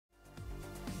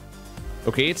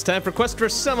Okay, it's time for Quest for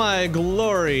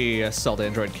Semi-Glory. Assault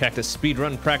Android Cactus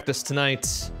speedrun practice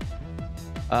tonight.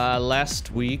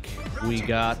 Last week, we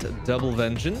got Double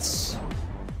Vengeance.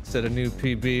 Set a new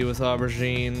PB with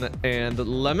Aubergine and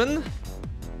Lemon.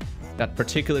 Got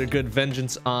particular good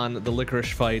vengeance on the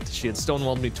Licorice fight. She had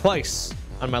stonewalled me twice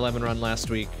on my Lemon run last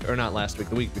week. Or not last week,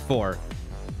 the week before.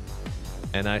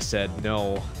 And I said,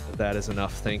 no, that is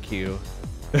enough, thank you.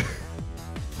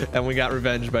 And we got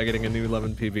revenge by getting a new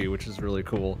Lemon PB, which is really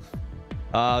cool.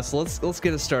 So let's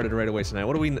get it started right away tonight.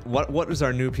 What is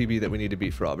our new PB that we need to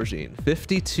beat for Aubergine?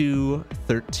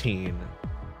 52-13.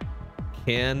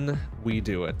 Can we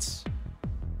do it?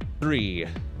 3,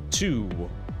 2,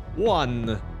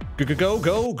 1. Go go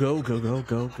go go go go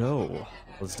go go.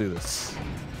 Let's do this.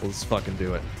 Let's fucking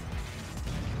do it.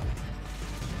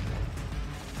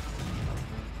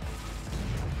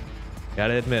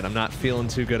 Gotta admit, I'm not feeling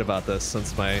too good about this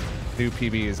since my new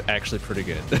PB is actually pretty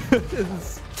good.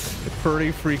 It's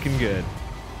pretty freaking good.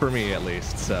 For me, at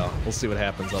least. So, we'll see what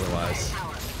happens otherwise.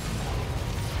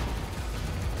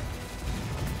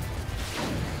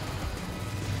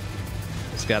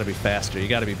 It's gotta be faster. You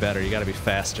gotta be better. You gotta be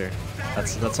faster.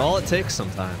 That's all it takes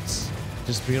sometimes.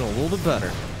 Just being a little bit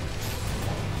better.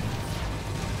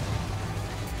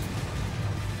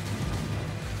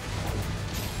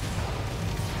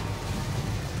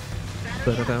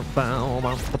 That's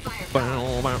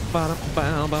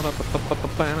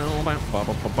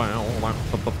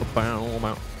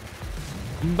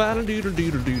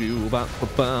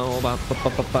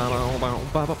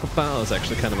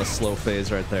actually kind of a slow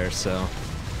phase right there, so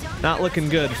not looking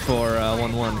good for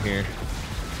 1-1 here.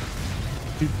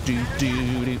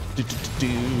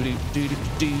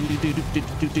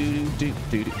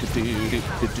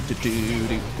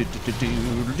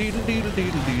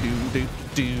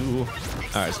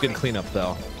 Alright, it's good cleanup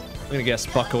though. I'm gonna guess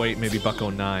Bucko 8, maybe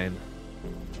Bucko 9.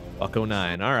 Bucko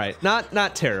 9. Alright,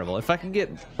 not terrible. If I can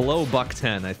get below Buck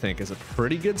 10, I think is a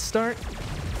pretty good start.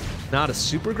 Not a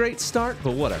super great start,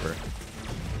 but whatever.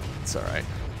 It's alright.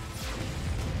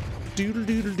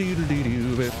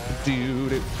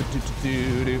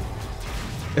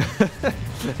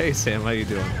 Hey Sam, how you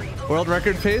doing? World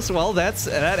record pace? Well, that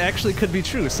actually could be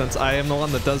true since I am the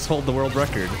one that does hold the world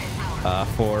record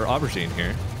for Aubergine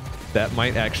here. That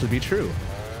might actually be true.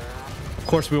 Of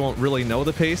course, we won't really know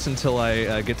the pace until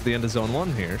I get to the end of Zone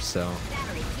 1 here, so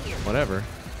whatever.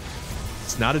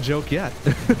 It's not a joke yet.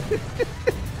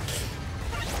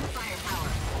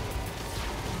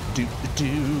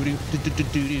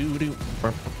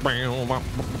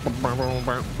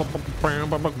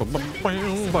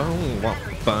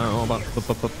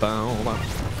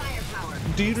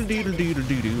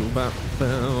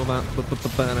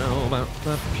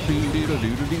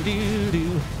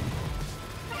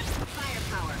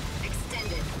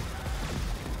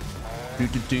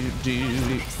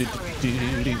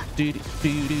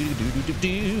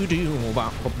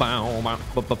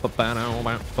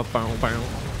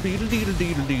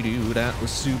 That was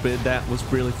stupid. That was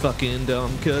really fucking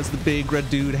dumb because the big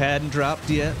red dude hadn't dropped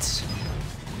yet.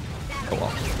 Oh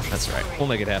well, that's right. We'll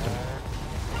make it happen.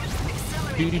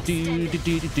 Okay,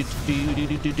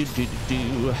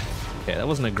 that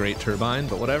wasn't a great turbine,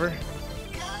 but whatever.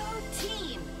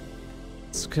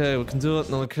 It's okay, we can do it.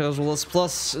 Another casual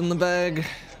S+ in the bag.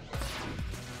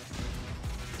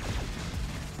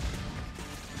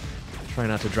 Try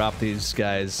not to drop these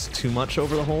guys too much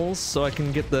over the holes so I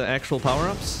can get the actual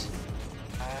power-ups.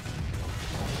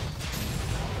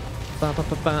 I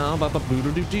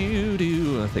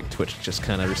think Twitch just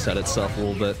kind of reset itself a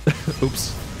little bit.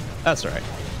 Oops. That's alright.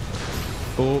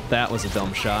 Oh, that was a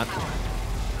dumb shot.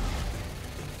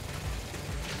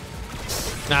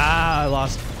 Ah, I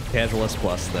lost casual S+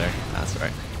 there. That's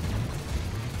right.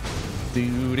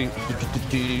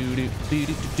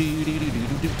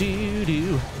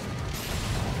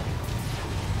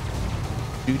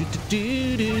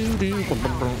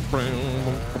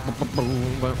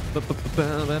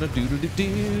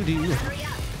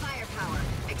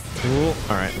 Cool.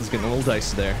 Alright, it's getting a little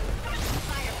dicey there.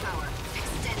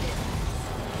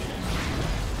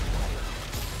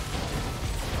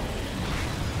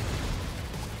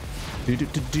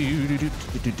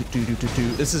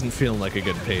 This isn't feeling like a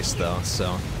good pace though,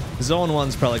 so Zone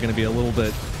 1's probably going to be a little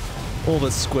bit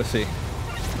squiffy.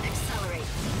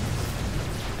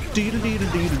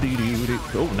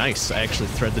 Oh, nice! I actually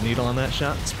thread the needle on that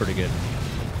shot. It's pretty good.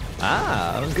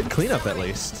 Ah, good cleanup at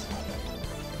least.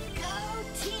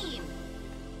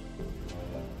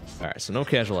 All right, so no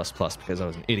casual S+ because I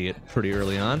was an idiot pretty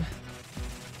early on.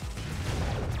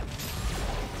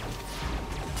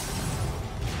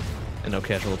 And no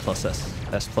casual plus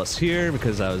S plus here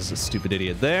because I was a stupid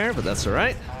idiot there, but that's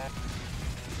alright.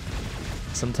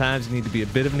 Sometimes you need to be a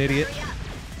bit of an idiot.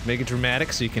 Make it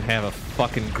dramatic so you can have a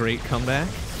fucking great comeback.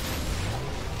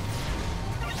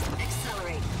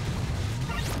 Accelerate.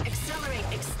 Accelerate,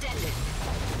 extend it.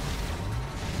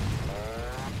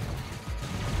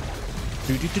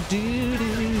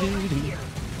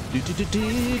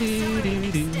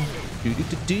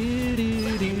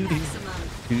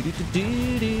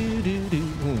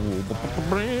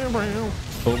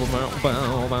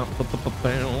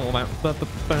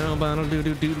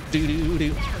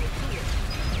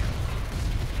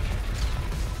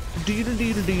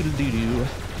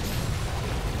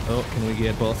 Oh, can we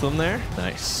get both of them there?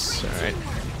 Nice. All right,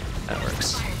 that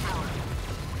works.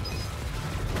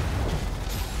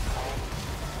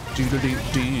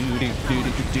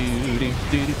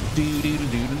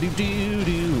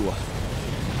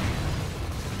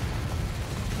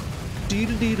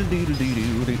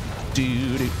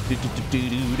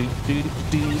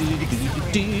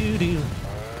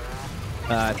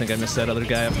 I think I missed that other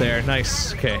guy up there.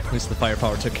 Nice. Okay, at least the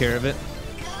firepower took care of it.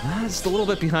 Just a little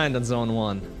bit behind on zone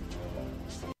 1.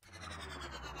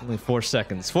 Only 4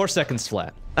 seconds. 4 seconds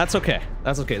flat. That's okay.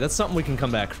 That's okay. That's something we can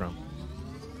come back from,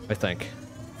 I think.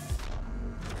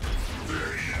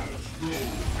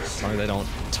 As long as I don't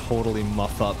totally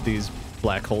muff up these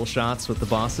black hole shots with the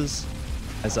bosses,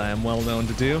 as I am well known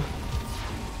to do.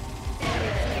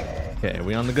 Okay, are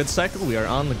we on the good cycle? We are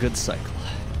on the good cycle.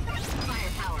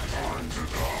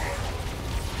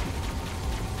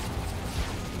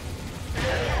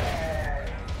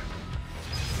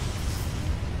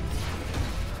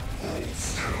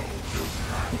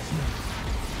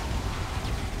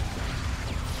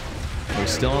 We're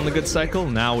still on the good cycle.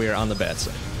 Now we are on the bad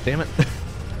side. Damn it.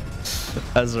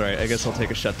 That's alright. I guess I'll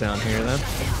take a shutdown here then.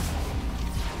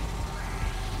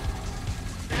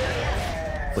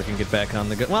 We can get back on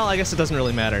the good. Well, I guess it doesn't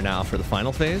really matter now for the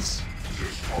final phase.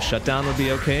 The shutdown would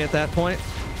be okay at that point.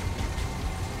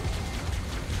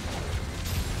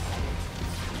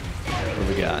 What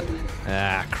do we got?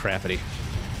 Ah, crappity.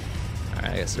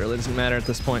 Alright, I guess it really doesn't matter at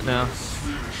this point now.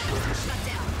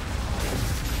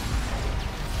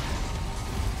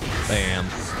 Bam.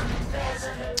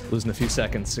 Losing a few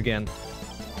seconds again.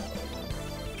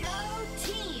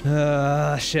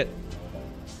 Shit.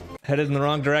 Headed in the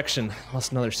wrong direction.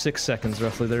 Lost another 6 seconds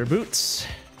roughly there, boots.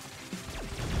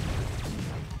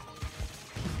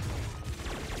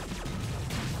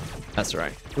 That's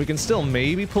right. We can still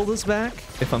maybe pull this back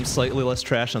if I'm slightly less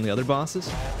trash on the other bosses.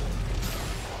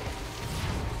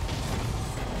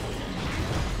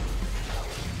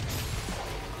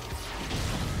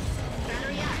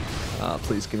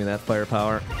 Please give me that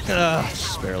firepower.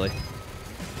 Just barely.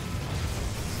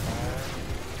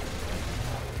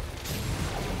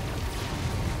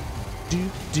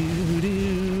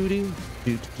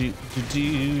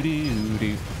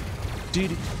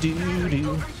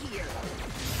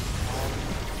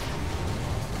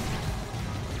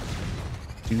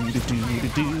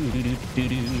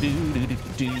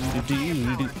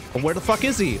 Where the fuck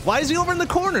is he? Why is he over in the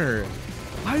corner?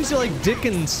 Why is he like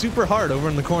dicking super hard over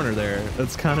in the corner there?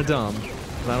 That's kind of dumb.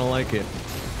 I don't like it.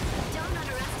 Don't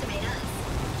underestimate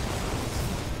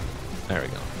us. There we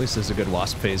go. At least there's a good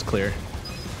wasp phase clear.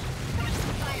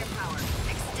 Firepower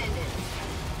extended.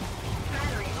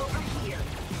 Battery over here.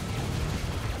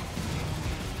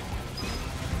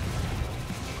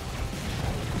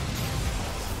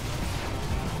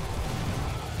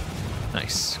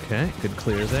 Nice. Okay, good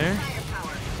clear there.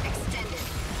 Firepower extended.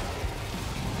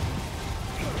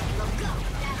 Go, go.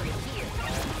 Battery here.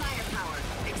 Firepower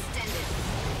extended.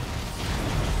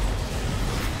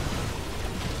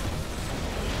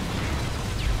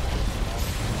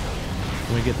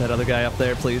 Can we get that other guy up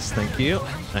there, please? Thank you.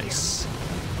 Nice.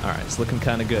 All right, it's looking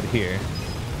kind of good here.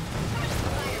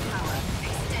 Firepower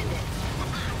extended.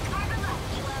 Carve him up,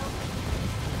 Kilo.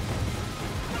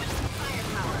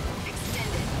 Firepower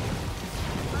extended.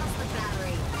 Lost the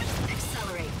battery.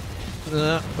 Accelerate.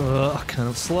 Kind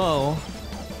of slow.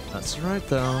 That's right,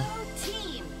 though.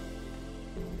 Team.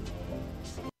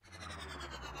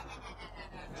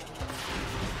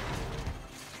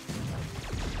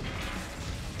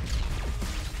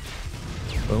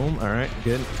 Boom. All right,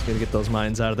 good. Gotta get those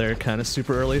mines out of there kind of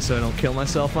super early so I don't kill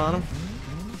myself on them.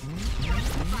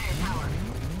 Firepower.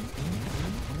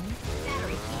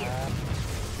 Battery here.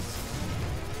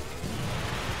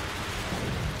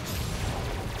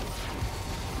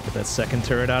 Get that second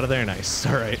turret out of there. Nice.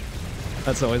 All right.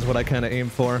 That's always what I kind of aim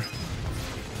for.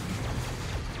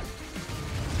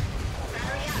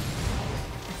 Battery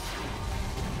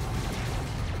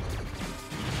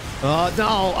up. Oh, no!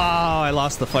 Oh, I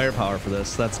lost the firepower for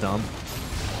this. That's dumb.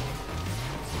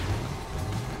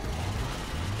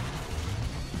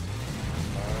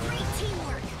 Great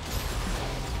teamwork.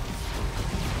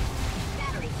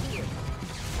 Battery here.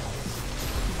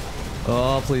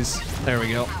 Oh, please. There we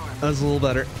go. That's a little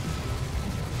better.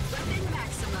 Weapon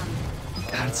maximum.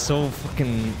 God, it's so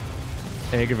fucking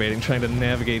aggravating trying to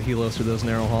navigate helos through those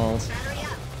narrow halls. Battery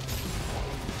up.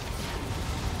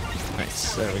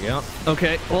 Nice. There we go.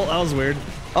 Okay. Well, that was weird.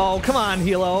 Oh, come on,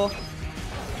 Hilo.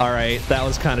 All right. That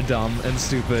was kind of dumb and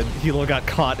stupid. Hilo got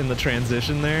caught in the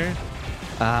transition there.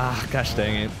 Ah, gosh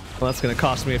dang it. Well, that's going to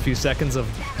cost me a few seconds of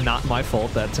not my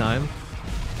fault that time.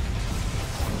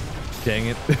 Dang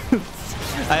it.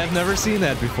 I have never seen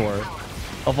that before.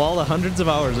 Of all the hundreds of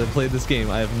hours I've played this game,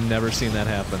 I have never seen that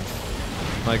happen.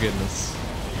 My goodness.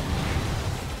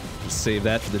 Just save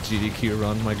that for the GDQ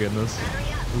run, my goodness.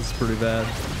 This is pretty bad.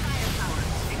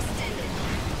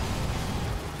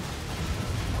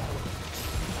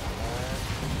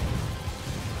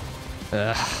 Firepower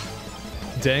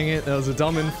extended. Dang it, that was a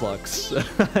dumb influx.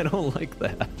 I don't like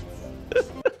that.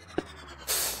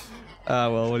 Ah,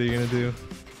 well, what are you gonna do?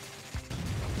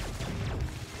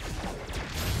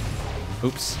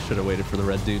 Oops, should have waited for the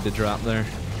red dude to drop there.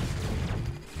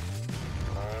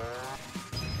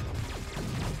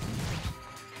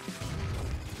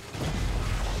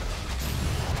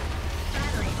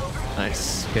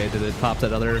 Nice. Okay, did it pop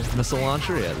that other missile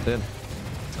launcher? Yeah, it did.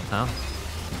 Somehow.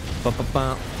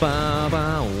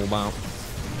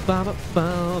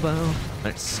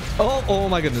 Nice. Oh, oh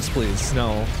my goodness, please.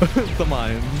 No. The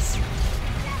mines.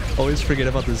 Always forget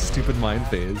about this stupid mine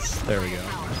phase. There we go.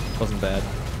 Wasn't bad.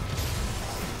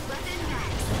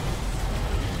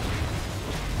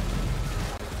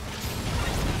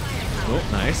 Oh,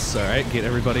 nice. All right, get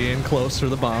everybody in close for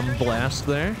the bomb blast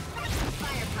there.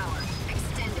 Firepower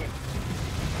extended.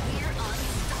 We're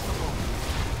unstoppable.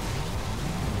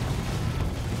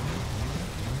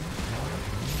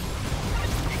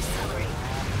 Accelerate.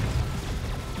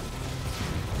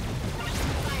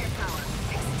 Firepower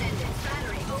extended.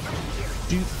 Battery over here.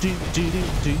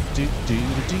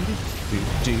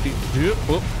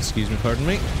 Oh, excuse me, pardon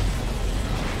me.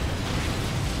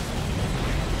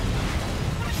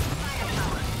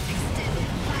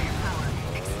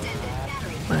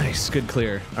 Nice, good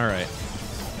clear. All right,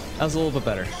 that was a little bit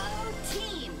better.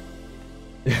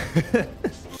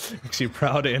 Makes you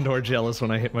proud and/or jealous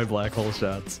when I hit my black hole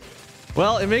shots.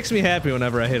 Well, it makes me happy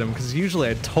whenever I hit them because usually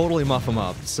I totally muff them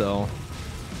up. So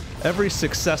every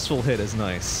successful hit is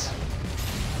nice.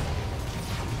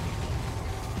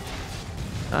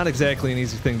 Not exactly an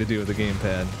easy thing to do with a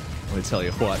gamepad. Let me tell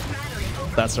you what.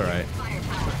 That's all right.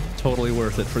 Totally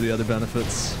worth it for the other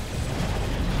benefits.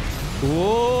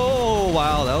 Whoa,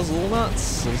 wow, that was a little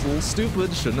nuts. That was a little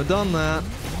stupid. Shouldn't have done that.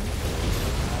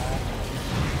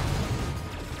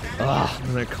 Ugh,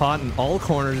 and they're caught in all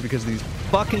corners because of these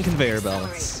fucking conveyor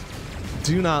belts.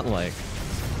 Do not like.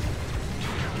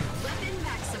 Weapon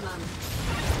maximum.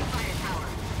 Firepower.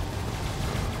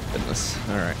 Goodness.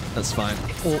 All right, that's fine.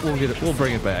 We'll get it. We'll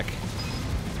bring it back.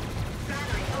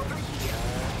 Battery over here.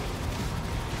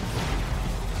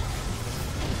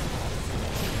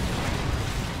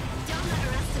 Don't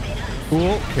underestimate us.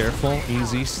 Cool, careful,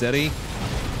 easy, steady.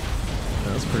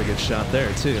 That was a pretty good shot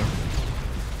there too.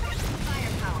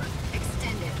 Firepower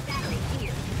extended. Battery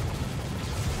here.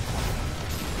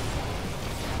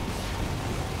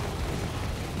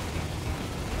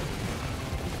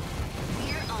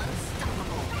 We're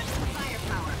unstoppable.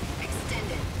 Firepower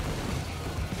extended.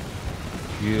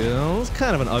 Yeah, it was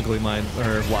kind of an ugly mine,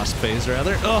 or wasp phase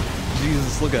rather. Oh,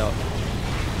 Jesus, look out.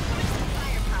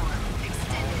 Firepower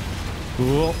extended.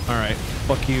 Cool, all right.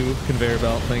 Fuck you, conveyor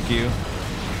belt, thank you.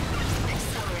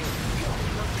 Accelerate.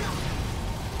 Go.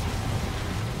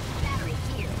 Battery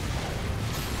here.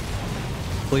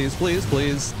 Please, please,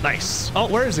 please. Nice. Oh,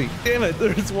 where is he? Damn it,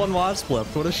 there's one wasp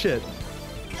left. What a shit. Go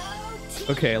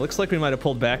team. Okay, looks like we might have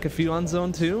pulled back a few on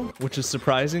zone 2, which is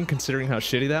surprising considering how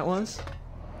shitty that was.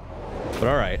 But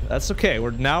all right, that's okay.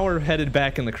 We're headed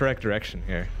back in the correct direction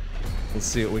here. Let's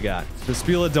see what we got.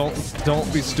 Despila,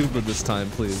 don't be stupid this time,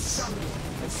 please.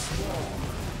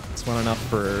 It's one enough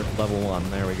for level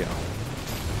 1. There we go.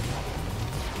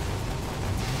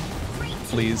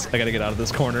 Please, I gotta get out of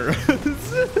this corner.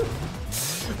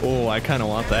 Oh, I kind of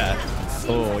want that.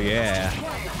 Oh yeah,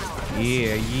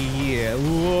 yeah.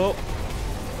 Whoa.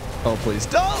 Oh please,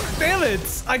 don't! Damn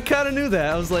it! I kind of knew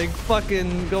that. I was like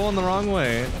fucking going the wrong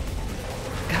way.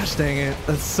 Gosh dang it,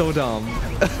 that's so dumb.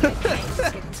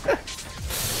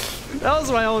 That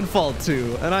was my own fault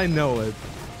too, and I know it.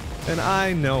 And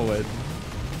I know it.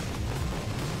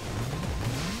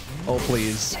 Oh,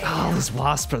 please. Oh, these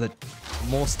wasps are the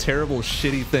most terrible,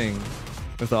 shitty thing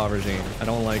with Aubergine. I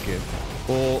don't like it.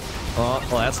 Oh, well,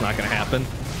 that's not gonna happen.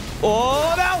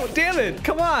 Oh, no! Damn it!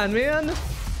 Come on, man!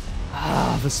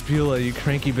 Ah, Vespula, you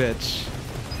cranky bitch.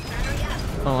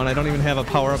 Oh, and I don't even have a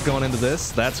power-up going into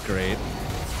this? That's great.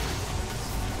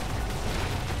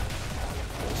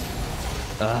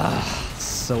 Ah,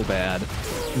 so bad.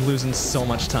 I'm losing so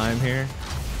much time here.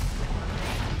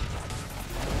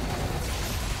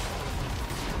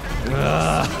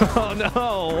 Oh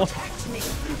no!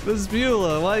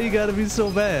 Vespula, why you gotta be so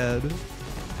bad?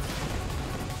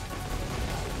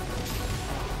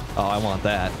 Oh, I want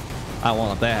that. I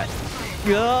want that.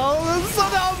 Oh, that's so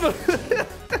dumb!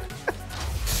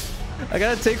 I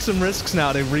gotta take some risks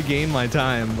now to regain my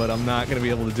time, but I'm not gonna be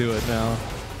able to do it now.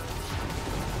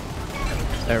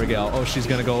 There we go. Oh, she's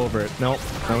gonna go over it. Nope.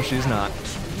 No, she's not.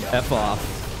 F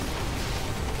off.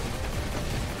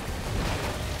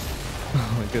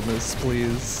 Oh my goodness,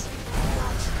 please.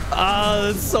 Ah,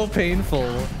 it's so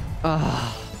painful.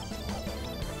 Ah.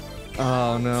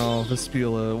 Oh no,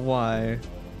 Vespula, why?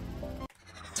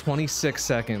 26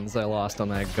 seconds I lost on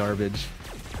that garbage.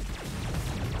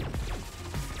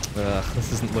 Ugh,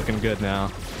 this isn't looking good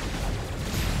now.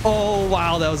 Oh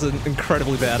wow, that was an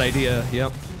incredibly bad idea.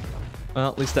 Yep. Well,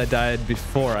 at least I died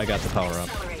before I got the power up.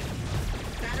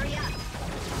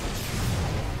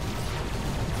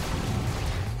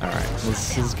 Alright,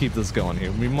 let's keep this going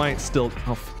here. We might still...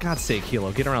 Oh, for God's sake,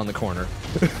 Hilo, get around the corner.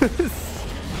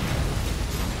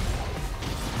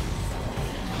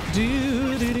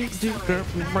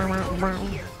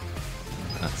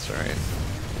 That's right.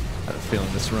 I have a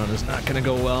feeling this run is not gonna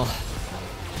go well.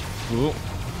 Ooh.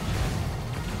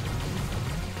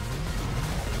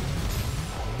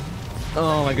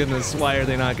 Oh my goodness, why are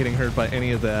they not getting hurt by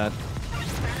any of that?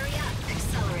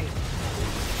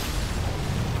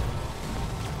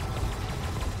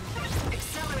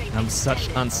 I'm on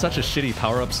such a shitty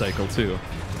power-up cycle too.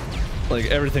 Like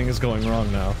everything is going wrong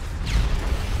now.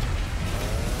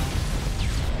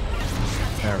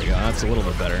 There we go, that's a little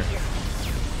bit better.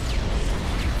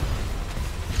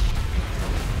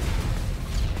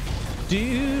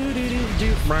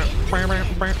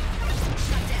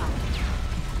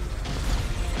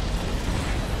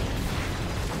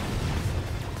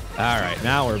 Alright,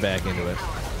 now we're back into it.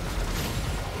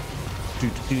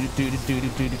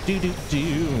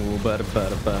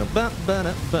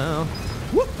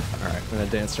 Alright, I'm gonna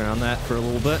dance around that for a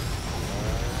little bit.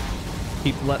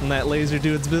 Keep letting that laser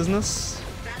do its business.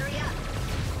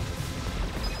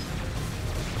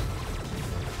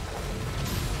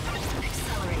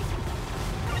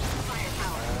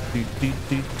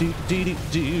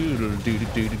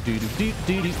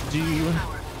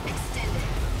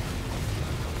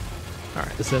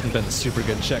 Alright, this hasn't been a super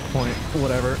good checkpoint.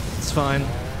 Whatever, it's fine.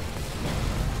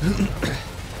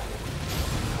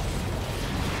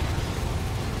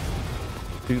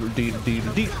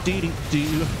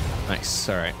 Nice,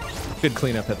 alright. Good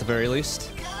cleanup at the very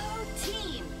least.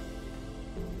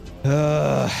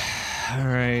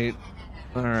 Alright.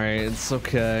 Alright, it's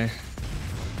okay.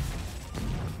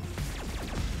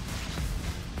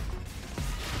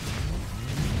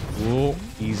 Whoa,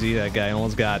 easy. That guy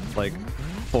almost got like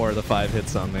 4 of the 5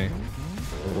 hits on me.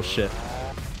 Little shit.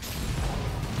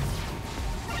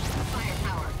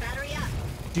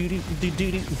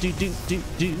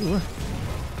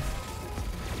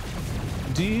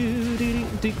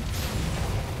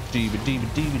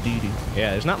 Yeah,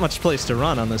 there's not much place to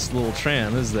run on this little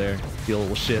tram, is there? You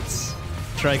little shits.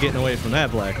 Try getting away from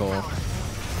that black hole.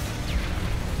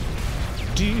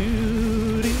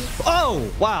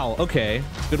 Oh, wow, okay.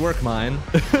 Good work, mine.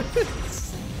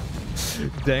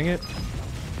 Dang it.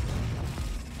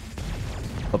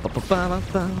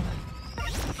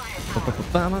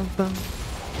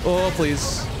 Oh,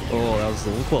 please. Oh, that was a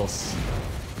little close.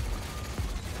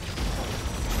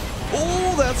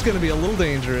 Oh, that's gonna be a little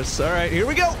dangerous. All right, here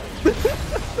we go.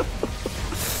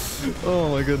 Oh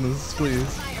my goodness,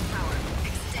 please.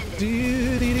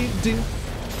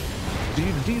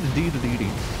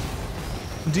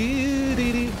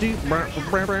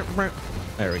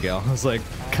 There we go. I was like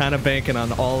kind of banking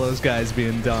on all those guys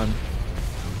being done.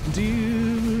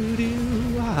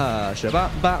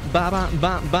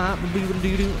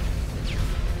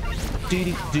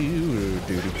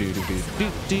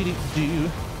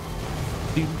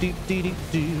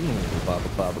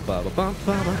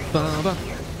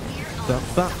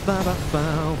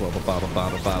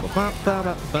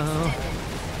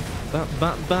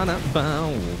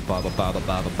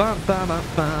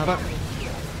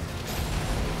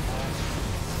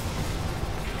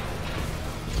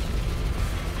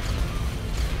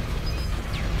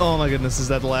 Oh my goodness, is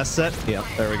that the last set? Yep,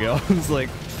 there we go. It's like,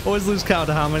 always lose count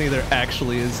of how many there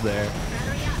actually is there.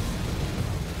 Battery up.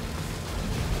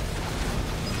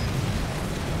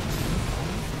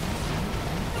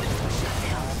 Shut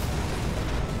down.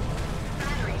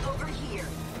 Battery over here.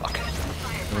 Fuck. I'm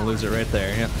Firepower. gonna lose it right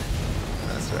there, yep.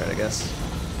 That's right, I guess.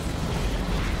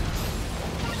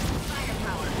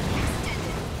 Firepower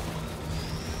extended.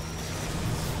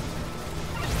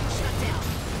 Shut down.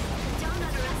 Don't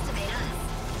underestimate us.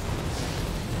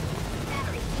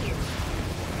 Battery here.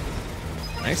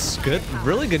 Nice, good,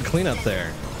 really good cleanup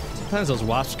there. Sometimes those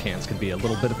wasp cans can be a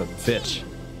little bit of a bitch.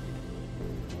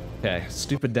 Okay,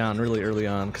 stupid down really early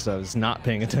on because I was not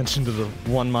paying attention to the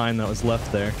one mine that was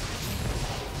left there.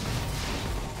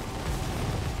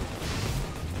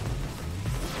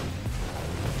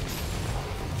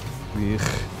 Eugh,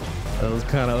 that was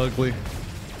kind of ugly.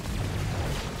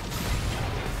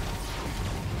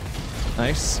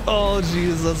 Nice. Oh,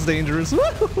 jeez, that's dangerous. All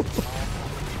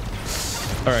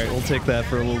right, we'll take that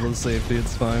for a little bit of safety.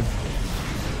 It's fine.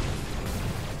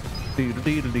 Do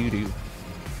do do do do.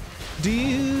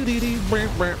 Do do do.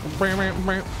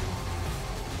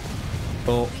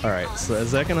 Oh, all right. So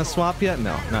is that gonna swap yet?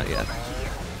 No, not yet.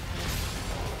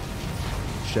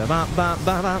 Shabba ba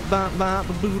ba ba ba ba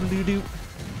boo doo doo.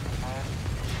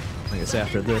 I guess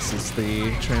after this is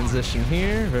the transition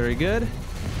here. Very good.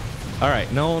 All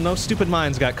right, no stupid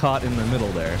mines got caught in the middle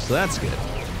there, so that's good.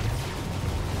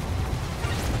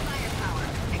 Firepower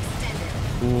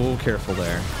extended. Ooh, careful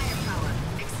there. Firepower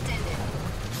extended.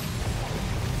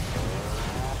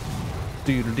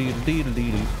 Do do do do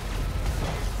do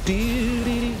do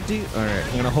do do. All right,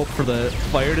 I'm gonna hope for the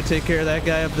fire to take care of that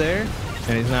guy up there,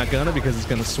 and he's not gonna because he's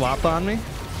gonna swap on me.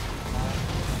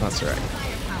 That's all right.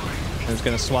 He's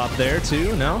gonna swap there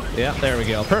too. No? Yeah, there we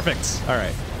go. Perfect. All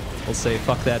right. We'll say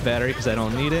fuck that battery because I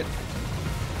don't need it.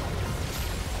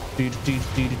 Do do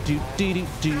do do do do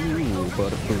do do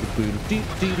do do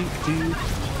do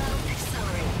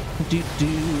Accelerate. do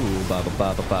do ba ba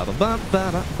ba ba ba ba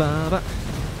ba ba ba.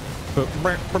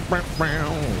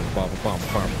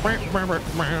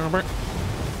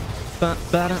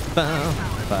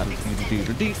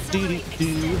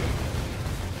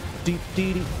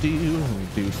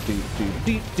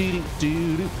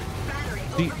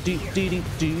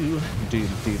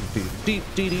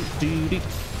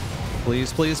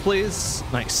 Please, please, please.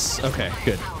 Nice. Okay,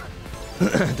 good.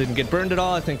 Didn't get burned at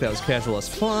all. I think that was casual S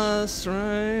plus,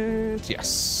 right?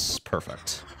 Yes.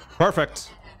 Perfect. Perfect.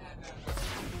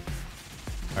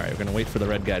 All right, we're gonna wait for the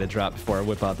red guy to drop before I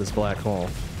whip out this black hole.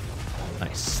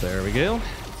 Nice. There we go.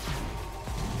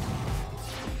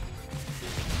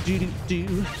 Do do do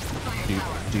do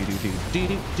do do do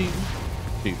do do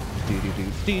do do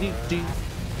do do do do.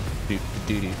 Do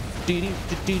do do do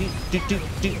do do do do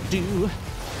do do.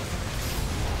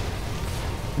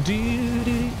 Do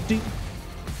do do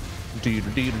do do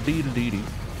do do do do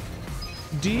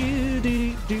do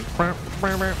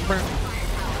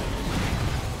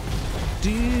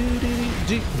do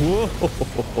do. Whoa,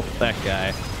 that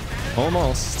guy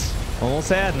almost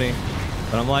had me,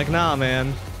 but I'm like, nah,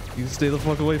 man, you stay the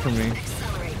fuck away from me.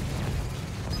 Accelerate.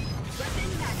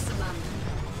 Weapon maximum.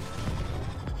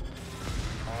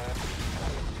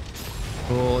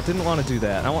 Oh, didn't want to do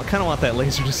that. I kind of want that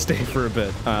laser to stay for a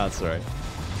bit. Ah, that's all right.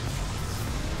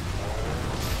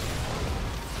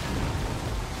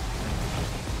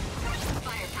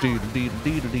 Do do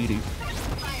do do do do.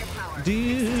 Firepower. Do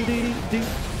do do do.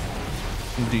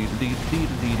 Do do do do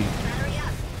do. Battery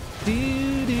up. Do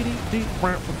do do do.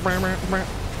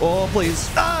 Oh, please.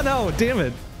 Ah, no, damn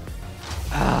it.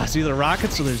 Ah, it's either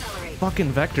rockets or there's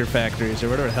fucking vector factories or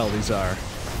whatever the hell these are.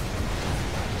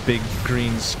 Big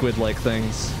green squid-like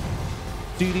things.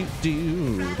 Do do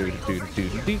do do do do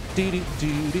do do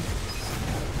do do.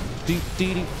 Do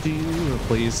do do.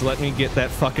 Please let me get that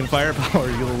fucking firepower,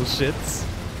 you little shits.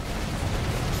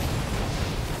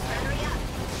 Battery up.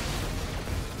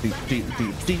 Do do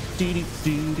do do do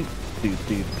do do do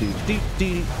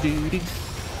do do do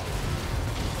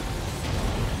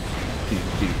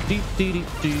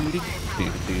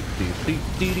do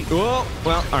do do. Oh,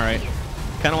 well, all right.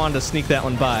 Kind of wanted to sneak that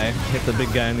one by, hit the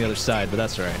big guy on the other side, but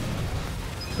that's all right.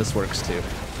 This works too.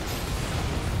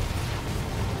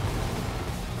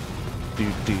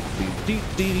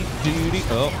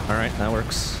 Oh, all right, that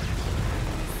works.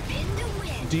 Spin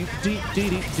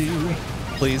to win.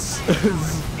 Please.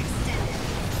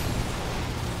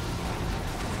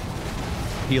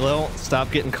 Hilo,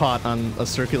 stop getting caught on a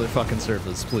circular fucking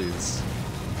surface, please.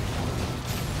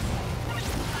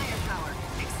 Firepower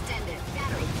extended.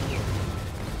 Battery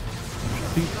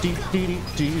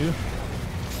here.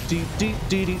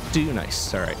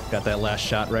 Nice. All right, got that last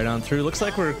shot right on through. Looks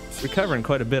like we're recovering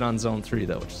quite a bit on zone 3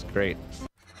 though, which is great.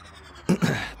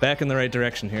 Back in the right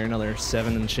direction here. Another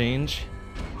 7 and change.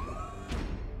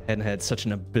 Hadn't had such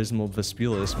an abysmal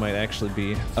Vespula. This might actually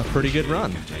be a pretty good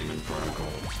run. Containment protocol.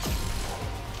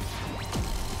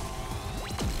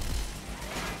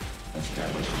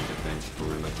 Establishing defense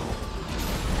perimeter.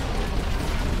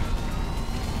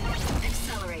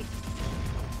 Accelerate.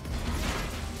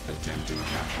 Attempting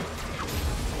capture.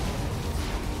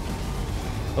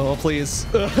 Oh, please.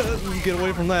 Get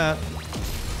away from that.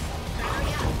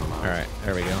 All right,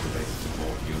 there we go.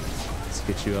 Let's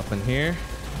get you up in here.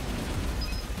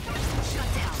 Shut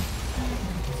down.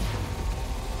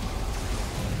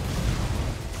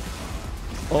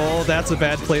 Oh, that's a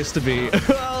bad place to be.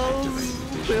 Oh,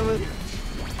 damn it.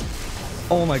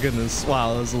 Oh my goodness.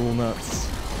 Wow, that was a little nuts.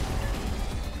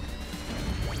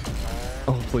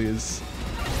 Oh, please.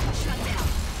 Shut down.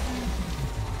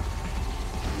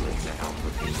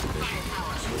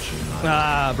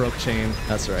 Ah, broke chain.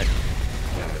 That's right.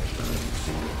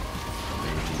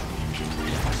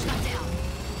 Shut down.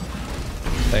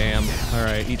 Bam. All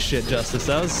right, eat shit, Justice.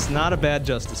 That was not a bad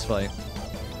Justice fight,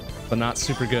 but not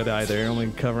super good either.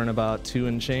 Only covering about 2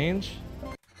 and change.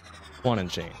 1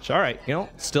 and change. All right, you know,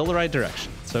 still the right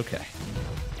direction. It's okay.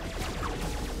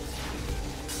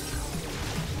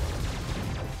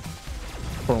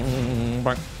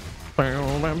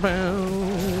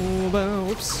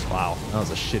 Oops. Wow, that was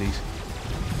a shitty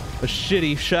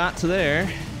shot to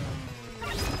there.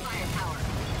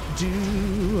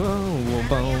 Firepower.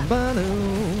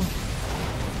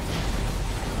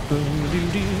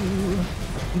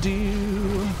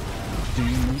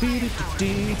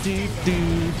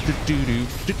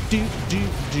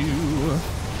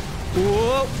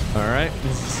 Whoa. All right,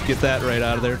 let's get that right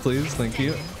out of there, please. Thank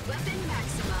you. Weapon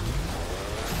maximum.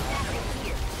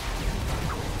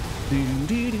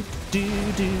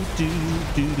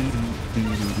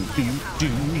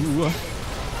 Battery here.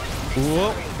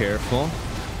 Whoa, careful.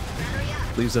 Battery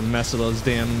up. Leaves a mess of those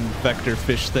damn vector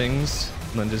fish things,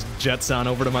 and then just jets on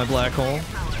over to my black hole.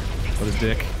 Power. What a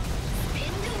dick. Spin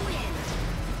to win.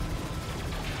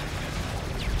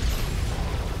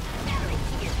 Battery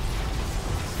here.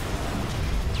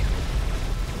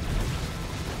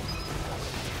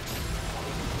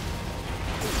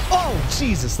 Oh,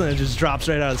 Jesus, then it just drops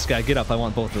right out of the sky. Get up, I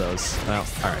want both of those. Well,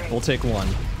 all right, we'll take one.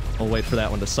 We'll wait for that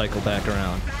one to cycle back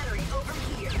around. Battery over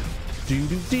here.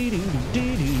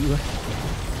 Do-do-dee-doo-dee-doo.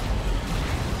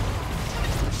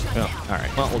 Shut Oh, down. all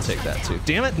right, well, we'll take that too.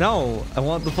 Damn it, no, I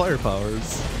want the fire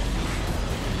powers.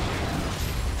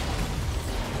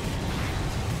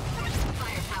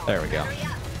 Firepower. There we go. Battery up.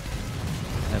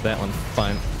 Have that one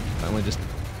finally just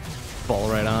fall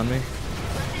right on me.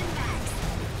 Weapon max.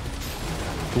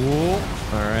 Cool.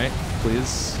 All right,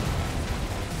 please.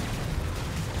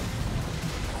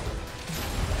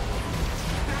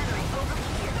 Battery over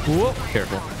here. Whoa,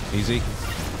 careful. Easy.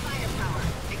 Firepower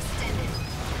extended.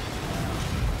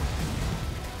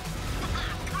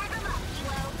 Carve 'em up,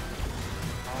 Kilo.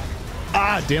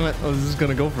 Ah, damn it. I was just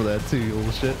gonna go for that too, you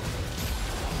little shit.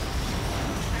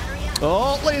 Battery up.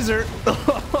 Oh, laser.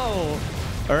 Oh,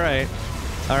 all right.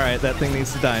 All right, that thing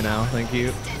needs to die now. Thank you.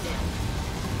 Extended.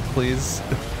 Please.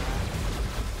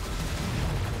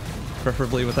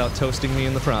 Preferably without toasting me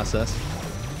in the process.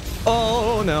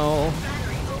 Oh, no.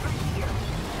 Battery over here.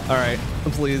 All right,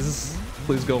 please.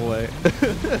 Please go away. Shut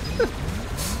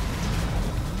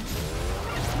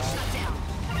down.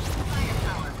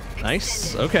 Firepower.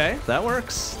 Nice. Okay, that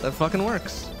works. That fucking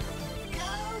works. Go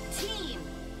team.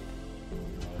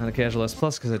 Not a casual S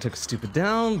plus because I took a stupid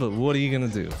down, but what are you gonna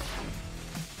do?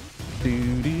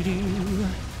 Do do do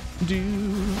do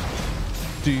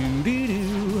do do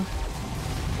do.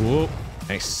 Whoa,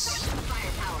 nice.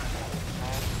 Firepower.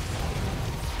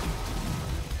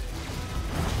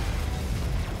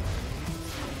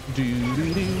 Do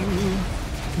do do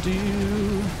do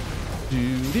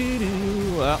do do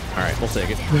do. Well, all right, we'll take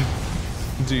it.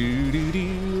 Do do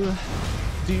do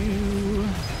do. Do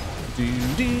do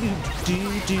do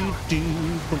do do do.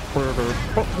 Weapon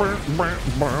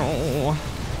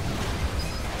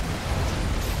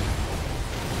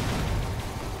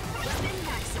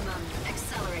maximum.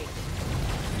 Accelerate.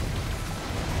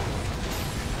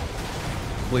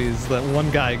 Please, that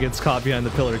one guy gets caught behind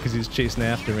the pillar because he's chasing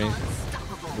after me.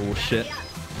 Unstoppable. Oh shit. Battery up.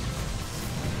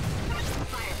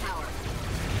 Firepower.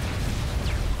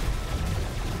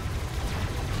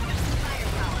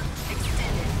 Firepower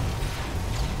extended.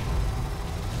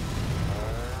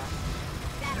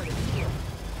 Battery here.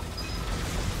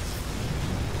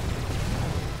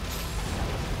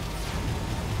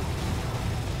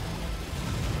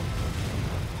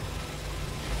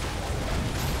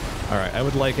 All right, I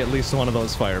would like at least one of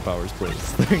those fire powers, please.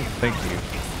 Thank you.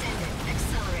 Extended.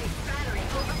 Accelerate. Battery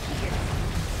over here.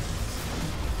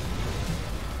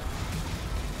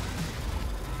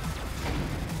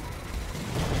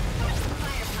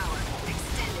 Firepower.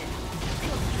 Extended.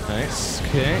 Nice.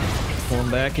 Okay. Pulling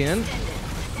back in. Extended.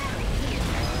 Battery here.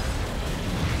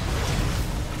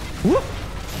 Whoop.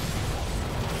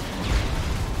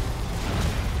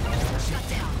 Shut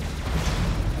down.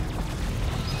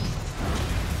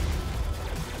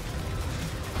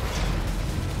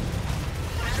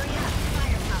 Battery up.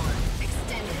 Firepower.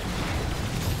 Extended.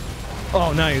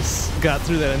 Oh, nice. Got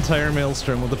through that entire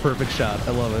maelstrom with a perfect shot.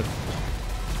 I love it.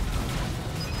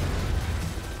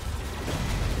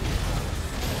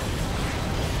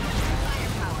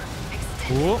 Firepower.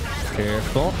 Extended. Whoop. Battery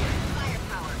Careful. over here.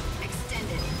 Firepower.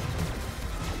 Extended.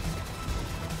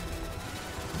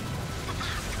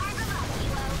 Carve them up,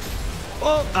 Kilo.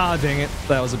 Oh, ah, dang it.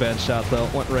 That was a bad shot, though.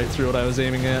 Went right through what I was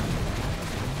aiming at.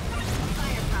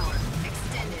 Firepower.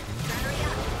 Extended. Battery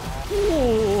up.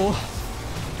 Ooh.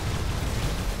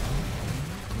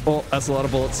 Oh, that's a lot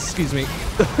of bullets. Excuse me.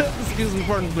 Excuse me,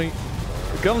 pardon me.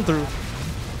 Coming through.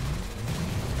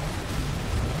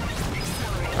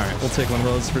 Accelerate. All right, we'll take one of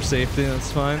those for safety.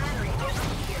 That's fine. Battery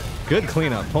over here. Good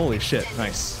cleanup. Holy shit.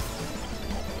 Nice.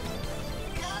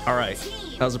 All right.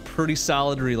 That was a pretty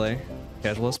solid relay.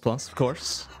 Catalyst Plus, of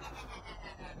course.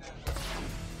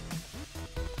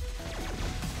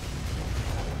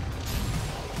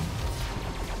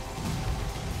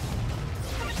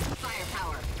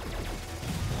 Firepower.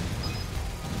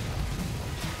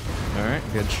 All right,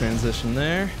 good transition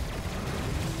there.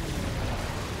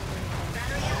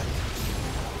 Battery up.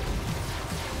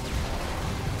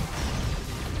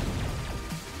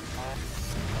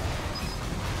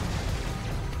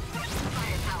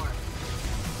 Firepower.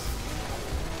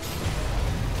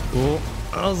 Oh,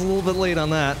 I was a little bit late on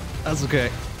that. That's okay.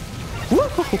 Woo!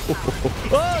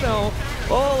 Oh no!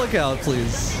 Oh, look out,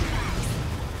 please.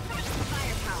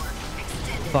 Firepower.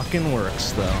 Extended. Fucking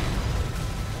works, though.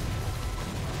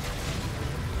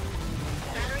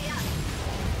 Battery up.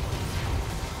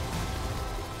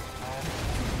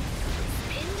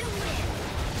 Spin to win.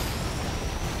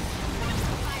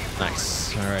 Firepower.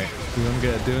 Nice. All right, doing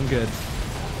good, doing good.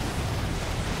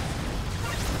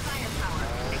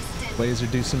 Firepower. Extended. Laser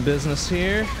do some business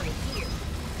here. Battery here.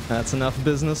 That's enough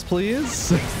business,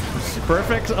 please.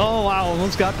 Perfect. Oh wow,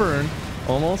 almost got burned.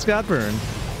 Almost got burned.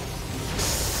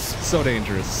 So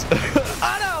dangerous.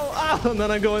 Oh no! Oh, and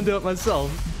then I go into it myself.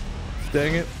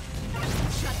 Dang it.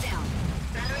 Shut down.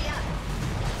 Battery up.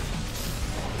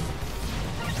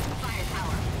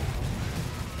 Firepower.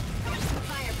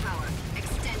 Firepower.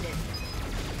 Extended.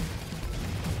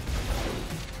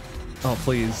 Oh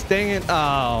please. Dang it. Oh,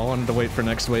 I wanted to wait for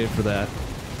next wave for that.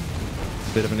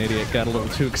 Bit of an idiot. Got a little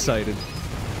too excited.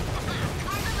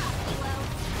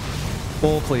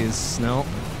 Oh please. No.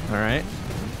 All right.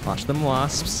 Watch them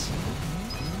wasps.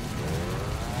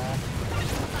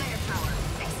 Firepower.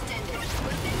 Extended.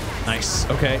 Within Nice.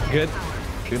 Okay. Good.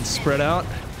 Good spread out.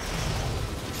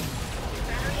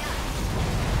 battery up.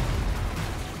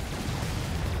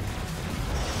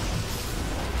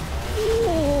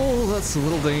 Oh, that's a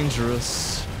little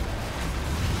dangerous.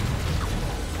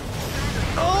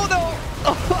 Oh no!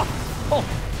 Oh,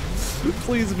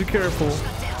 please be careful.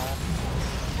 Shut down.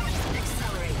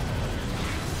 Accelerate.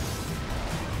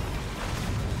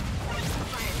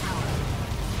 Firepower.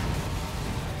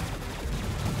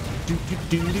 Do,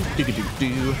 do, do, do, do, do,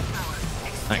 do. Power.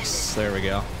 Extended. Nice. There we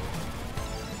go.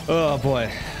 Oh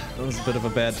boy, that was a bit of a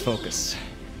bad focus.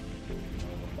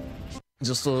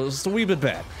 Just a wee bit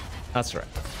bad. That's right.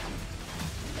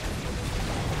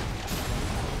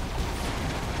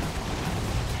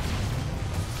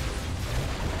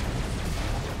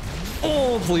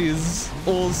 Oh, please.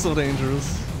 Oh, it's so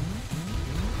dangerous.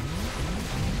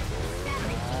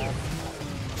 Battery here.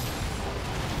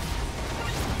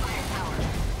 Firepower.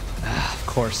 Of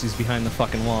course, he's behind the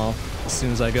fucking wall as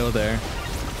soon as I go there.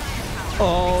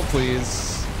 Oh,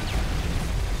 please.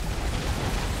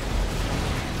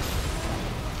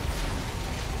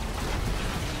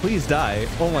 Please die.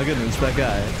 Oh my goodness, that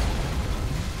guy.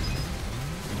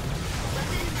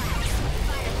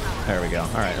 There we go.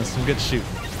 All right, that's some good shooting.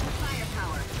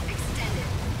 Firepower.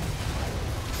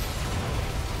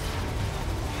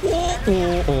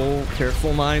 Extended. Oh,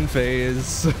 careful mine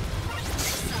phase.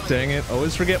 Dang it.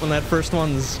 Always forget when that first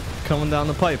one's coming down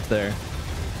the pipe there.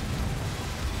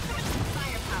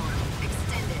 Firepower.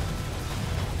 Extended.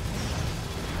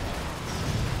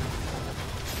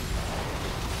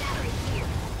 Battery here.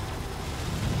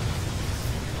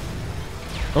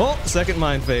 Oh, second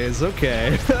mine phase.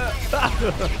 Okay.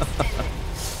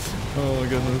 Oh my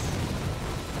goodness.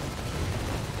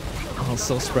 Oh,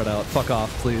 so spread out. Fuck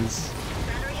off, please.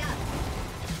 Battery up.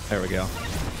 There we go.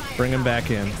 Bring him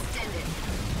back in. Extended.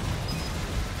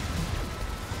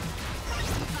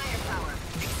 Firepower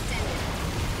extended.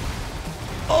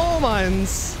 Oh,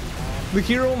 mines! The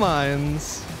hero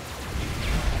mines.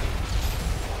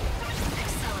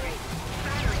 Accelerate.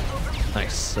 Battery overheating.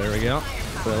 Nice. There we go.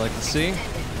 That's what I like to see.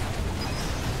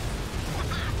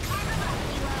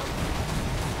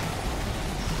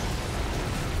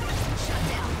 Shut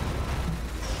down.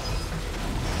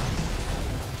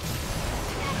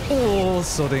 Oh,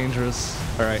 so dangerous.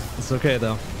 All right, it's okay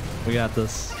though. We got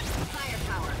this.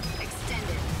 Firepower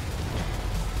extended.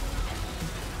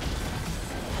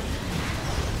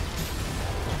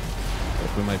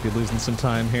 Hope we might be losing some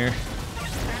time here.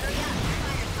 Battery up.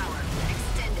 Firepower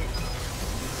extended.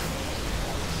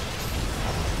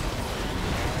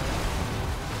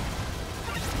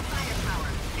 Firepower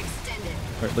extended.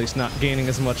 Or at least not gaining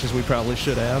as much as we probably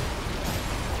should have.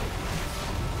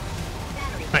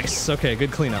 Battery Nice. Okay,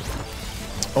 good cleanup.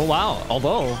 Oh wow.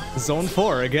 Although zone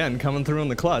 4 again coming through in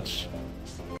the clutch.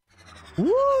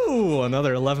 Woo!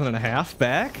 Another 11 and a half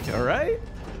back. All right.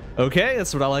 Okay,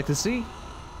 that's what I like to see.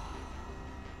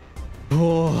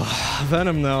 Oh,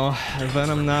 Venom though.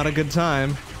 Venom not a good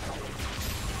time.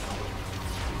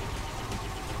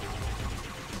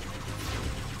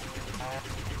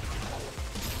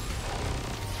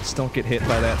 Just don't get hit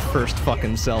by that first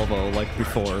fucking salvo like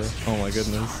before. Oh my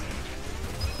goodness.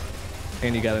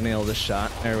 And you gotta nail this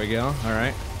shot. There we go. All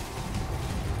right.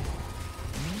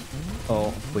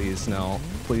 Oh, please no.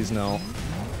 Please no.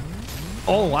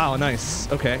 Oh, wow. Nice.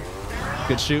 Okay.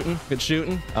 Good shooting. Good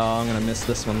shooting. Oh, I'm gonna miss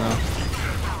this one though.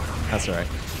 That's all right.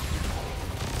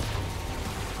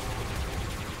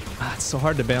 Ah, it's so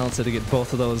hard to balance it to get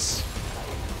both of those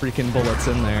freaking bullets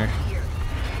in there.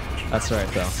 That's all right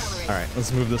though. All right,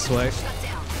 let's move this way. shut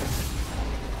down.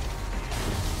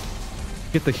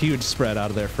 Get the huge spread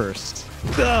out of there first.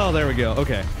 Oh, there we go.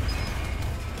 Okay.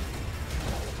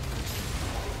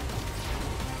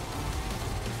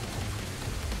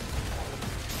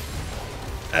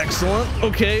 Excellent.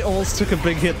 Okay, almost took a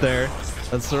big hit there.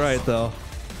 That's all right though.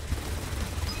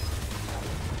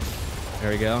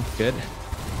 There we go. Good.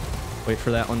 Wait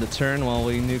for that one to turn while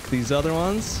we nuke these other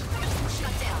ones.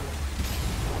 Shut down.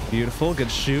 Beautiful.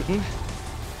 Good shooting.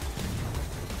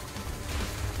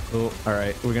 Oh, all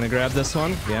right. We're gonna grab this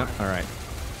one. Yeah. All right.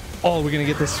 Oh, we're gonna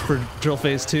get this for drill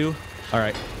phase 2. All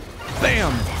right.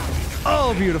 Bam.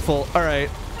 Oh, beautiful. All right.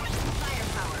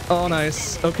 Oh,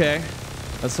 nice. Okay.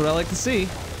 That's what I like to see.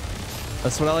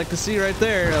 That's what I like to see right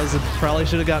there. Probably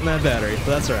should have gotten that battery, but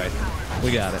that's all right.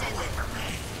 We got it.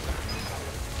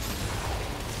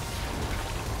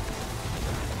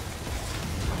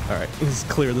 All right. Let's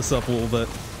clear this up a little bit.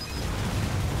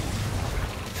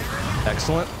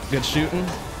 Excellent. Good shooting.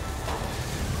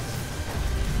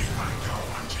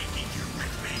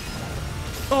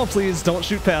 Oh, please don't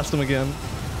shoot past him again.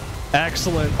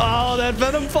 Excellent. Oh, that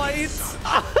Venom fight.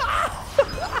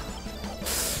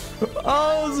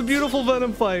 Oh, it was a beautiful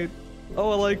Venom fight.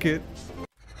 Oh, I like it.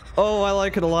 Oh, I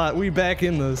like it a lot. We back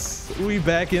in this. We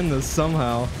back in this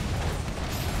somehow.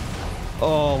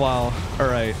 Oh, wow. All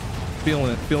right.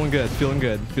 Feeling it. Feeling good. Feeling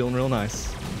good. Feeling real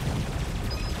nice.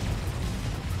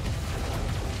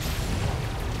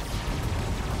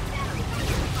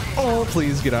 Oh,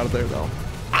 please get out of there, though.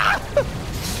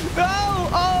 No!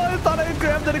 Oh, I thought I had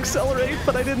grabbed that accelerate,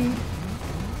 but I didn't.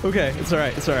 Okay, it's all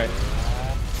right. It's all right.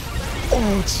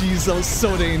 Oh, jeez, that was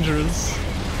so dangerous.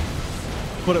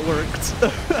 But it worked.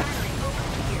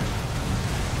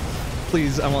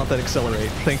 Please, I want that accelerate.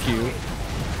 Thank you.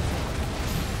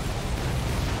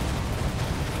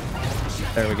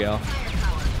 There we go.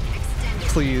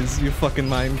 Please, you fucking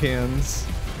mine cans.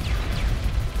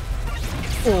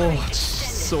 Oh, jeez,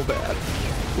 so bad.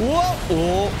 Whoa!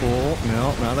 Oh, oh,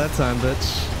 no, not that time,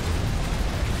 bitch.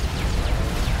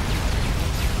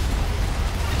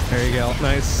 There you go.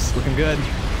 Nice. Looking good.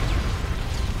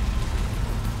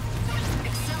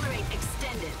 Accelerate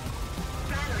extended.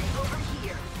 Battery over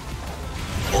here.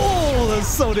 Oh, that's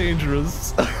so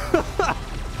dangerous. I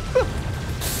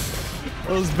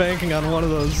was banking on one of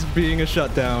those being a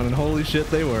shutdown, and holy shit,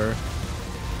 they were.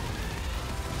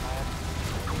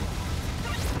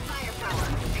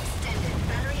 Firepower extended.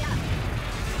 Battery up.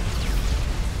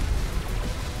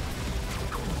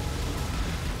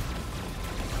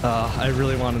 I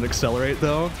really wanted to accelerate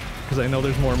though, because I know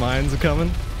there's more mines coming.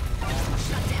 Shut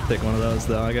down. Take one of those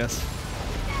though, I guess.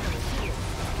 Battery here.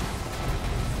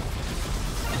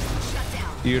 Shut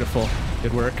down. Beautiful.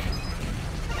 Good work.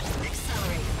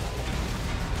 Accelerate.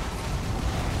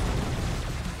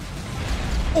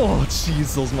 Oh,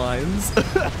 jeez, those mines.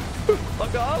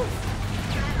 Fuck off.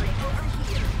 Battery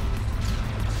overheated.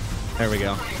 There we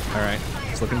go. All right,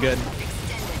 it's looking good.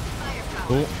 Extended.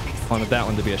 Firepower. Ooh, wanted that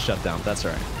one to be a shutdown. That's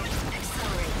all right.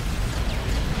 Accelerate.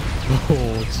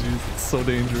 Oh, jeez, it's so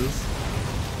dangerous.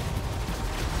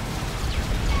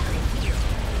 Battery here.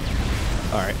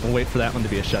 All right, we'll wait for that one to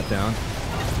be a shutdown.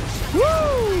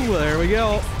 Woo! There we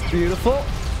go. Beautiful.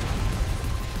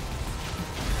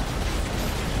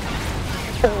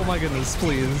 Oh my goodness,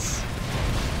 please.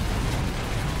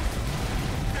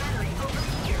 Battery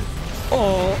overheated.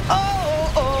 Oh,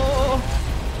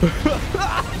 Accelerate.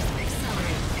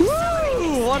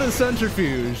 woo! What a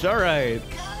centrifuge. All right.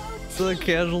 The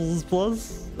casuals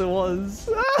plus it was.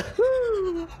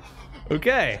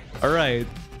 Okay. All right.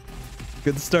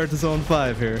 Good start to zone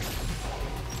 5 here.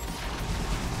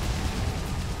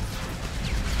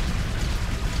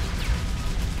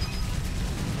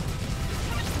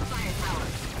 Firepower.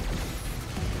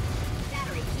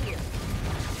 Battery here.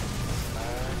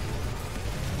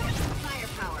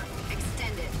 Firepower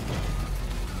extended.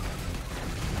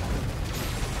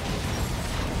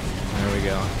 There we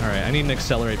go. All right. I need to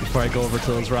accelerate before I go over to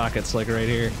those rockets, like right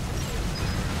here.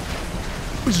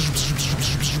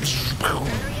 Battery up.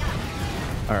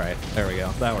 All right. There we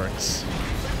go. That works.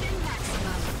 Weapon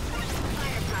maximum.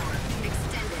 Firepower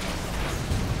extended.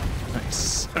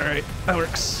 Nice. All right. That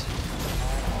works.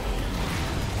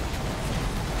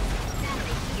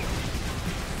 Battery here.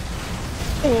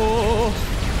 Oh.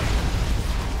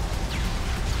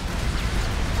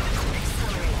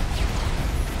 Accelerate.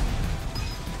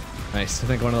 Nice. I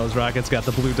think one of those rockets got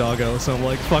the blue doggo, so I'm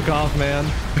like, fuck off, man.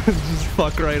 Just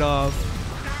fuck right off.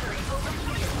 Battery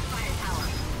overheated. Firepower.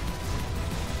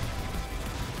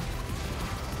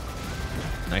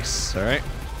 Nice. All right.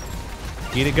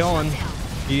 Get it going.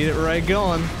 Get it right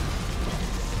going.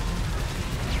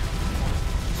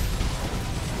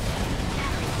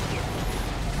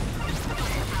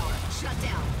 Firepower shut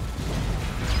down.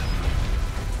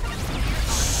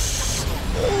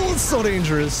 Oh, it's so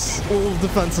dangerous. A little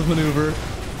defensive maneuver.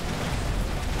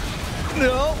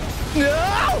 No.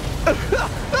 No.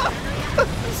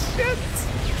 Shit.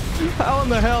 How in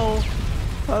the hell?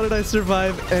 How did I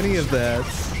survive any of that?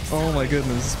 Oh my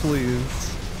goodness, please.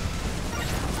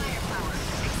 Firepower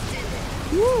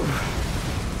extended. Woo.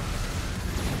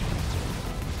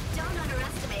 Don't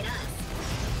underestimate us.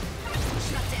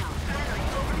 Shut down. Battery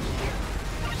overheated.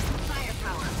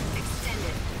 Firepower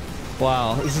extended.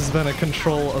 Wow, this has been a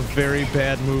control of very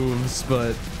bad moves,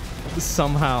 but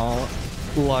somehow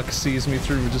luck sees me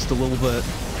through just a little bit.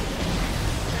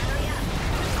 Battery up.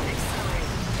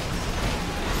 Accelerate.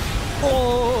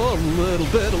 Oh, a little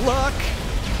bit of luck.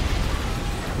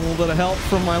 A little bit of help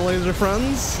from my laser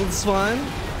friends. It's fine.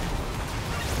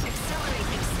 Accelerate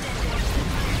extended.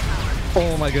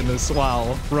 Firepower. Oh my goodness,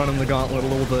 wow. Running the gauntlet a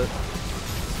little bit.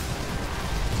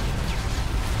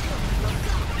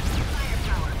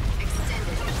 Firepower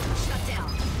extended. Shut down.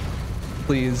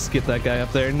 Please get that guy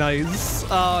up there. Nice.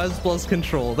 Oh, S plus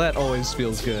control. That always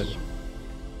feels good.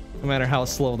 No matter how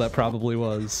slow that probably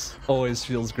was. Always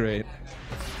feels great.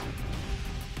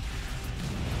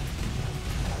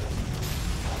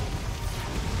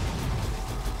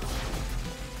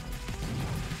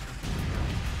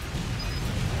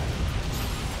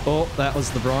 Oh, that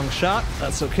was the wrong shot.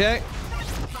 That's okay.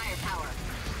 Firepower.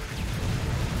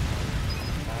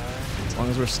 As long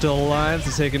as we're still alive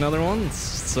to take another one,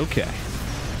 it's okay.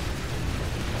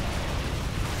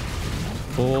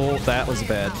 Oh, that was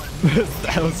bad.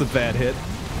 That was a bad hit.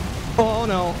 Oh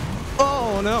no.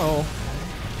 Oh no.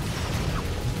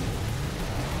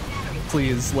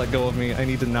 Please let go of me. I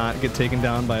need to not get taken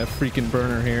down by a freaking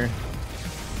burner here.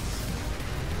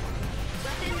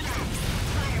 Weapon max.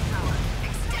 Firepower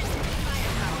extended.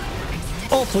 Firepower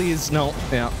extended. Oh, please. No.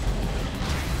 Yeah.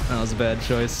 That was a bad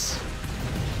choice.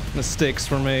 Mistakes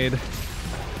were made.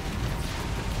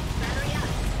 Battery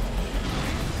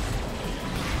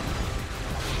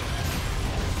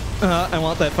up. I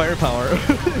want that firepower.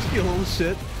 You little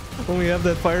shit. When we have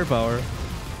that firepower.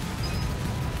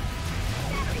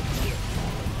 Battery here.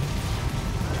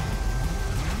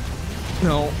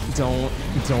 No,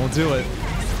 don't do it.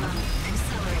 Maximum.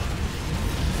 Accelerate.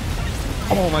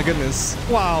 Oh my goodness.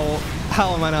 Wow.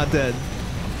 How am I not dead?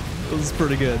 It was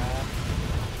pretty good.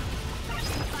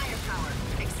 Firepower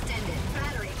extended.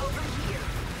 Battery overheated.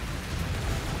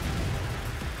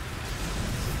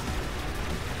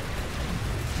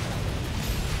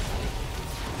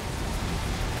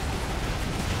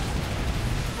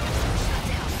 Shut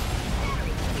down.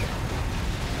 Battery here.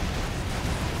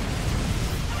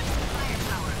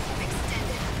 Firepower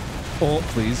extended. Oh,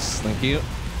 please. Thank you.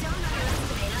 Don't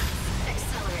underestimate us.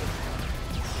 Accelerate.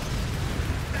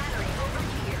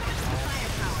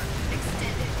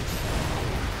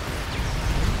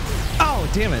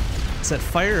 damn it. It's that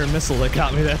fire or missile that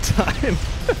got me that time.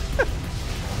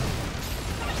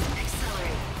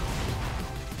 Accelerate.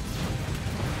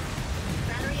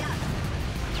 Battery up.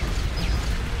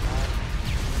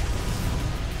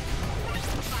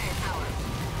 Firepower.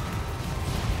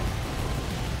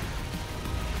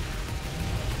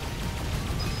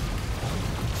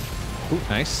 Ooh,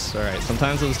 nice. All right,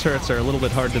 sometimes those turrets are a little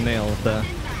bit hard to nail with the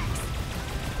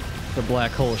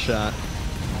black hole shot.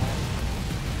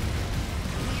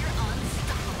 We're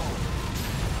unstoppable.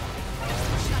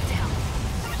 Shut down.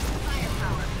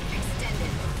 Firepower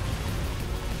extended.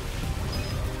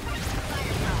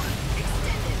 Firepower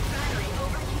extended. Battery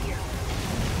over here.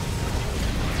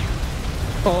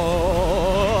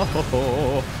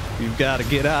 Oh, you've got to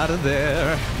get out of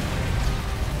there.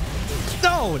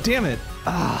 No, damn it.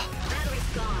 Ah,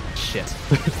 Battery's gone. shit.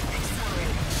 Accelerate.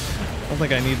 I don't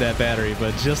think I need that battery,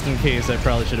 but just in case, I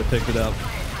probably should have picked it up.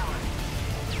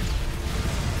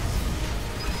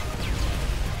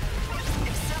 Firepower.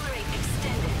 Accelerate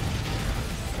extended.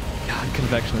 God,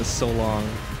 convection is so long.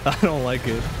 I don't like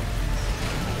it.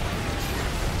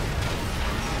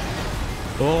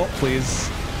 Oh, please.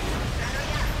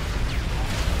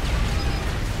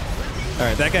 All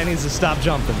right, that guy needs to stop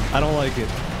jumping. I don't like it.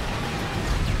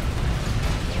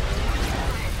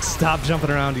 Stop jumping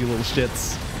around, you little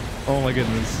shits. Oh my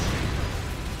goodness.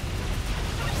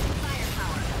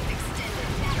 Firepower extended.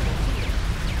 Battery here.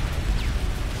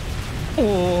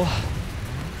 Oh.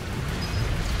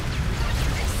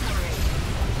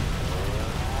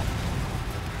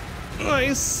 Accelerate.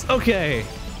 Nice. Okay.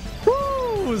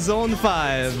 Woo! Zone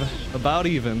 5. About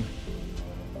even.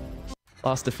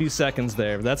 Lost a few seconds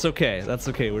there, but that's okay. That's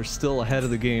okay. We're still ahead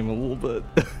of the game a little bit.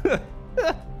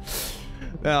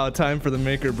 Now, time for the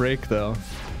make or break, though.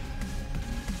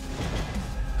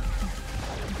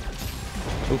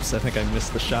 Oops, I think I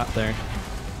missed the shot there.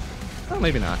 Oh,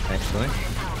 maybe not, actually.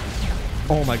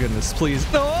 Oh my goodness, please.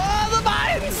 No, the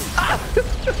mines!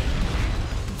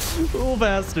 Little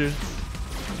bastards.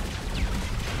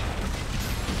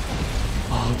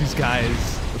 Oh, these guys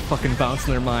are fucking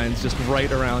bouncing their mines just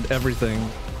right around everything.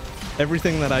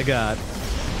 Everything that I got.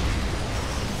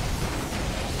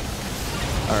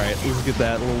 Alright, let's get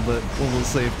that a little bit of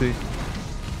safety.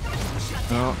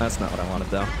 No, that's not what I wanted,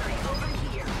 though. Battery over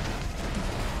here.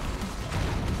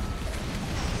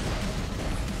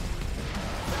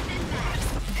 Weapon max.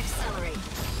 Accelerate.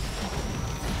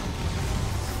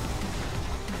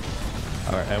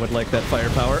 Alright, I would like that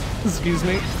firepower. Excuse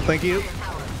me. Thank you.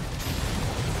 Firepower.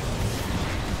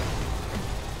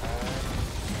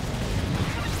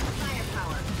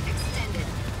 Firepower extended.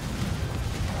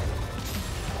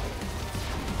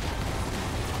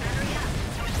 Battery up.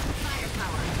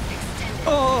 Firepower extended.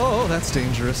 Oh, that's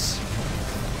dangerous.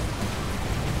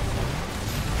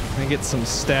 Can I get some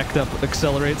stacked up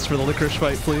accelerates for the licorice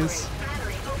fight, please?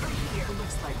 Battery over here.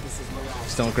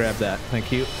 Just don't grab that.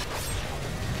 Thank you.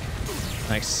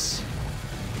 Nice.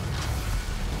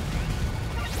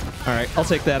 Alright, I'll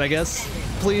take that, I guess.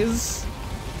 Please.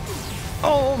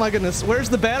 Oh my goodness. Where's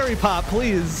the battery pop,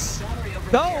 please?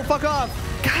 No, fuck off.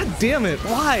 God damn it.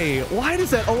 Why? Why does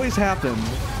that always happen?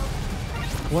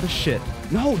 What a shit.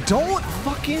 No, don't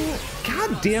fucking...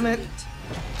 God damn it.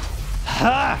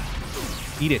 Ha!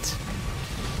 Eat it.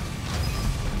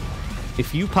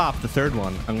 If you pop the third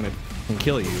one, I'm gonna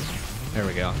kill you. There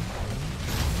we go.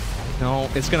 No,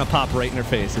 it's gonna pop right in her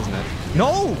face, isn't it?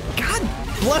 No! God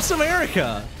bless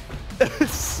America!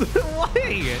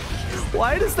 Why?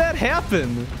 Why does that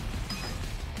happen?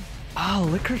 Oh,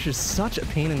 licorice is such a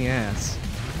pain in the ass.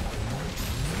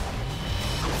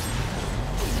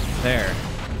 There.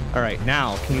 Alright,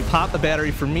 now, can you pop the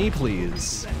battery for me,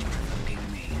 please?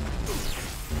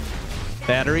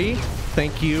 Battery,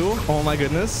 thank you. Oh my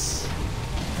goodness.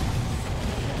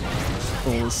 A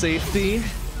little safety.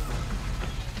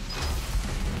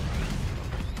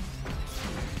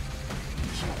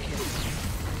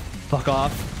 Fuck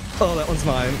off. Oh, that one's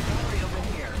mine.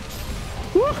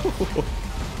 Woo!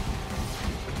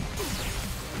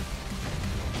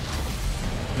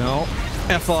 No.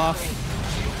 F off.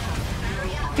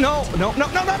 No, no, no,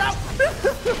 no, no, no!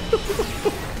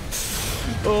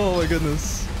 Oh my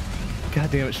goodness. God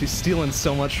damn it, she's stealing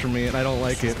so much from me and I don't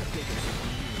like it.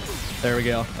 There we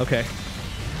go. Okay.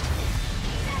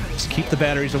 Just keep the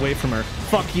batteries away from her.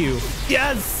 Fuck you.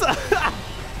 Yes!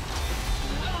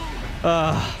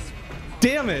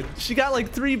 Damn it! She got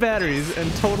like 3 batteries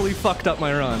and totally fucked up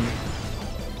my run.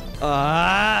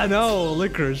 No,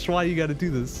 Licorice, why you gotta do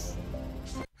this?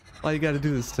 Why you gotta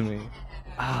do this to me?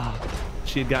 If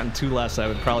she had gotten 2 less, I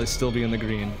would probably still be in the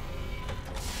green.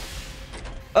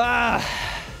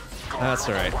 That's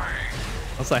alright.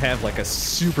 Unless I have like a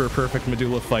super perfect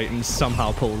Medulla fight and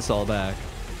somehow pull this all back,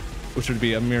 which would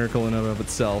be a miracle in and of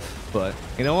itself. But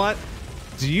you know what?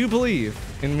 Do you believe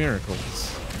in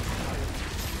miracles?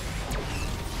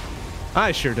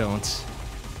 I sure don't.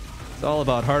 It's all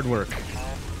about hard work.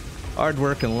 Hard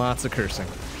work and lots of cursing.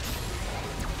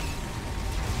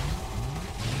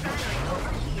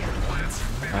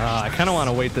 I kind of want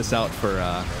to wait this out for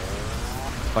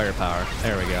firepower.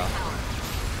 There we go.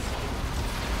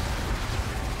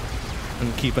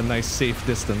 And keep a nice safe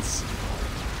distance.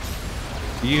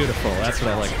 Beautiful. That's what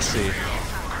I like to see.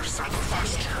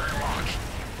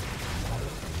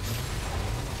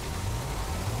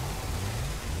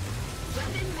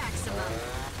 Weapon maximum.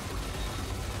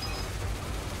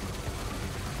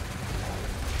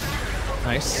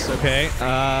 Nice. Okay.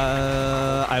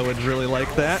 I would really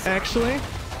like that, actually.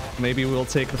 Maybe we'll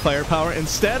take the firepower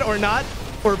instead, or not,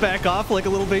 or back off like a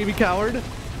little baby coward.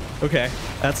 Okay,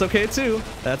 that's okay too.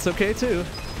 That's okay too.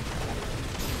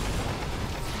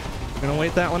 I'm gonna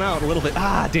wait that one out a little bit.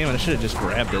 Ah, damn it! I should have just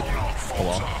grabbed it. Oh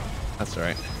well, that's all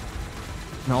right.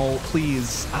 No,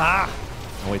 please. Ah,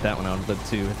 I'll wait that one out a bit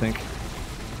too, I think.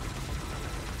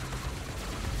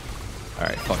 All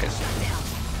right, fuck it.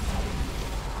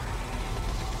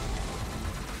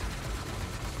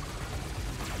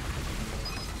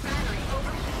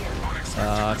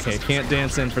 Okay, can't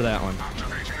dance in for that one,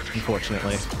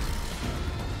 unfortunately.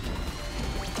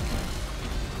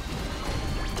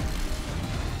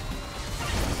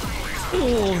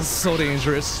 Oh, so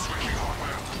dangerous.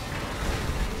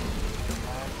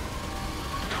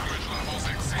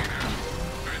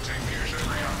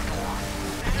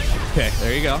 Okay,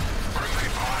 there you go.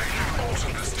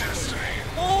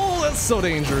 Oh, that's so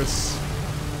dangerous.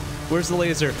 Where's the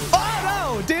laser?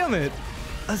 Oh no, damn it.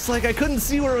 It's like I couldn't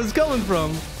see where it was coming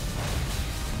from.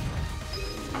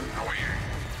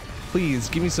 Please,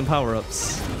 give me some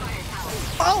power-ups.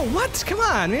 Oh, what? Come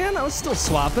on, man. I was still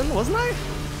swapping, wasn't I?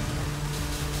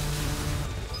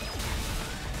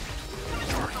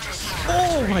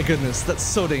 Oh my goodness, that's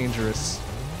so dangerous.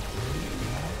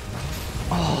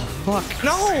 Oh, fuck.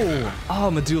 No!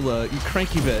 Oh, Medulla, you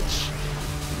cranky bitch.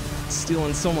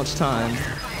 Stealing so much time.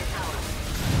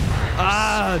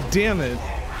 Ah, damn it.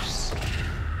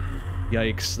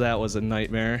 Yikes, that was a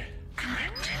nightmare.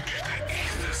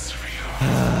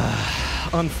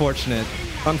 Unfortunate.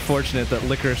 Unfortunate that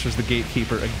Licorice was the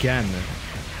gatekeeper again.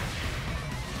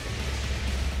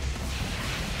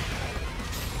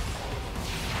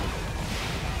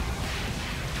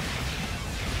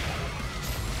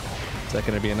 Is that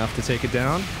going to be enough to take it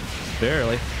down?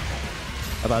 Barely.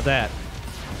 How about that?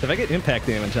 If I get impact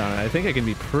damage on it, I think I can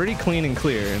be pretty clean and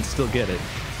clear and still get it.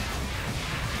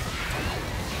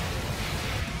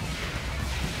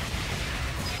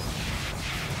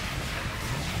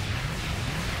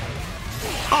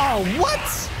 Oh,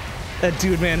 what? That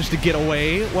dude managed to get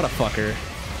away. What a fucker.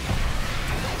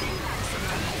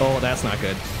 Oh, that's not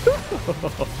good.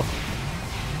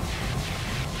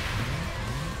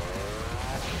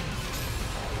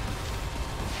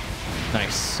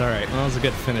 Nice. All right. Well, that was a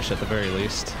good finish at the very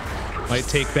least. Might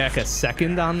take back a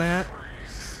second on that.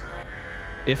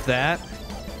 If that.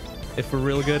 If we're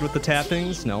real good with the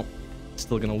tappings. Nope.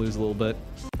 Still gonna lose a little bit.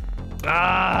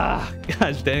 Ah!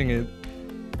 Gosh dang it.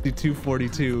 Do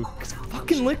 242.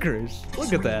 Fucking Licorice.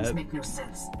 Look at that. Make no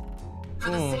sense.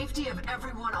 For the safety of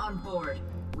everyone on board,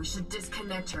 we should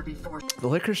disconnect her before. The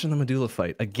Licorice and the Medulla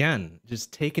fight again,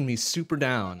 just taking me super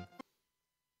down.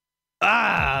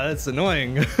 Ah, that's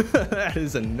annoying. That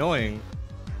is annoying.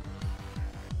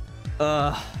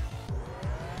 Fuck.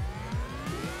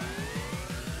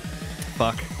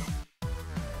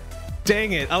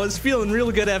 Dang it, I was feeling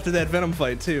real good after that Venom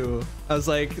fight too. I was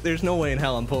like, there's no way in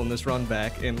hell I'm pulling this run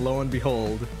back, and lo and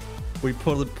behold, we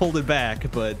pulled it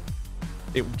back, but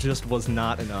it just was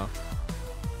not enough.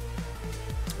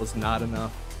 Was not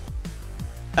enough.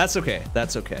 That's okay,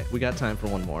 that's okay. We got time for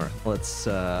one more. Let's see,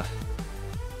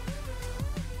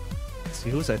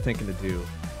 who was I thinking to do?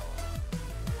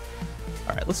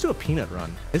 All right, let's do a peanut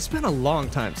run. It's been a long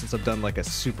time since I've done like a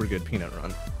super good peanut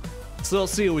run. So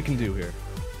let's see what we can do here.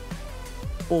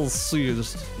 We'll see,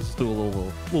 just do a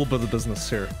little bit of business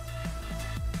here.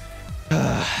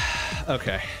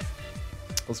 Okay,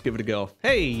 let's give it a go.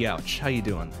 Hey, Youch, how you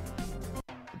doing?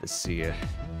 Good to see you.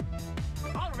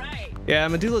 All right. Yeah,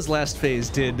 Medulla's last phase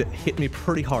did hit me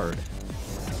pretty hard.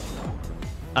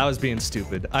 I was being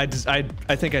stupid. I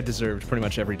think I deserved pretty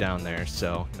much every down there,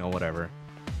 so, you know, whatever.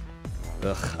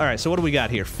 Ugh. All right, so what do we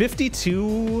got here?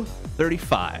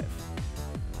 52-35.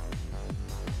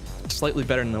 Slightly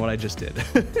better than what I just did.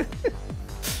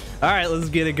 All right, let's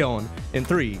get it going. In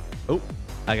 3,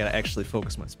 I gotta actually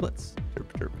focus my splits. Derp,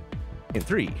 derp. In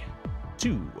 3,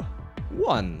 2,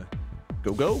 1.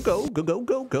 Go, go, go, go, go,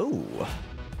 go, go.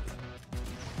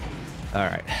 All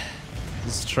right.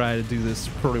 Let's try to do this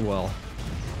pretty well.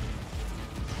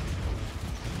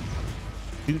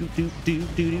 Do do do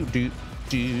do do do.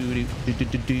 I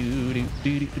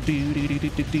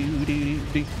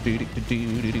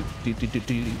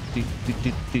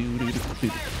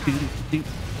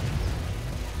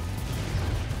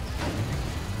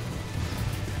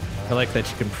like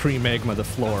that you can pre-magma the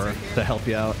floor to help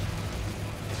you out.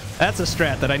 That's a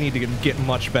strat that I need to get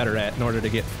much better at in order to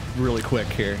get really quick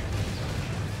here.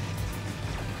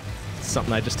 It's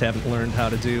something I just haven't learned how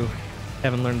to do.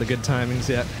 Haven't learned the good timings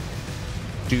yet.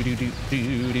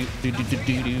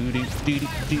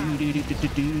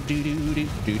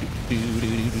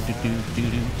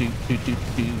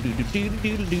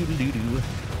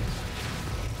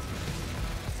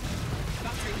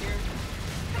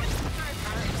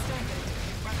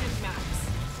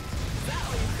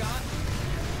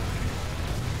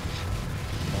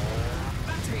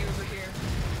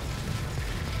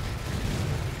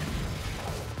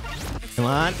 Come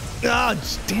on.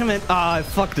 Oh, damn it. Oh, I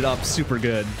fucked it up super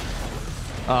good.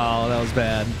 Oh, that was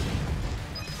bad.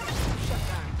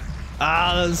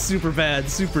 Ah, that was super bad.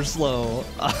 Super slow.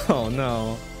 Oh,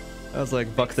 no. That was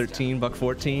like buck 13, buck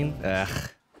 14. Ugh.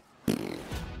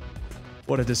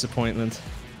 What a disappointment.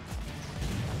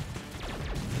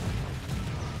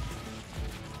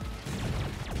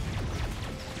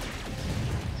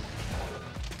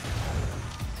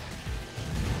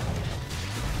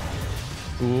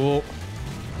 Ooh.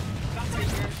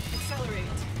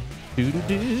 Do do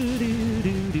do do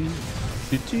do do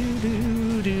do do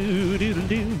do do do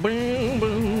do boom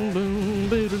boom boom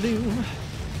do do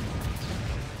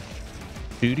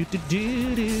do do do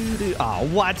do do. Oh,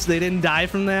 what? They didn't die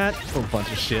from that? Oh,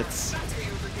 bunch of shits.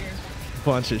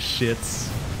 Bunch of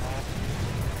shits.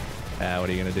 Ah, what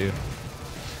are you gonna do?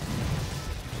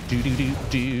 Do do do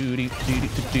do do do do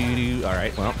do do. All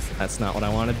right, well, that's not what I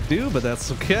wanted to do, but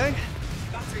that's okay.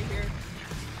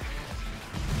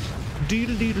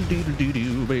 Doodle doodle doodle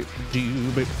doodle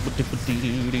doodle doodle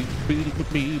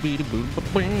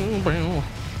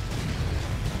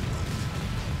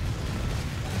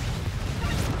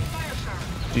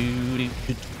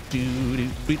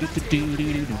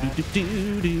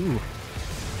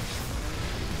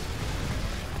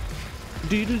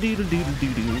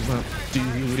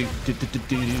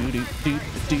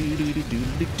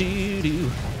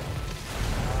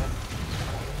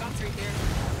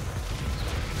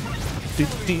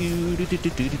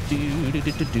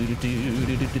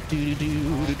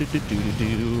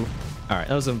Alright,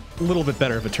 that was a little bit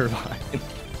better of a turbine.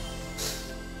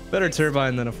 Better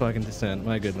turbine than a fucking descent.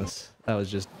 My goodness. That was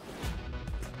just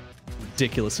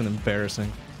ridiculous and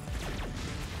embarrassing.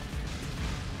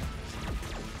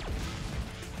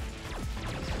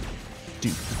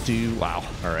 Wow.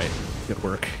 Alright. Good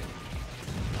work.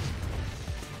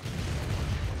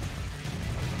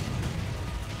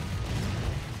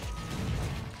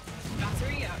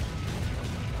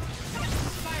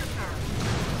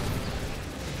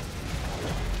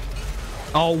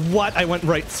 Oh, what? I went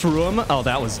right through him? Oh,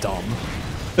 that was dumb.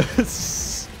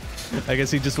 I guess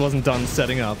he just wasn't done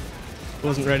setting up.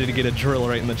 Wasn't ready to get a drill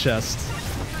right in the chest.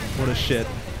 What a shit.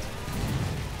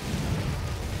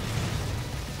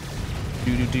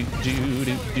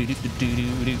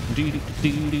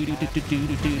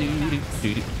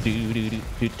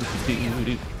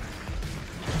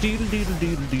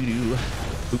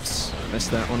 Oops,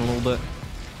 missed that one a little bit.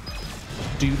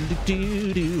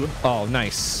 Oh,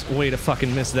 nice. Way to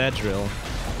fucking miss that drill.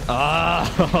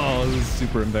 Oh, this is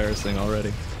super embarrassing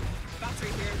already.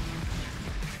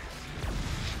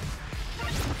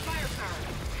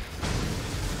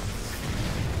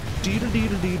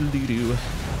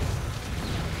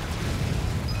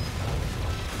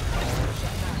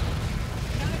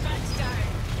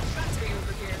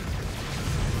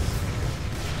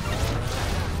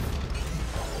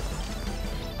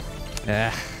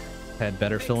 Had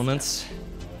better filaments.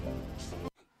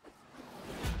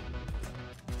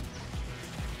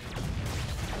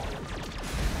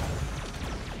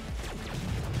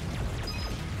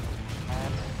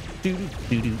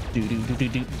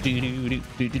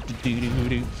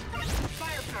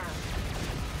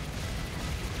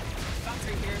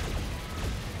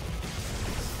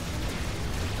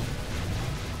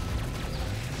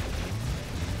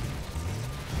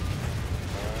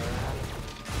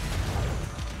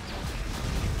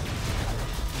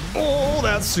 Oh,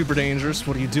 that's super dangerous.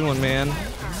 What are you doing, man?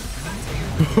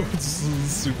 It's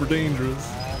super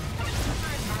dangerous.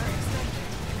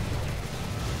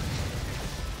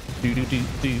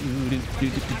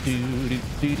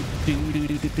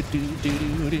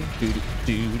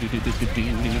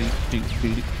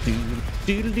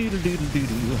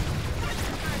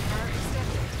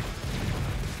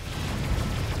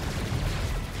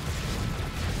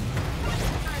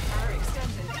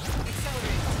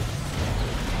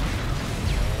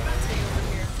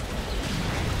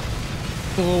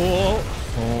 Oh,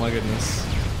 oh my goodness.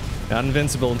 Not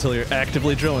invincible until you're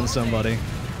actively drilling somebody.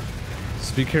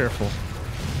 Just be careful.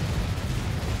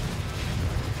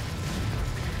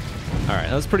 Alright,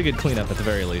 that was pretty good cleanup at the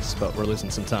very least, but we're losing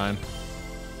some time.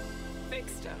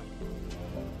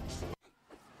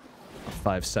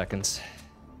 5 seconds.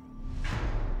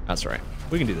 That's right.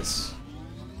 We can do this.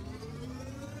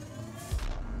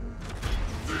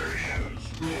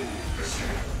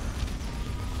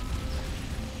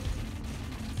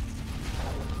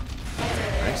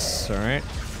 Nice, alright.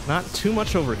 Not too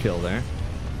much overkill there.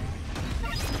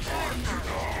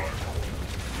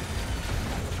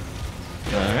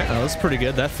 Alright, that was pretty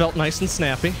good. That felt nice and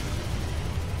snappy.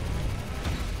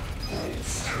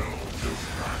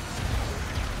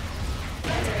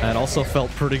 That also felt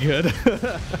pretty good.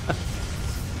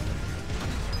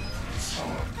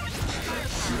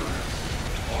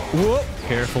 Whoop!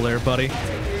 Careful there, buddy.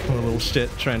 A little shit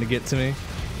trying to get to me.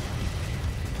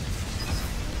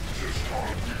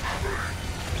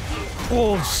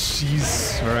 Oh,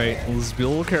 jeez. Alright, let's be a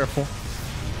little careful.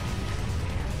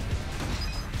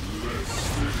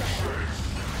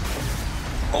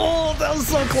 Oh, that was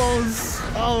so close.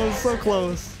 Oh, so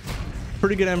close.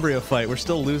 Pretty good embryo fight. We're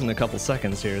still losing a couple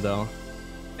seconds here, though.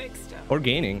 Or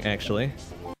gaining, actually.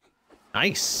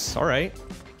 Nice. All right.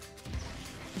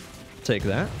 Take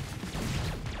that.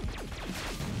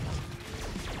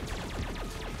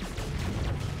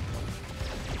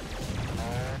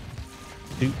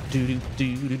 Do do do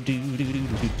do do do do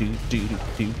do do do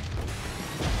do.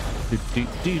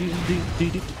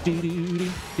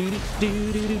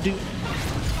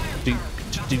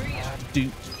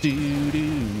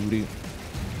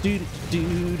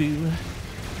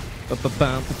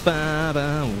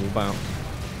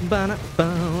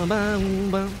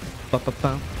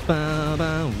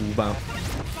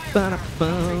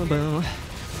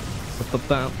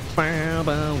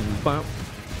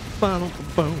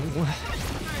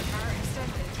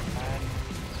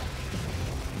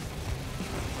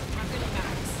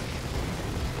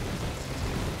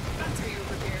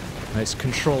 Nice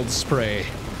controlled spray.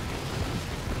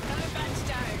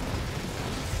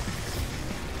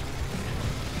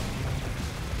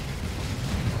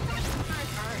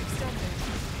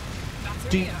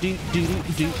 Do do do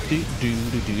do do do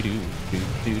do do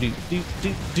do do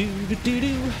do do do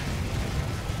do.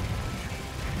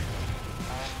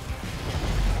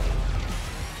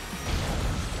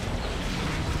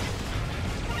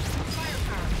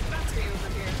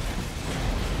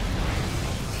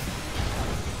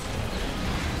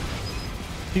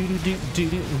 Do do do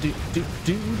do do do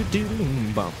do do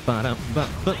do ba ba da ba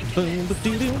ba boom ba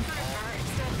do do.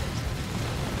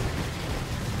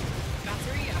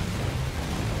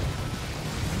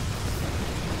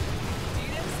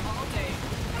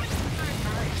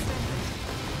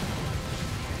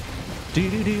 Do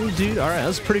do do do. All right,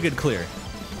 that's pretty good clear.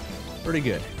 Pretty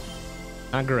good.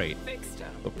 Not great,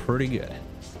 but pretty good.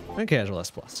 And casual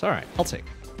S+. All right, I'll take.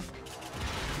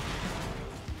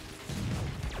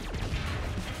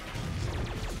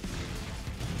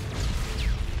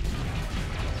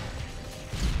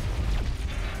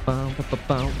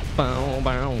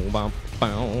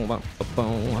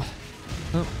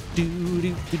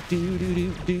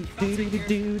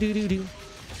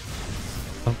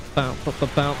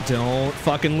 Don't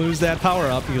fucking lose that power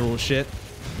up, you little shit.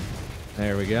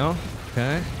 There we go.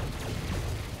 Okay.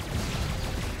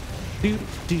 Do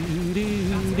do do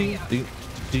do do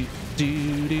do do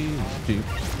do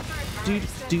do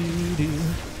do do.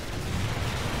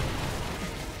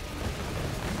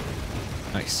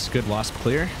 Nice, good wasp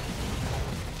clear.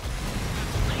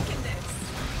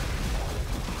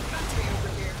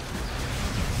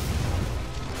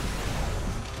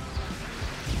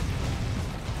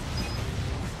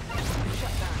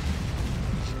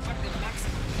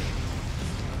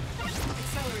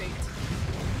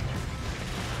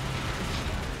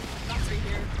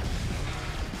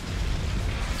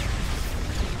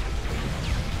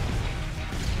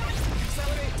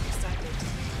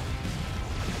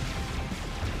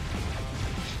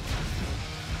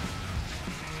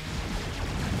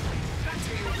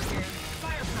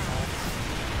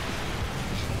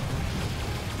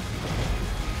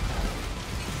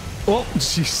 Oh,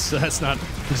 jeez, that's not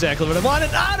exactly what I wanted.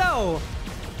 Ah, no!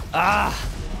 Ah!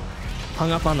 hung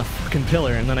up on the fucking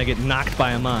pillar and then I get knocked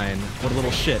by a mine. What a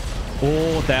little shit.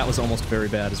 Oh, that was almost very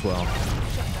bad as well.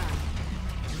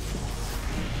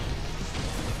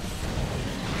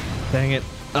 Dang it.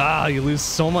 Ah, you lose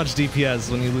so much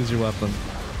DPS when you lose your weapon.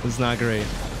 It's not great.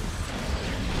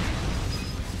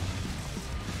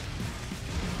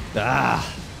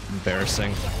 Ah,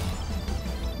 embarrassing.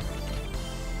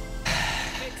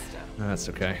 That's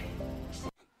okay.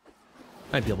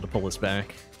 Might be able to pull this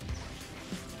back.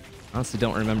 Honestly,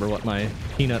 don't remember what my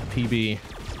peanut PB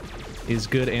is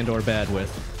good and or bad with.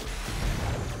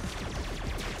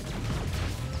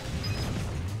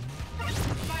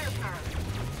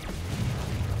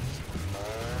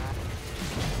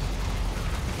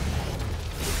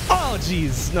 Oh,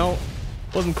 jeez. No.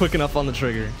 Wasn't quick enough on the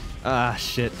trigger. Ah,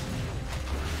 shit.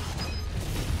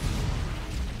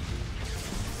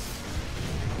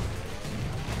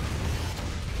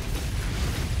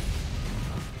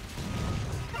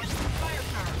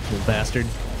 Little bastard.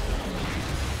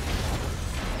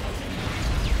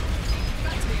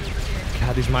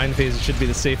 God, these mine phases should be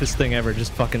the safest thing ever.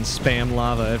 Just fucking spam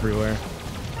lava everywhere.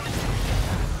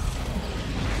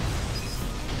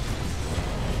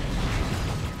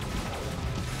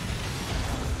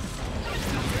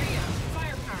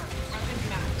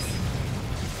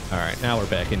 Alright, now we're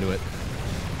back into it.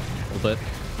 A little bit.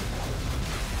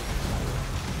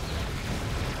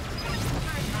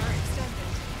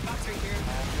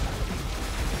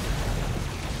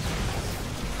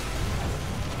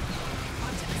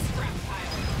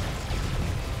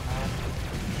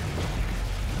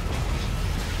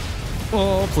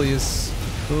 Oh, please.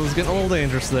 It was getting a little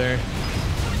dangerous there.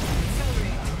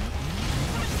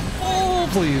 Oh,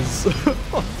 please.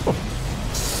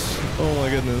 Oh my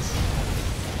goodness.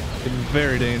 Getting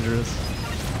very dangerous.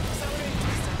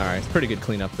 Alright, pretty good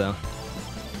cleanup though.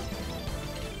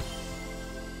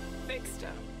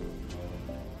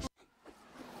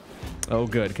 Oh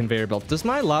good, conveyor belt. Does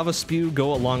my lava spew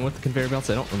go along with the conveyor belts?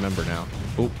 I don't remember now.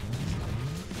 Oh.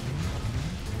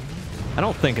 I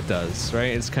don't think it does,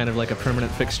 right? It's kind of like a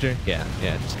permanent fixture. Yeah,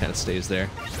 it just kind of stays there.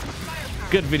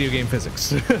 Good video game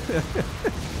physics.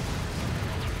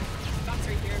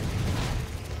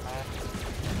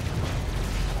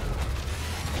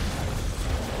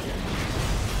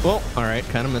 Well, alright,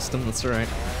 kind of missed him. That's alright.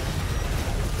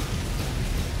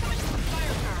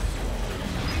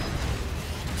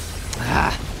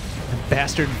 Ah! That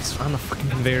bastard's on the fucking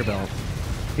conveyor belt.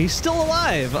 He's still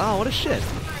alive! Oh, what a shit.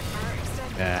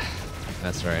 Ah.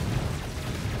 That's right.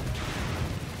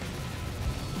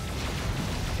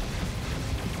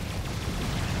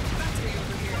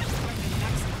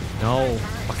 No,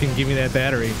 fucking give me that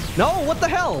battery. No, what the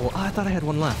hell? Oh, I thought I had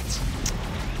one left.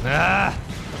 Ah,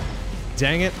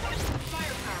 dang it.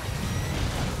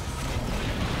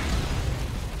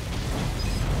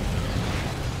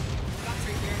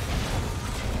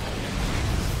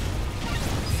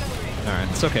 All right,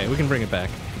 it's okay. We can bring it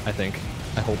back, I think.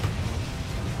 I hope.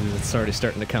 It's already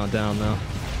starting to count down, though.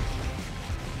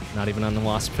 Not even on the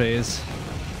wasp phase.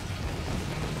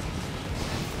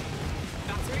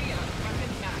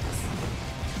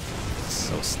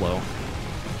 So slow.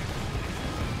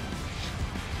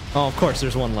 Oh, of course,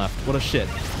 there's one left. What a shit.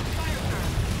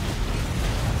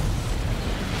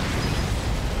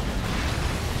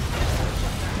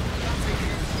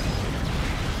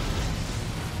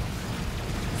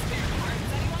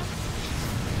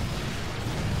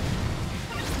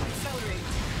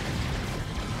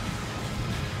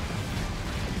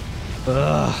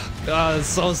 Ugh. God, it's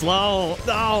so slow.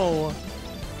 No.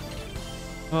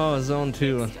 Oh, zone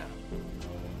 2.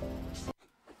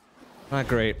 Not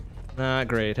great. Not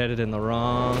great. Headed in the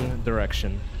wrong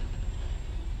direction.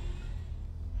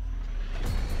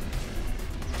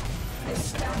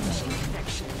 Establishing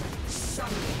connection.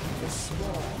 Summoning the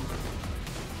swarm.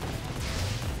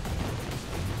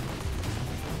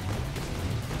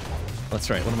 That's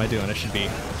right. What am I doing? I should be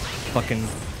fucking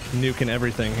nuking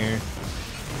everything here.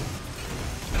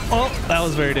 Oh, that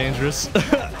was very dangerous.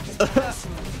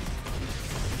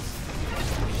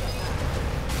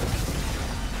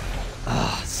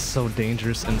 Ah, so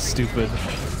dangerous and stupid.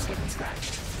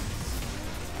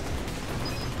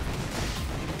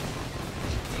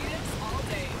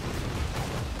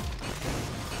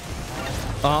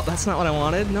 Oh, that's not what I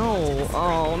wanted. No.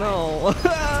 Oh, no.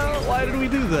 Why did we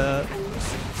do that?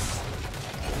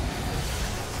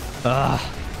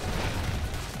 Ah.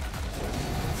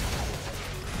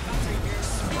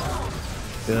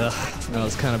 Ugh, that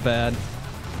was kind of bad.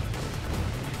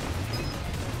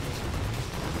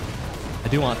 I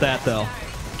do want that, though.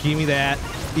 Give me that.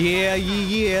 Yeah,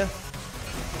 yeah.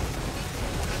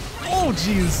 Oh,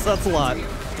 jeez, that's a lot.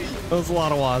 That was a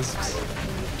lot of wasps.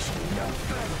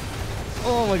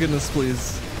 Oh my goodness,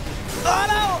 please. Oh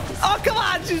no! Oh, come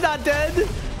on! She's not dead!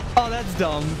 Oh, that's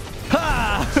dumb.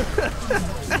 Ha!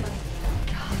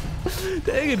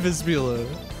 Dang it, Vespula.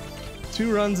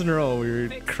 2 runs in a row, you're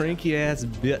a cranky ass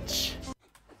bitch.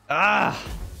 Ah!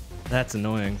 That's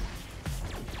annoying.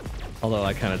 Although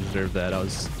I kind of deserved that. I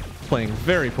was playing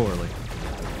very poorly.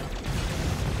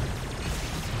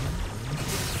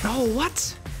 Oh,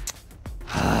 what?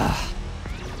 I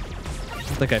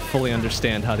don't think I fully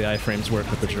understand how the iframes work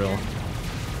with the drill.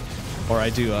 Or I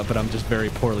do, but I'm just very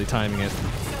poorly timing it.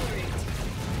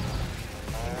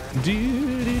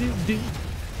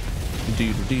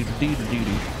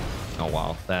 Oh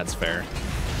wow, that's fair.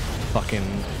 Fucking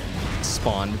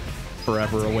spawned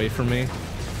forever away from me.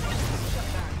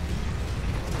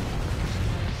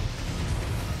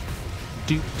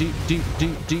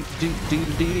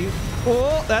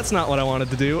 Oh, that's not what I wanted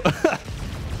to do.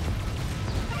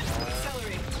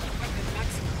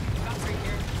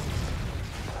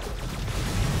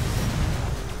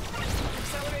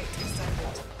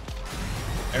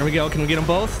 There we go. Can we get them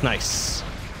both? Nice.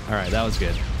 All right, that was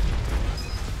good.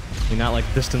 I mean, not like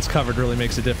distance covered really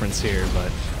makes a difference here,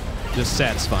 but just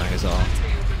satisfying is all.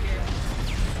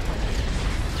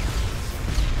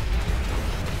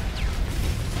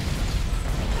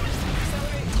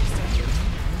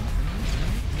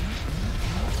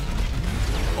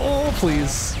 Oh,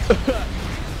 please.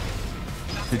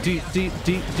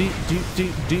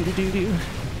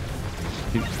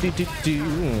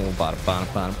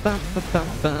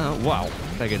 Wow,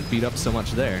 I get beat up so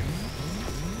much there.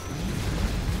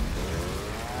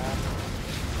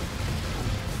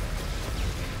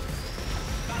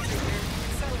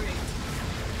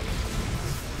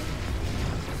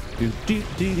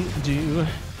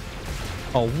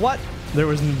 Oh, what? There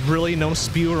was really no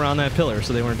spew around that pillar,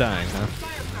 so they weren't dying, huh?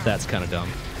 That's kind of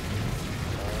dumb.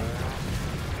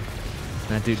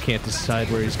 That dude can't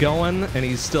decide where he's going, and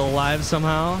he's still alive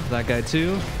somehow. That guy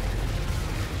too.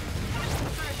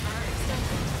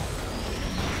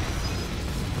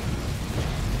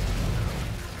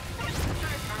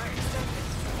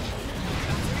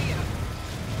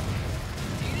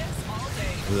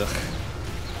 Ugh.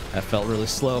 That felt really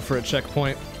slow for a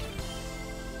checkpoint.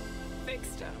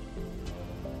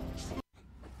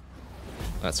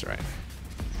 That's right.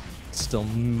 Still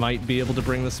might be able to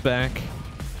bring this back.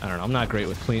 I don't know. I'm not great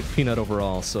with Peanut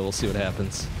overall, so we'll see what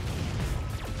happens.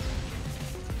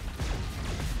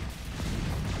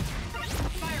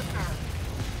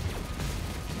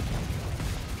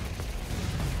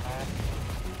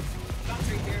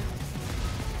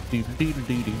 Do do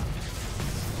do do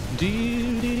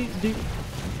do do do do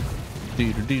do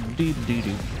do do do do do do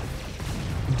do.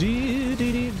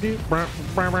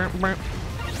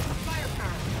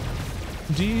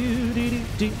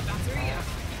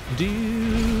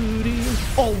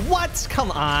 Oh, what? Come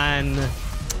on.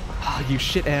 Oh, you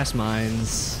shit ass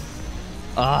mines.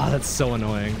 Ah, that's so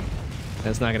annoying.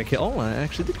 That's not gonna kill. Oh, I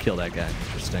actually did kill that guy.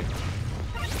 Interesting.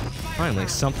 Finally,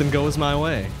 something goes my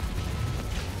way.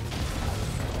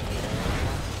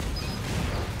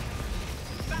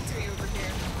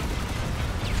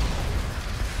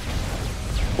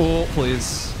 Oh,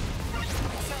 please.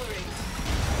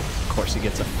 Of course, he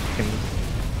gets a fucking.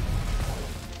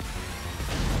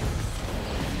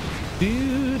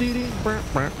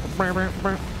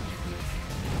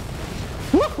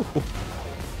 Woo!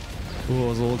 Ooh, it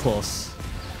was a little close.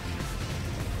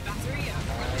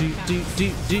 Do do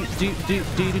do do do do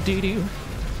do do do.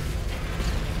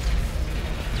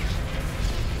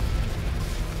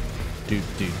 Do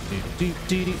do do do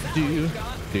do do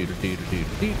do do do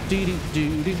do do do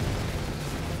do do.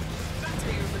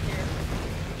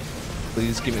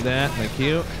 Please give me that, thank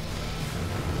you.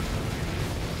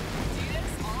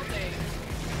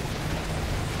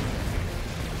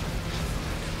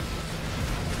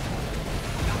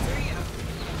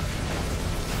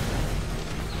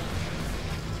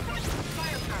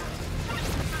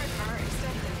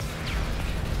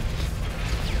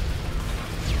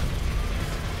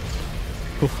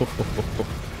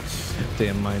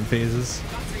 Damn mind phases.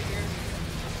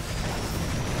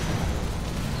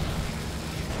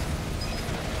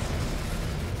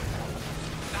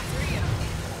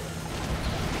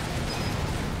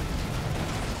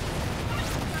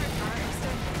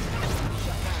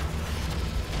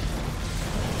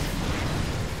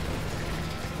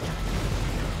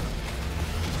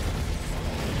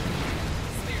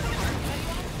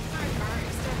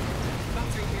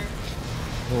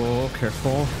 Oh,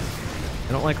 careful.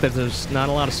 I don't like that there's not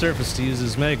a lot of surface to use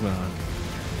his magma on.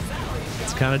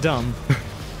 It's kind of dumb.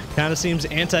 Kind of seems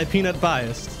anti-peanut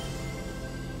biased.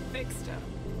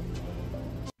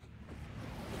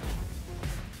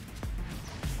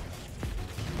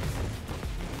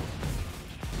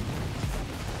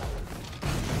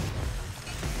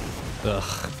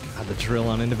 Ugh, God, the drill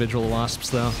on individual wasps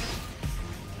though.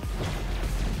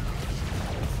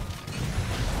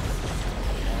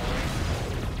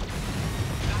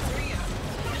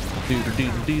 Doodle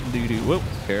doodle doodle doodle. Whoa,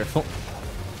 careful.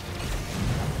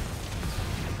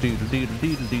 Doodle doodle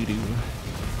doodle doodle.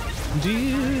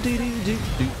 Doodle doodle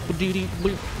doodle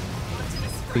doodle.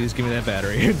 Please give me that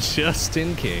battery, just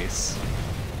in case.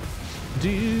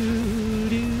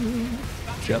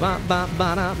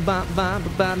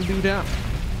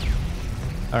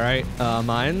 Alright,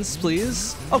 mines,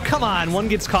 please. Oh, come on, one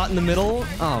gets caught in the middle.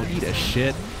 Oh, eat a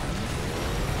shit.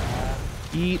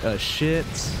 Eat a shit.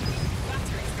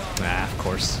 Ah, of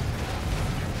course.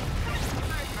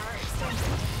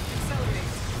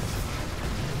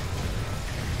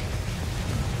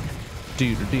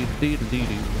 Doodle doodle doodle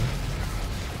doodle.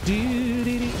 Doodle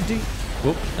doodle doodle.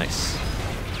 Whoop, nice.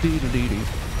 Doodle doodle.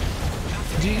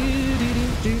 Doodle doodle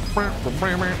doodle.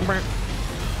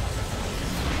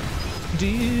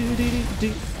 Doodle doodle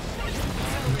doodle.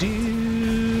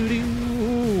 Doodle.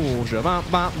 Shabba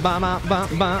ba ba ba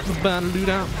ba ba ba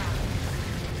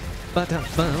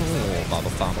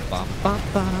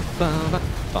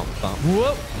ba.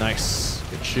 Whoa! Nice.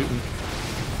 Good shooting.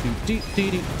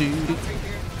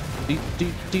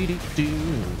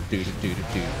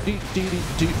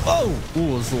 Oh!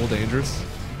 Ooh, it's a little dangerous.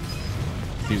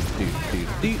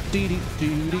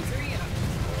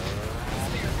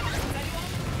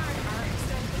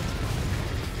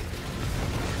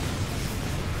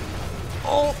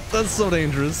 Oh, that's so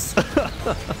dangerous.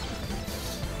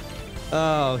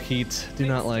 Oh, heat. Do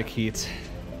not like heat.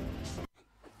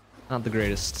 Not the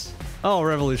greatest. Oh,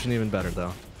 revolution even better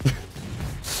though.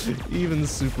 Even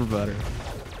super better.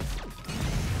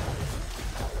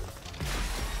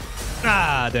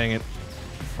 Ah, dang it.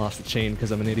 Lost the chain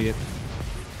because I'm an idiot.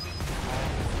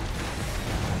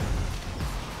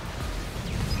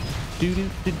 Do do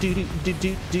do do do do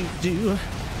do do do.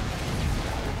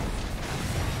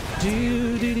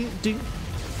 Do do do do.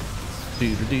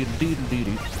 Do do do do do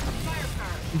do.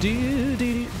 Do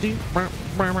do do do.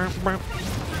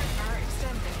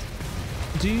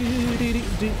 Do do do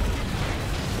do.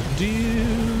 Do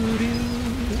do.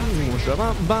 Ba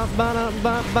ba ba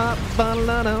ba ba ba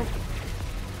la la.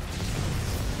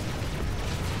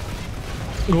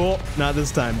 Oh, not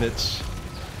this time, bitch.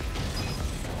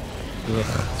 Ugh,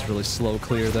 it's really slow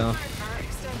clear though.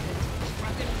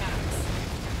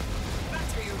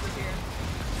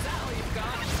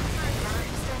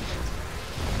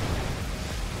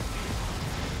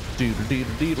 Doodle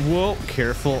doodle doodle. Whoa,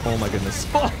 careful. Oh my goodness.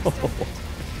 Oh.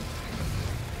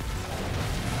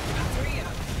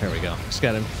 There we go. Just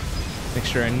gotta make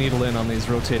sure I needle in on these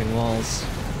rotating walls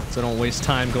so I don't waste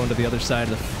time going to the other side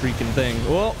of the freaking thing.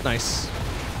 Whoa, nice.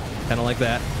 Kind of like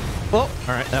that. Oh,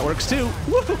 all right, that works too.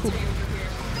 Woo!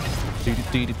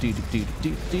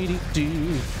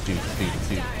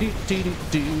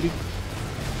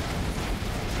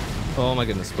 Oh my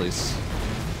goodness, please.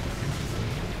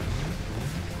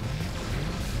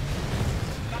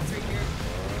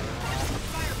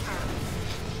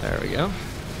 There we go.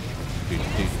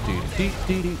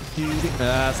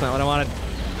 That's not what I wanted.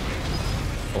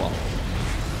 Oh well.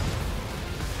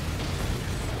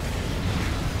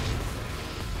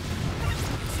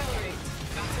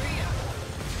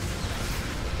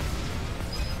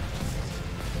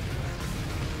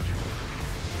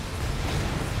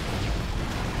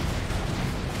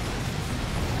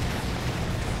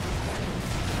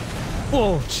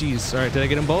 Whoa, jeez. Alright, did I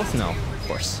get them both? No, of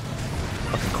course.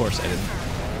 Of course I didn't.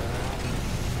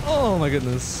 Oh my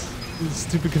goodness. These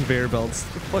stupid conveyor belts.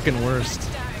 The fucking worst.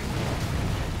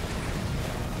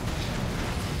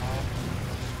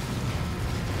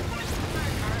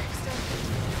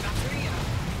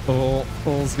 Oh,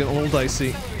 it's getting a little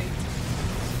dicey.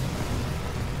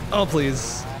 Oh,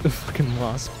 please. Fucking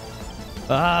wasp.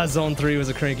 Ah, zone 3 was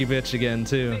a cranky bitch again,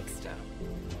 too.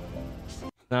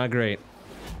 Not great.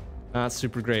 Not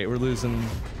super great. We're losing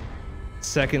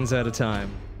seconds at a time.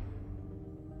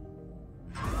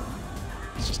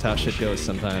 It's just how shit goes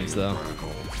sometimes, though.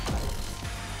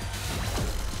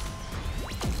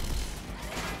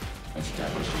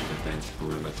 Establishing defense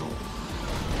perimeter.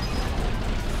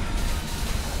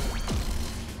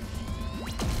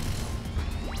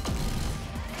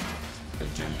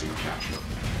 Attempting capture.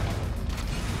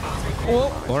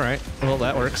 Oh, alright. Well,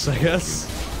 that works, I guess.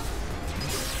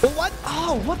 Well, what?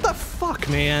 Oh, what the fuck,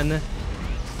 man?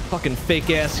 Fucking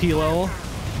fake-ass helo.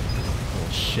 Oh,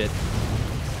 shit.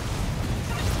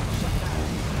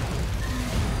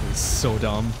 It's so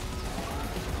dumb.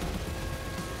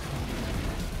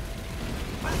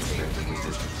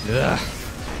 Ugh.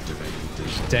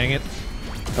 Dang it.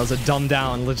 That was a dumb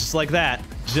down, just like that.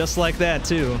 Just like that,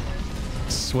 too.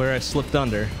 Swear I slipped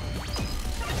under.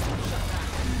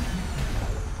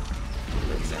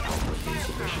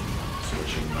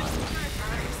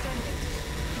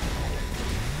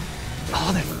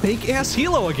 Oh, that fake ass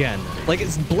helo again. Like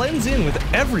it blends in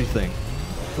with everything.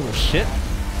 Little shit.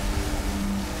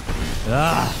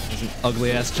 Ah, it's an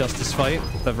ugly ass justice fight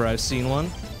if ever I've seen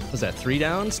one. Was that 3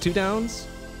 downs? 2 downs?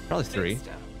 Probably 3.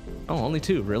 Oh, only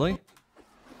 2, really?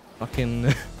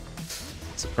 Fucking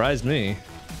surprised me.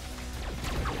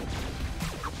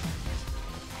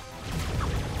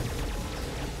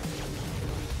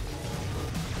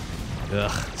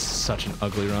 Ugh, such an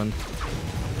ugly run.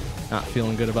 Not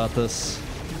feeling good about this.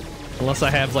 Unless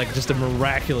I have like just a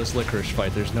miraculous licorice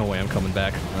fight, there's no way I'm coming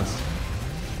back from this.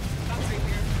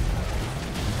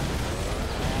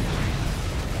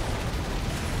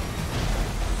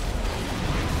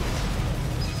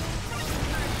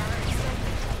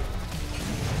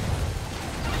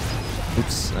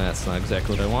 Oops, that's not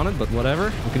exactly what I wanted, but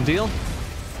whatever, we can deal.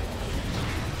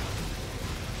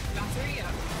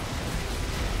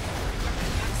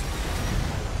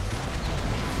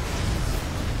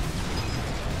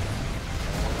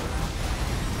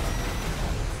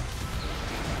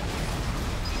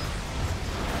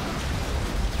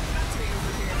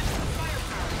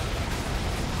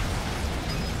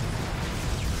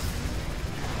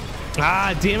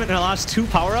 Ah, damn it, I lost 2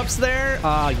 power-ups there?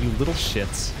 Ah, you little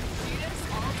shits.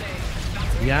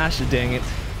 Gosh, dang it.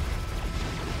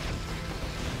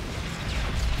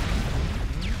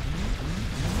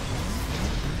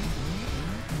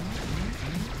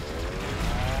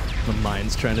 The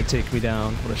mine's trying to take me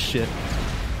down. What a shit.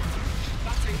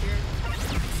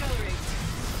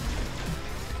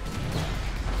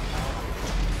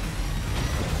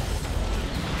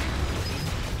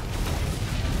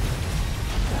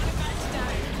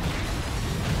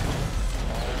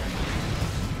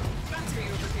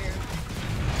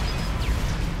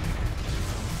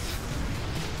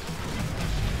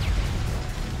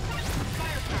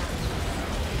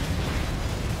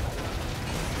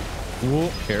 Ooh,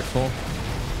 careful.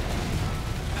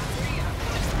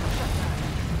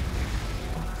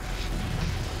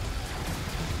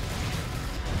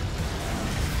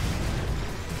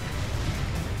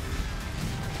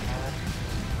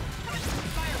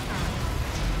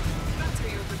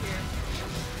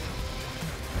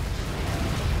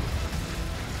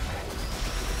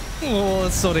 Oh,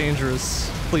 that's so dangerous.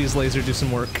 Please, laser, do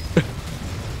some work.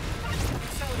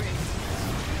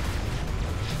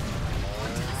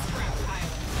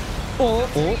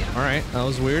 Oh, alright, that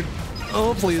was weird.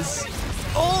 Oh, please.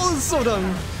 Oh, this is so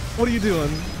dumb. What are you doing?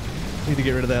 Need to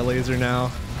get rid of that laser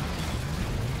now.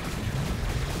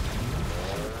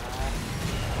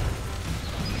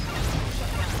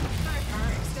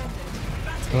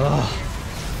 Ugh.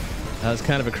 That was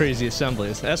kind of a crazy assembly.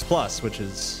 It's S+, which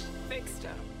is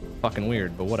fucking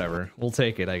weird, but whatever. We'll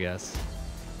take it, I guess.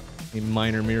 Any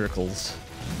minor miracles.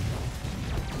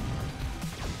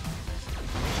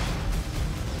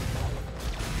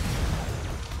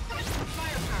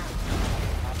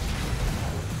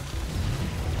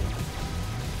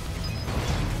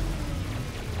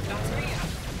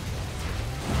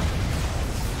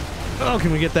 Oh,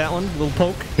 can we get that one? A little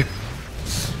poke?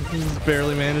 Just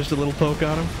barely managed a little poke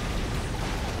on him.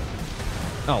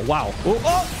 Oh, wow.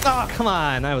 Oh, come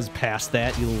on. I was past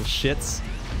that, you little shits.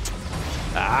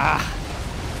 Ah.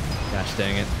 Gosh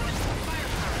dang it.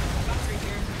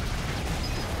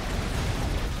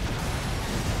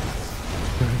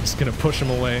 I'm just gonna push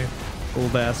him away, little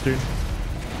bastard.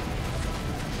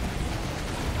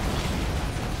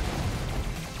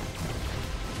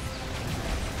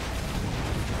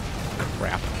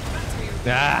 Crap.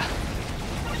 Ah!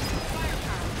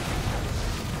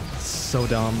 So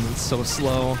dumb, it's so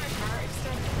slow.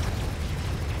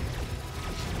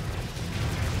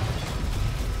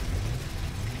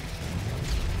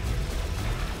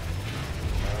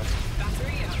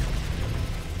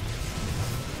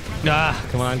 Ah,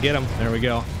 come on, get him. There we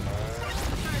go.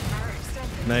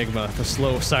 Magma, the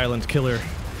slow, silent killer.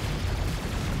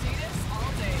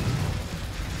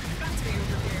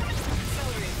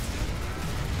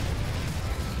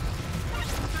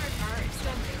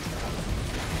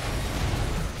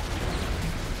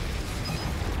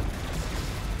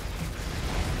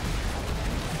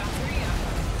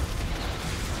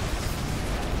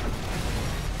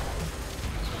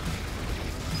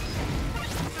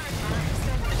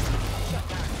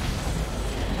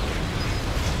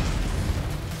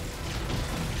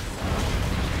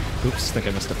 Oops, I think I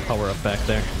missed a power up back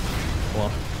there.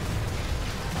 Well.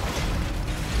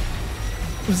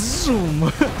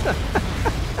 Zoom!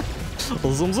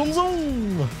 Zoom, zoom,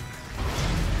 zoom.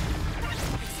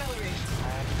 Accelerate.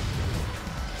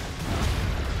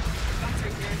 That's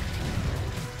right here.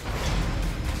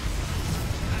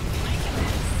 I'm liking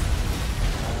this.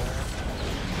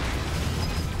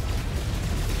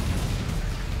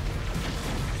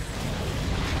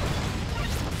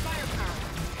 Firepower.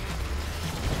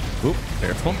 Oop,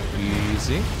 careful.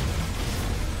 Easy.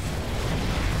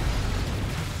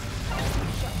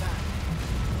 Shut back.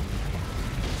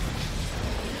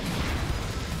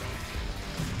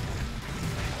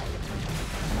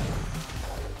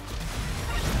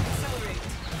 Accelerate.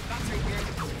 That's right here.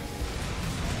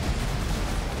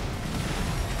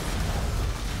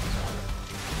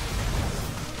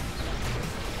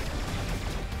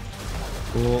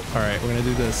 Cool. All right, we're gonna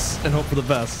do this and hope for the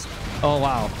best. Oh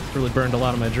wow, really burned a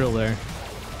lot of my drill there.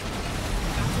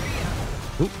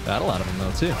 Oop, got a lot of them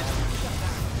though too. Not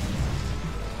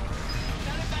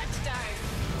about to die.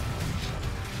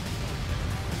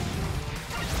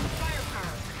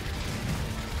 Firepower.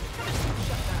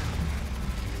 Shut back.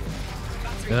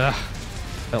 That's right. Ugh,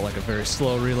 felt like a very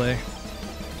slow relay.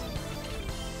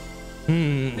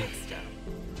 Next step.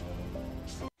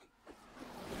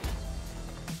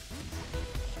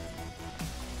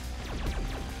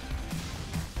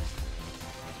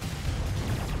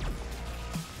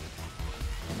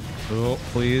 Oh,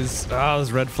 please. Ah,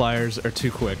 those red flyers are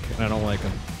too quick, and I don't like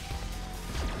them.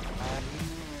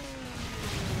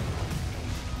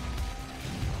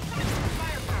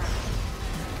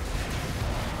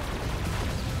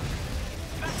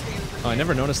 Oh, I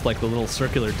never noticed like the little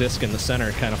circular disc in the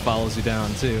center kind of follows you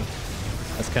down too.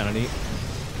 That's kind of neat.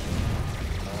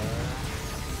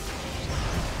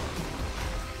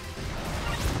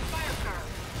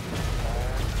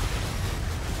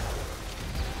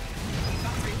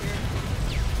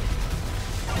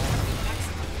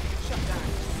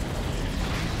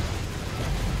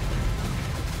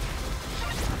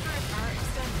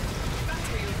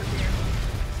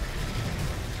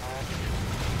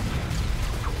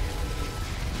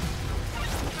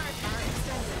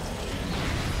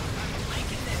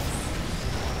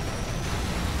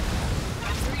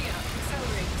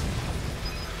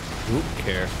 Oop,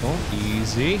 careful.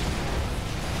 Easy.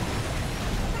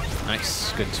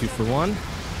 Nice. Good 2 for 1.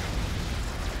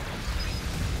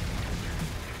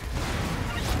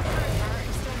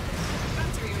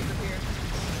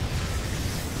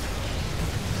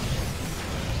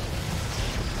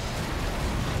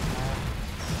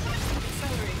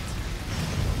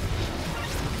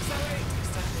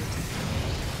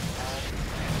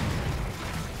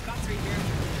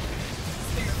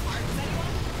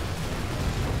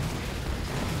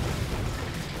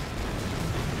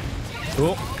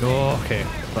 Oh, okay.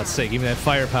 Let's say, give me that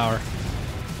firepower.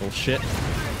 Little shit.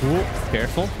 Ooh,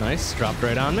 careful. Nice. Dropped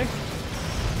right on me.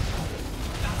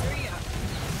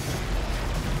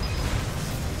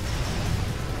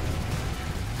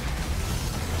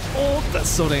 Oh, that's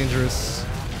so dangerous.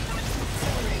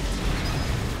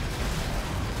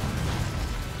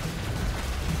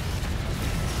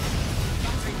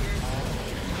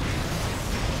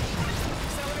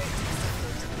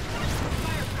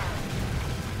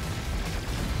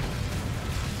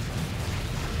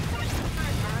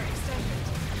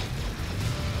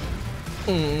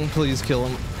 Please kill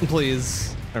him.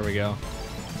 Please. There we go.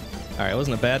 Alright,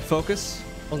 wasn't a bad focus.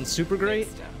 Wasn't super great.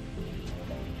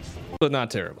 But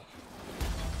not terrible.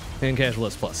 And casual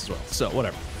S plus as well. So,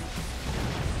 whatever.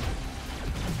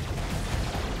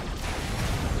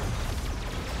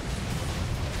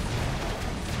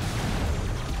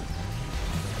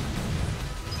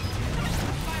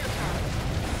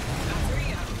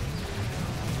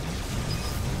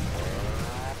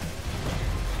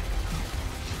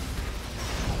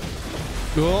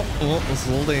 Oh, this is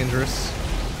a little dangerous.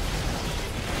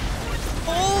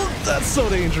 Oh, that's so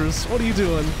dangerous. What are you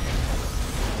doing?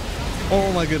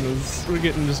 Oh my goodness. We're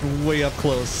getting just way up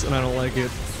close, and I don't like it.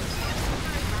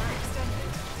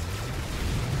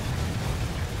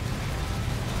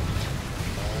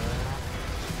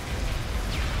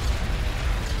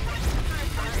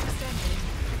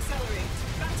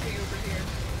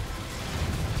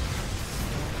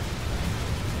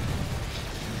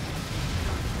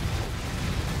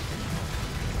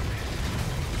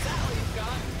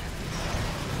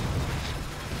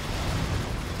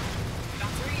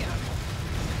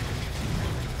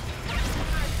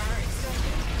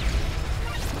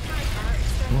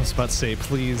 I was about to say,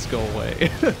 please go away.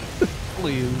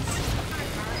 Please.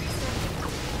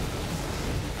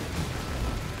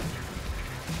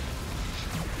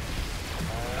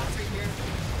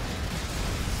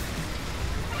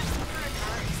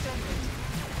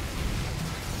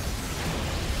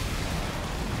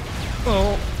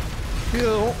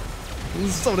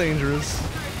 is so dangerous.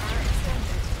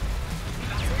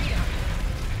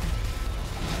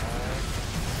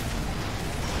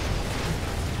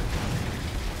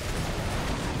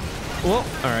 Well,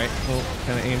 alright. Well,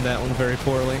 kind of aimed that one very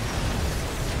poorly.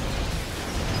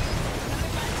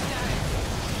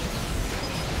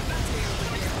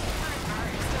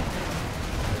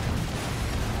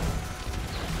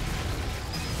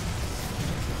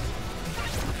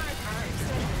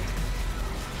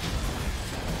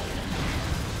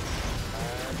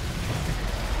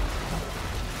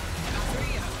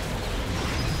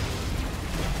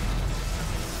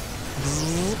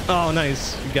 Oh,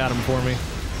 nice. You got him for me.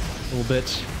 Little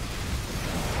bitch.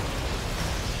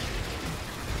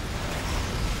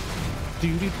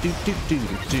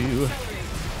 Do.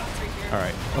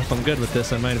 Alright. Well, if I'm good with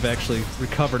this, I might have actually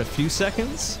recovered a few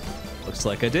seconds. Looks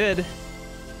like I did.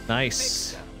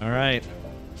 Nice. Alright.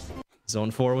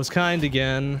 Zone 4 was kind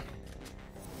again.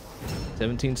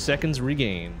 17 seconds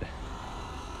regained.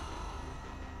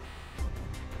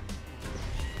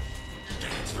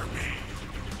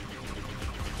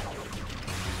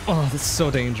 Oh, this is so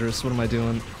dangerous. What am I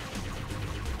doing?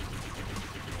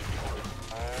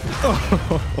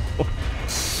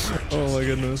 Oh my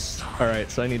goodness. Alright,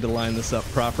 so I need to line this up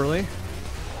properly.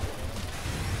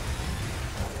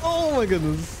 Oh my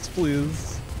goodness,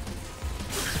 please.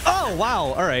 Oh,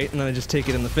 wow. Alright, and then I just take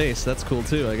it in the face. That's cool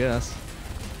too, I guess.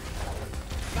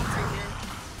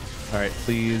 Alright,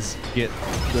 please get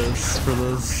this for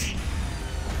this.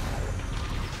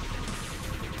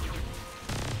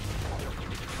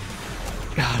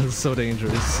 God, it's so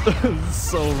dangerous. It's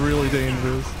so really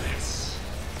dangerous.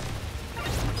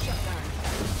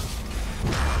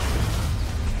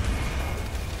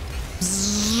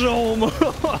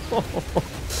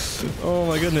 Oh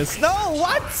my goodness. No,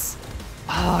 what?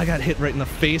 Oh, I got hit right in the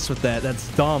face with that. That's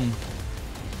dumb.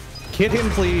 Hit him,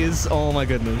 please. Oh my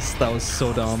goodness. That was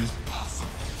so dumb.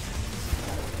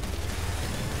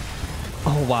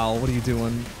 Oh wow, what are you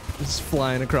doing? Just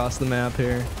flying across the map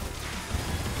here.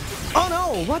 Oh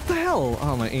no, what the hell?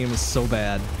 Oh, my aim is so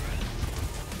bad.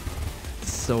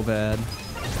 So bad.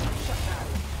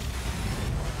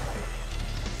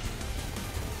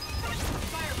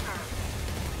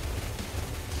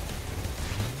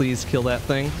 Please kill that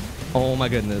thing. Oh my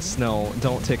goodness, no,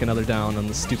 don't take another down on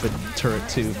the stupid turret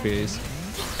too, please.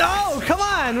 Oh, come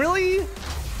on, really?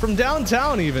 From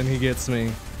downtown even, he gets me.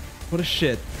 What a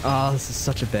shit. Oh, this is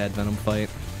such a bad Venom fight.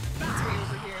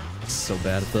 So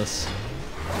bad at this.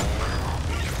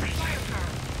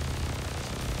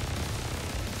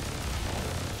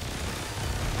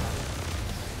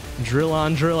 Drill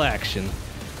on drill action.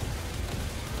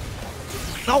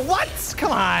 Oh, what?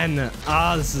 Come on.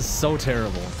 Ah, this is so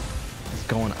terrible. What's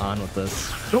going on with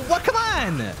this? No, what? Come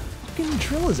on. Fucking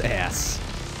drill his ass.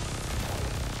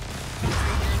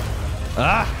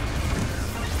 Ah.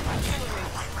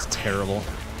 It's terrible.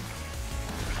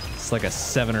 It's like a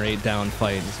 7 or 8 down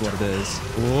fight is what it is.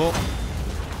 Whoa.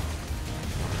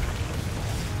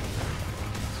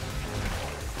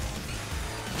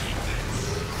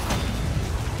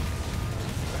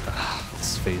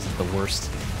 This phase is the worst.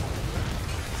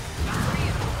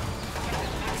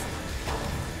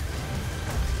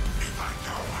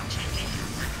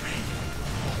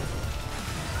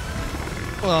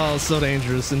 Oh, so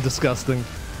dangerous and disgusting.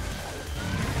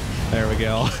 There we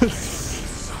go.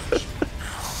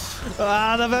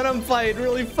 Ah, the Venom fight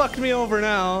really fucked me over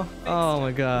now. Oh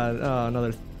my god. Oh,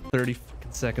 another 30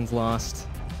 seconds lost.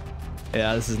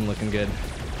 Yeah, this isn't looking good.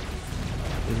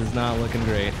 This is not looking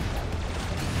great.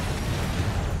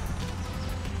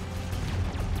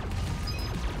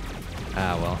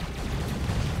 Ah, well.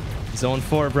 Zone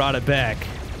 4 brought it back.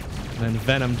 And then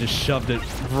Venom just shoved it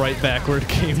right back where it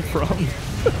came from.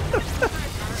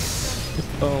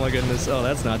 Oh my goodness. Oh,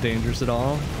 that's not dangerous at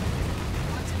all.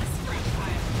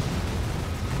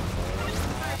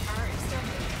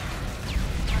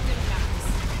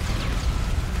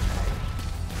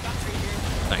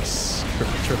 Nice.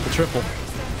 Triple, triple, triple.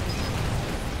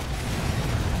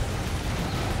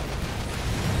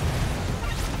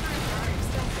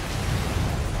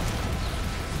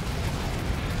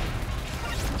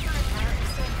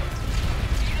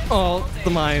 Oh, the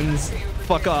mines.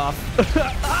 Fuck off.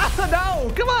 Ah,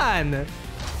 no, come on.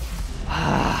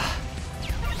 Ah,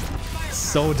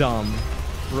 so dumb.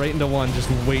 Right into one, just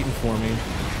waiting for me.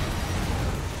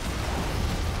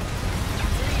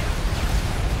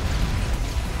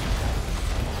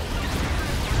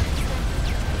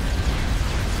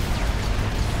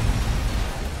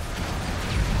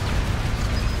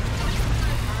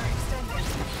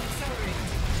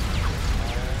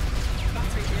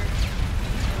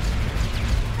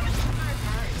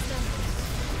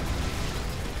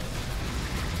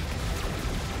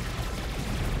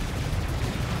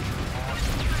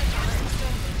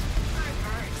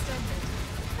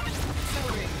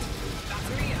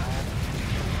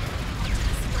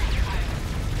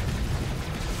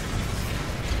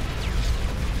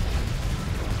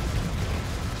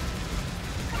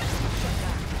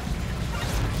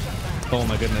 Oh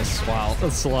my goodness. Wow.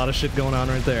 That's a lot of shit going on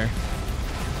right there.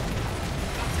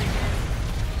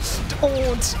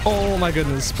 Oh my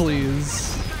goodness,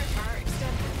 please.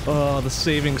 Oh, the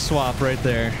saving swap right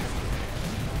there.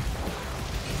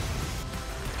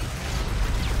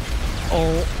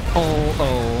 Oh.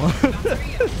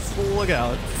 Look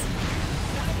out.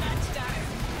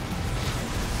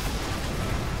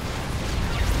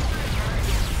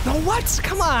 No, what?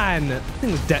 Come on! That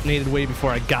thing was detonated way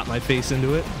before I got my face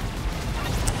into it.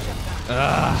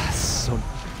 Ah, so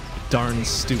darn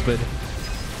stupid.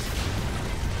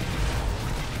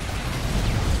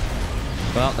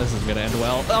 Well, this is gonna end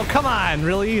well. Oh, come on!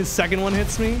 Really? His second one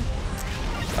hits me?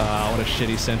 What a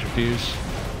shitty centrifuge.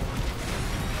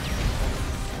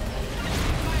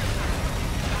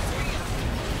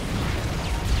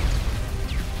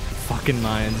 Fucking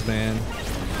mines, man.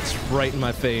 It's right in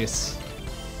my face.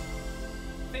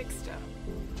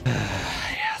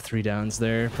 Yeah, 3 downs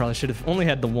there. Probably should have only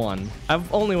had the one. I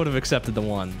only would have accepted the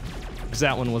one, because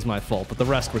that one was my fault, but the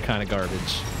rest were kind of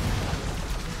garbage.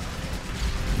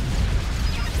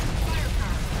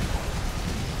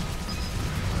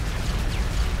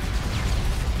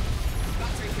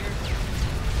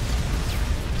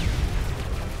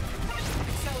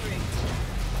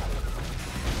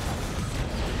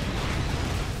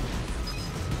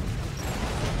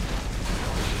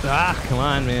 Ah, come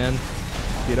on, man.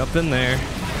 Get up in there.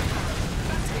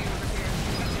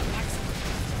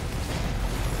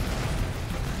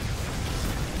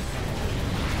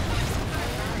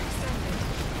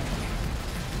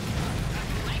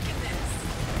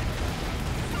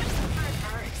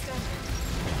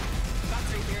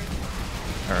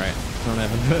 Alright, I don't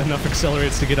have enough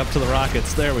accelerates to get up to the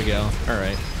rockets. There we go.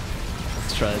 Alright.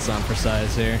 Let's try this on for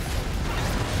size here.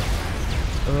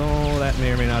 Oh, that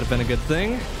may or may not have been a good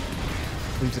thing.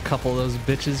 Leaves a couple of those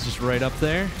bitches just right up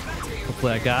there.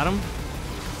 Hopefully I got them.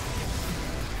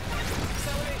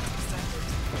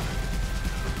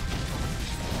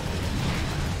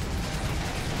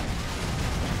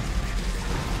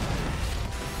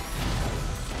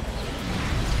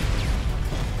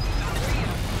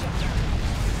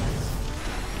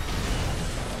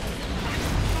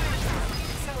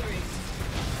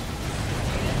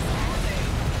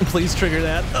 Please trigger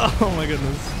that. Oh my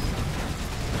goodness.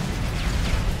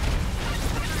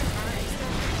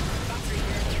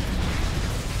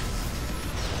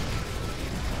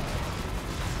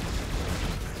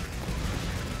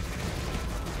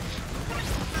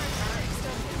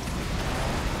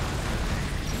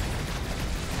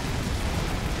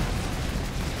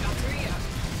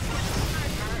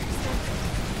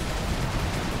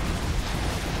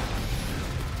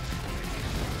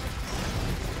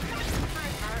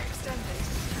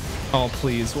 Oh,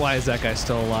 please. Why is that guy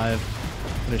still alive?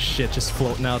 What a shit just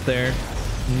floating out there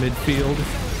in midfield.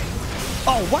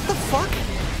 Oh, what the fuck?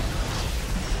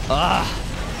 Ah,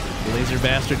 laser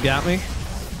bastard got me.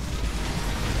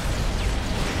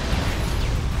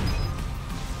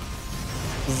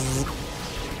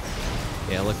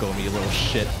 Yeah, let go of me, you little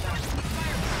shit.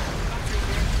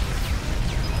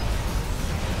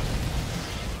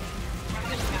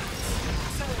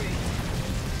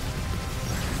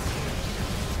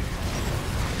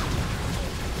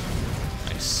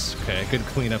 Okay, good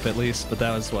cleanup at least, but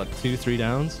that was what, 2, 3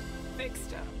 downs?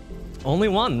 Only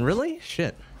one, really?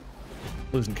 Shit.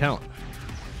 Losing count.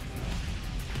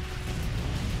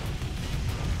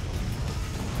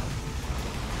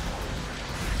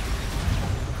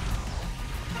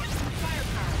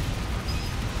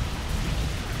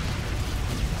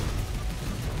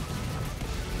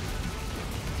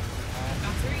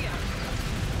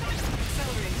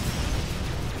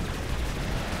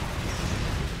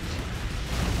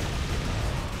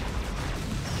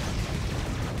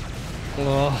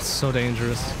 Oh, so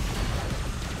dangerous.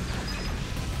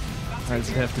 Why does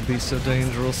it have to be so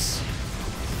dangerous?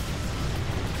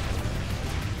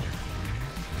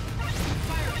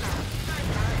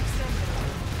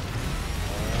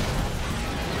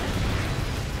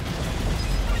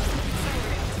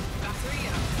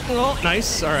 Oh,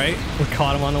 nice. All right. We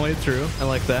caught him on the way through. I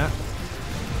like that.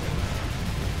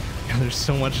 God, there's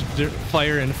so much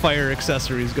fire and fire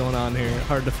accessories going on here.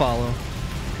 Hard to follow.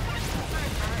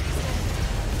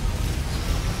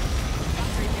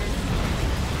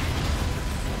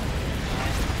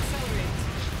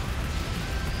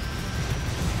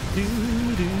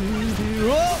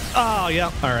 Oh, yeah.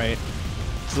 All right.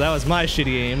 So that was my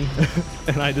shitty aim,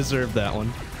 and I deserved that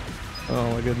one.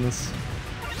 Oh, my goodness.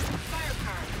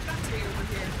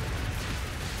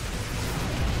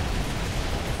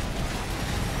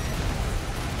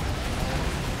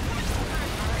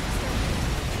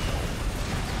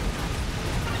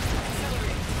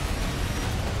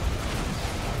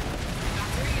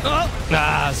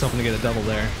 Ah, I was hoping to get a double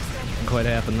there. Didn't quite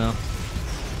happen though.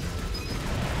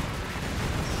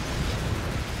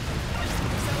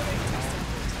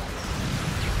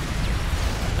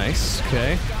 Nice,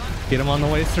 okay. Get him on the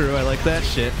way through, I like that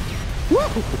shit. Woo!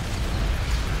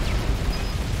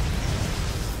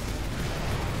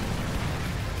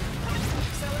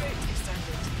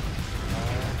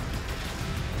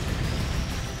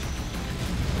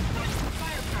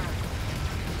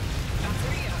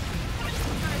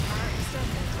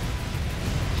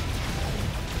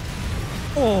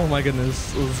 Oh my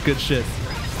goodness, this is good shit.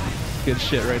 Good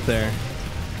shit right there.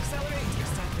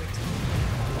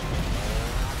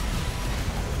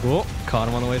 Oh, caught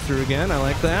him on the way through again. I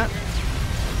like that.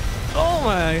 Oh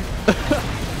my!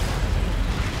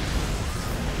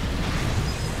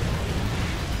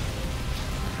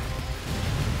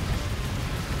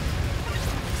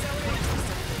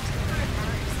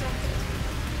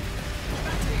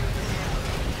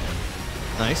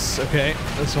 Nice. Okay,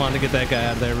 just wanted to get that guy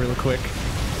out of there real quick.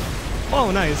 Oh,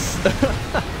 nice.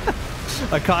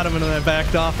 I caught him and then I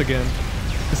backed off again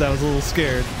because I was a little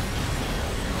scared.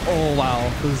 Oh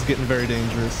wow, this is getting very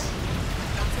dangerous.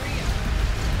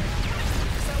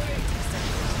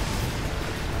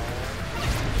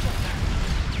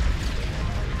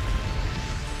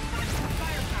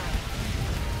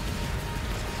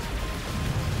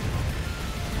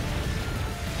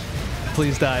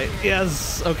 Please die.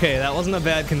 Yes! Okay, that wasn't a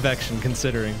bad convection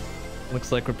considering.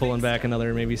 Looks like we're pulling back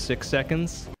another maybe 6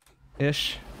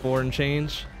 seconds-ish. 4 and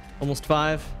change. Almost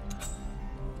 5.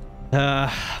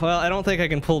 Well, I don't think I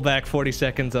can pull back 40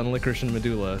 seconds on Licorice and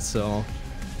Medulla, so...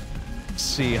 let's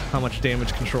see how much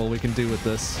damage control we can do with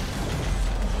this.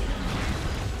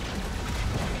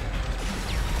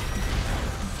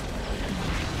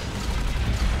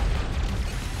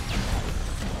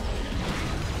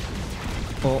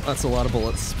 Oh, that's a lot of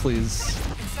bullets, please.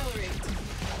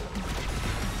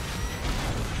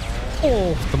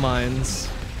 Oh, the mines.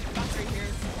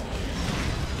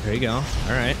 There you go.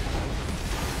 Alright.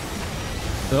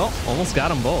 Oh, almost got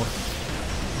them both.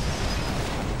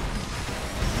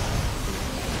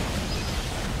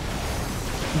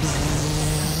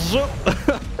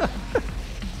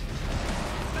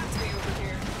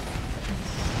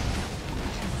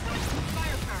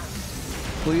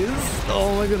 Please?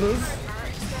 Oh my goodness.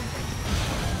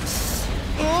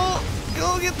 Oh,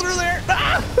 go get through there.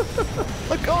 Ah!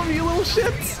 Let go of me, you little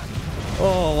shits.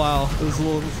 Oh wow, this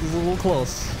is a little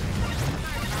close.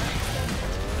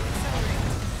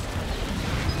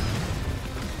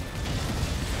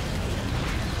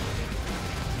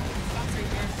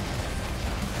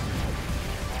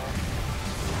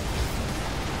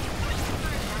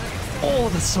 Oh,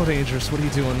 that's so dangerous. What are you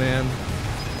doing, man?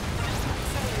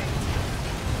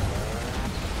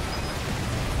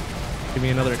 Give me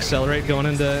another accelerate going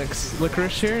into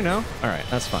Licorice here? No? Alright,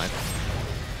 that's fine.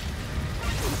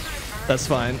 That's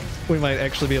fine. We might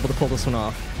actually be able to pull this one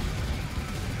off.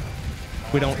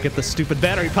 We don't get the stupid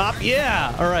battery pop.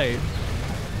 Yeah! Alright.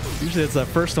 Usually it's that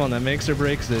first one that makes or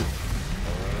breaks it.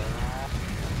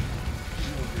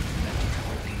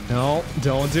 No,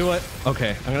 don't do it.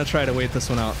 Okay, I'm gonna try to wait this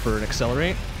one out for an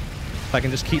accelerate. If I can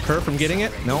just keep her from getting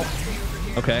it. No.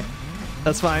 Okay.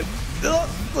 That's fine.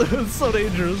 It's so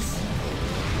dangerous.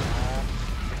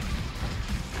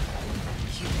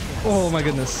 Oh my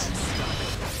goodness.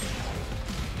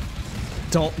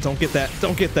 Don't get that.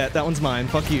 Don't get that. That one's mine.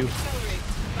 Fuck you.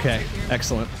 Okay,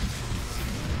 excellent.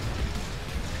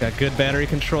 Got good battery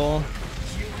control.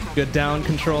 Good down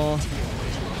control.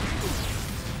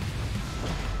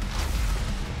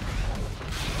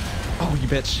 Oh, you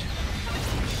bitch.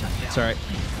 It's alright.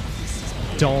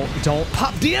 Don't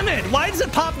pop. Damn it! Why does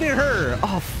it pop near her?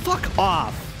 Oh, fuck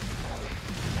off.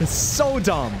 It's so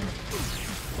dumb.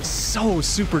 So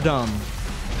super dumb.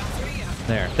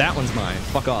 There, that one's mine.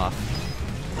 Fuck off.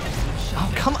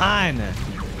 Oh, come on.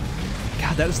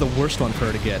 God, that is the worst one for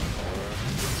her to get.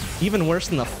 Even worse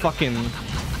than the fucking...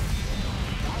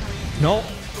 No.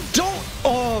 Don't!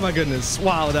 Oh my goodness.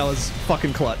 Wow, that was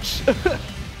fucking clutch. That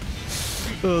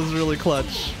was really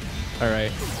clutch.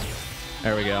 Alright.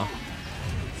 There we go.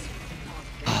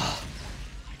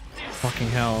 Fucking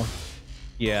hell.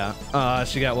 Yeah.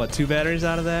 She got, what, 2 batteries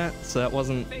out of that? So that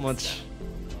wasn't much...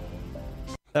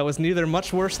 That was neither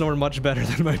much worse nor much better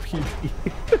than my PB.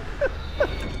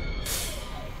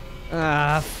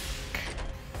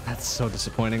 That's so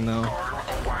disappointing, though.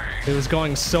 It was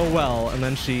going so well, and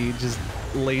then she just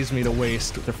lays me to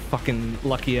waste with her fucking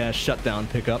lucky-ass shutdown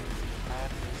pickup.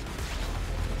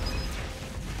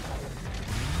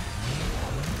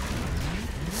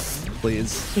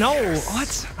 Please. No!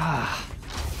 What? I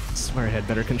swear I had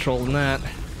better control than that.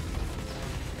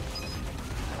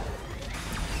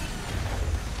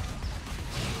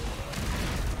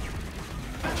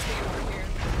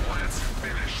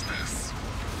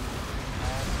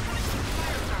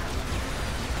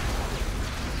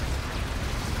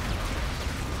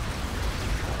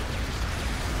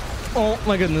 Oh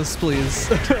my goodness, please.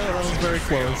 That was very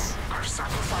close.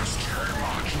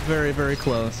 Very, very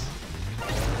close.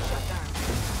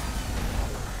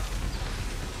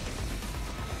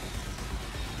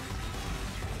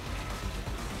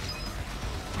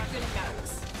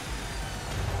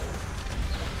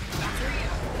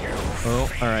 Oh,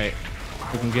 all right.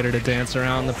 We can get her to dance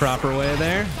around the proper way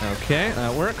there. Okay,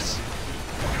 that works.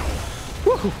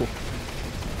 Woo!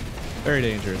 Very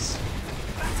dangerous.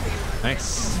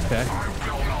 Nice. Okay.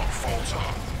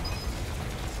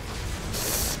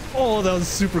 Oh, that was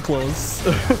super close.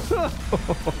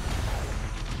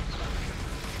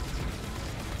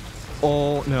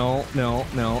 Oh, no, no,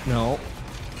 no, no.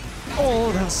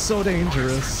 Oh, that was so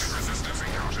dangerous.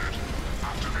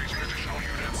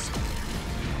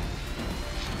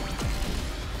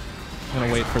 I'm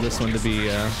gonna wait for this one to be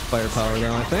firepower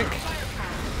though, I think.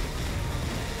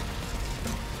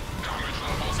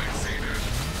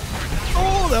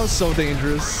 Oh, that was so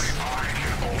dangerous.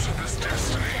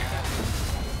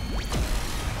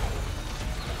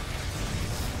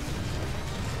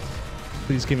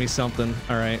 Please give me something.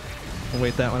 All right, I'll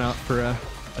wait that one out for a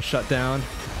shutdown.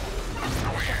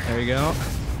 There you go.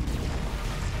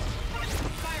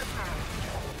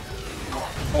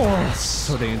 Oh,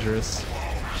 so dangerous.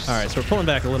 All right, so we're pulling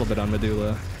back a little bit on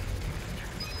Medulla.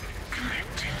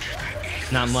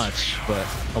 Not much, but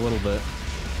a little bit.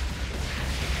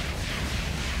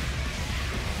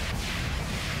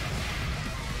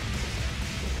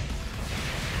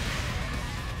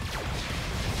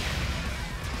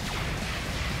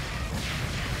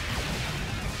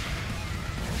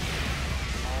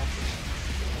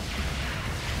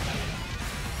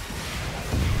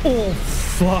 Oh,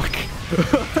 fuck.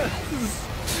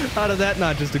 How did that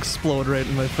not just explode right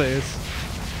in my face?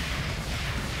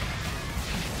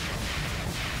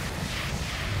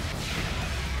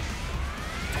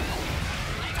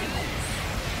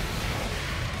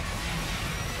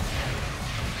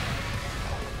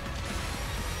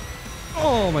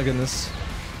 Oh my goodness.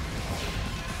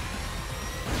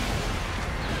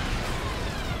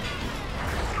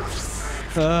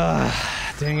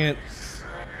 Dang it.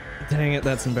 Dang it,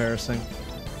 that's embarrassing.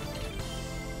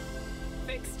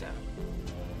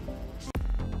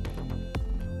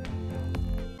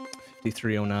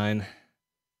 5309.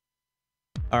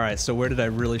 Alright, so where did I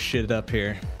really shit it up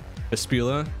here?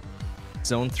 Vespula,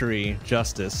 Zone 3,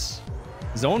 Justice.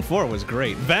 Zone 4 was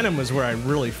great. Venom was where I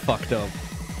really fucked up.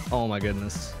 Oh my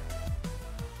goodness.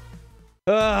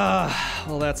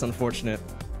 Well, that's unfortunate.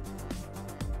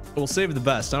 We'll save the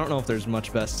best. I don't know if there's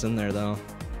much bests in there, though.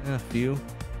 A few.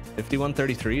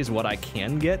 5133 is what I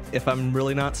can get if I'm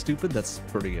really not stupid. That's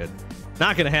pretty good.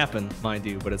 Not gonna happen, mind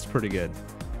you, but it's pretty good.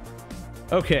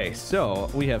 Okay, so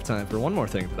we have time for one more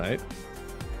thing tonight.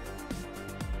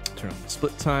 Turn on the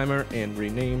split timer and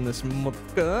rename this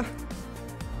motherfucker.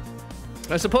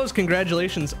 I suppose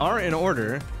congratulations are in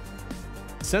order.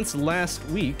 Since last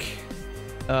week,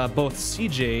 both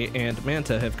CJ and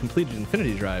Manta have completed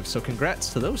Infinity Drive, so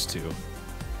congrats to those two.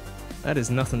 That is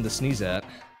nothing to sneeze at.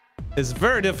 It's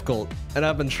very difficult, and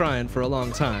I've been trying for a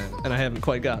long time, and I haven't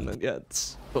quite gotten it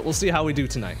yet. But we'll see how we do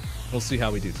tonight. We'll see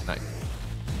how we do tonight.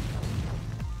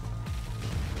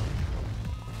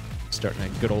 Starting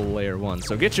at good old layer 1.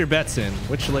 So get your bets in.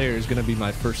 Which layer is going to be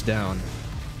my first down?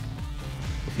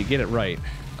 If you get it right,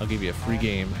 I'll give you a free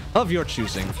game of your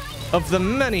choosing of the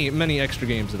many, many extra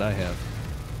games that I have.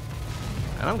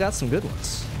 And I've got some good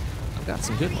ones. I've got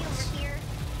some good ones.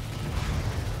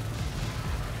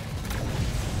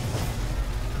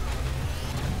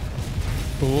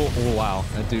 Oh, wow.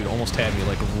 That dude almost had me,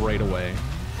 like, right away.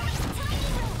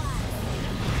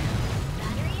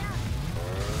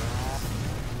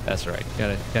 That's right.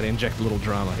 Gotta inject a little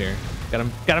drama here.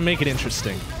 Gotta make it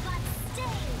interesting.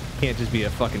 Can't just be a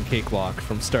fucking cakewalk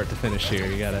from start to finish here.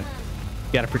 You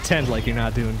gotta pretend like you're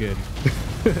not doing good.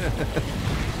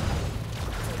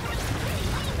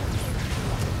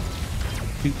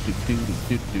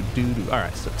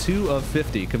 Alright, so 2 of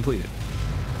 50 completed.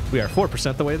 We are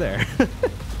 4% the way there.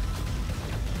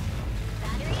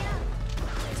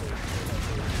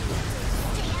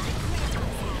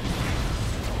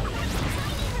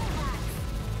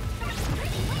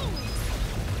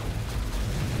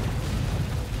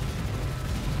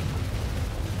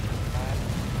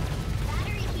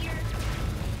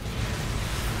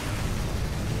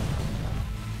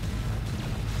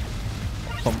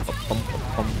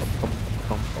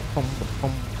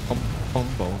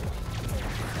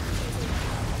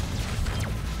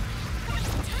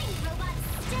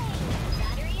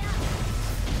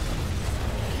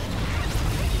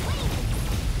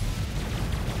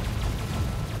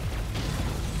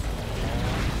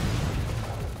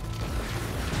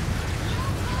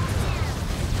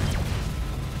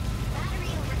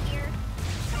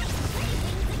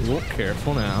 Oh,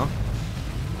 careful now.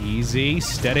 Easy,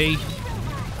 steady.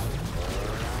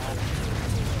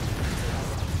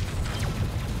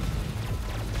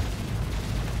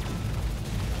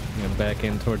 I'm gonna back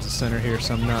in towards the center here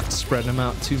so I'm not spreading them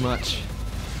out too much.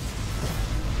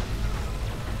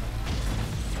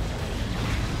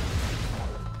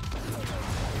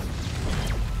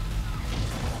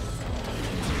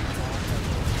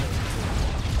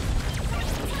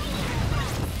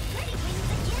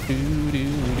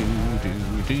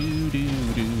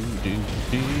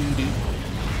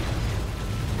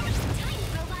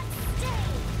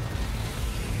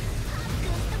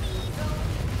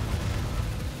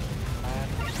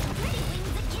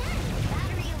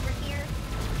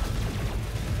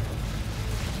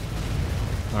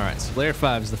 Alright, so layer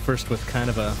 5 is the first with kind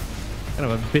of a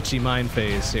bitchy mind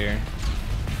phase here.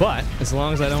 But as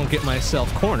long as I don't get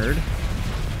myself cornered,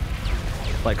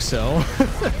 like so,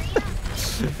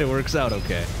 it works out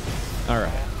okay.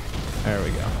 Alright, there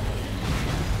we go.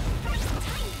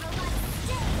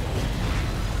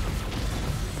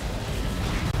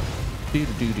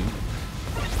 Doo-doo-doo-doo.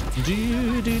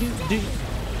 Doo-doo-doo-doo.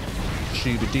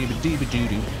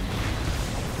 Shoo-ba-doo-ba-doo-ba-doo-doo.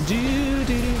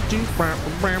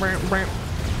 Doo-doo-doo-doo.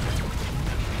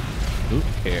 Oop,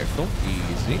 careful,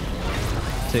 easy.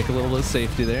 Take a little bit of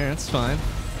safety there, that's fine.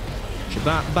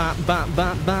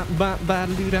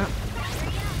 Shabbat-bop-bop-bop-bop-bop-ba-doo-da.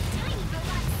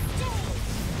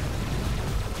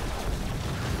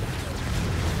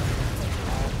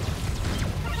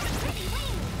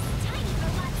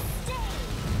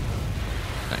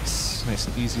 Nice, nice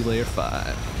and easy layer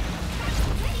 5.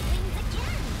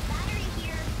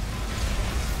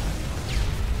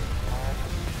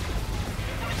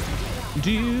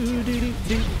 Do do do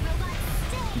do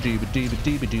do do do do do do do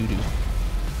do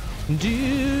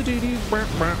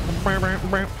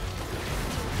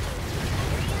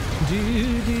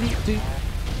do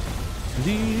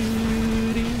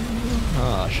do do.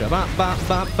 Ah, shabba ba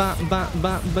ba ba ba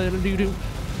ba ba do do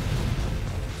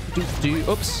do do.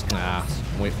 Oops. Ah,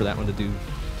 wait for that one to do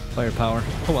firepower.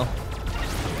 Oh well.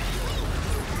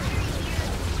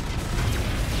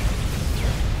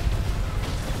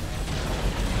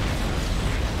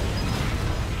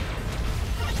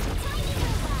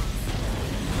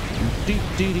 Do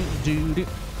do do do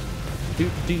do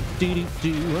do do do do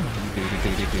do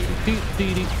do do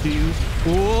do do.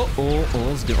 Oh oh oh!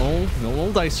 Let's do a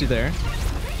little dicey there.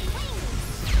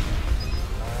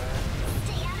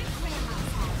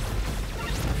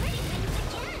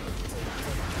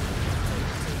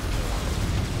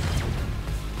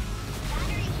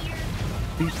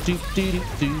 Do do do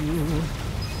do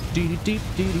do do do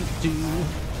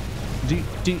do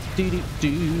do do do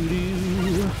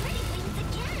do.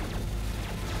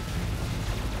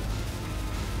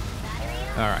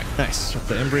 Alright, nice. Got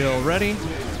the embryo ready.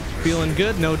 Feeling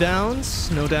good. No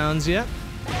downs. No downs yet.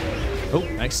 Oh,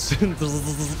 nice.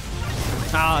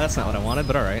 Ah, that's not what I wanted,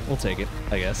 but alright. We'll take it,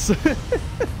 I guess.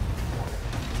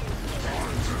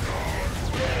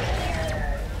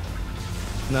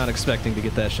 Not expecting to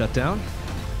get that shut down.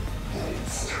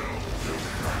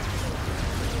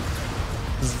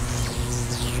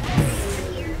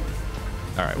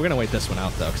 Alright, we're gonna wait this one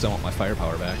out, though, because I want my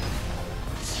firepower back.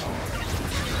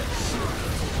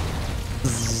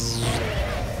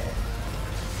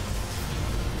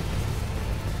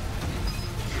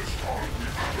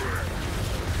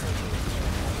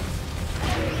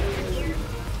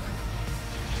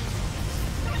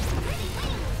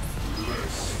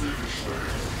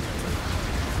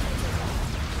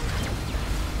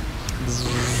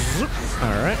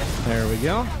 Alright, there we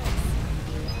go.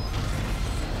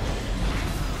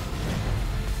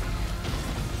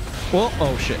 Well,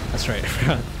 oh shit, that's right, I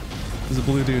forgot. There's a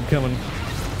blue dude coming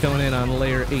in on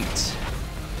layer 8.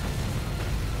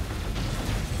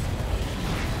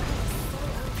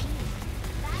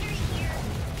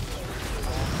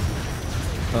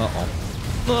 Uh-oh.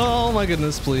 Oh my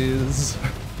goodness, please.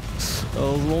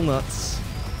 Oh, little nuts.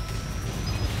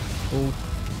 Oh,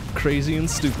 crazy and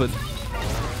stupid.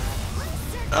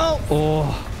 Oh!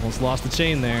 Oh, almost lost the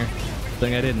chain there.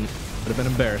 Thing I didn't. Would have been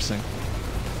embarrassing.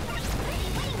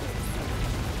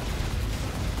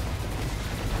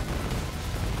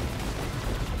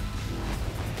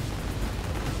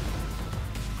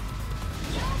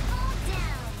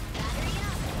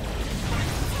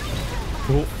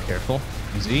 Oh, careful.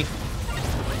 Easy.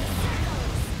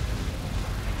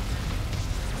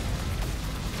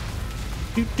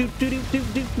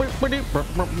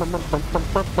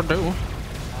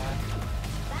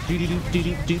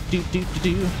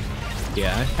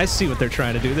 Yeah, I see what they're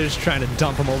trying to do. They're just trying to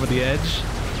dump him over the edge.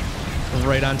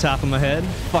 Right on top of my head.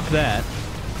 Fuck that.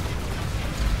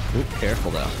 Oop,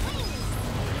 careful though.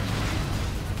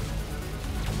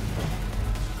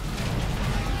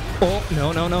 Oh,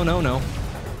 no, no, no, no, no.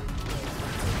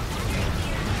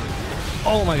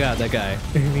 Oh my god, that guy.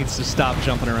 He needs to stop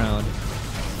jumping around.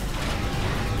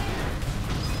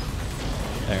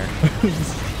 There.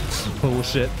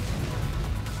 Bullshit.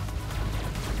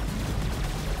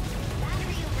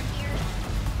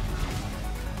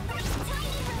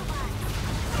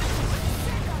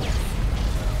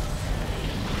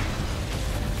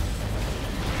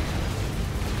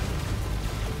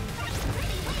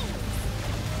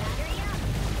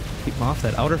 Keep them off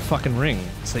that outer fucking ring.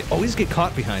 So they always get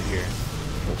caught behind here.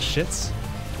 Little shits.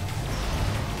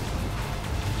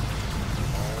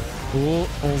 Cool.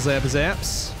 Old zap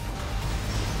zaps.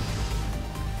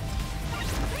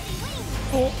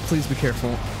 Oh, please be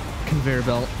careful. Conveyor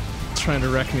belt. Trying to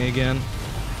wreck me again.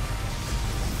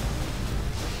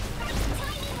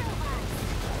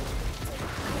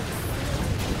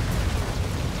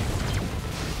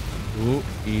 Ooh,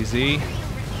 easy.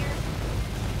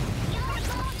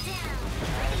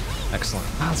 Excellent.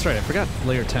 Ah, that's right. I forgot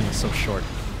layer 10 is so short.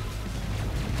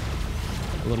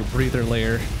 A little breather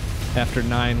layer after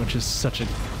 9, which is such a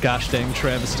gosh dang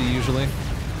travesty usually.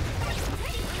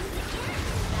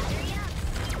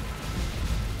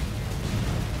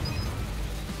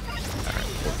 Alright,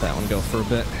 let that one go for a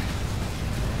bit.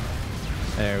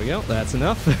 There we go. That's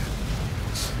enough.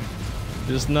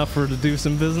 Just enough for her to do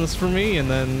some business for me,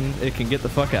 and then it can get the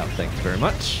fuck out. Thank you very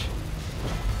much.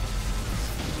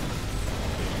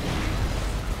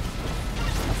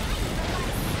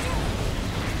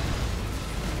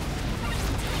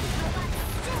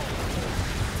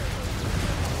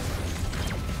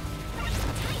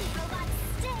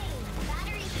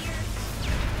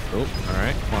 Oh,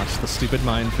 alright. Watch the stupid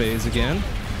mind phase again.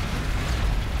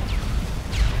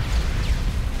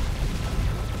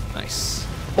 Nice.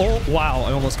 Oh, wow.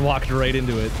 I almost walked right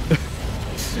into it.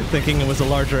 Thinking it was a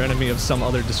larger enemy of some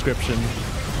other description.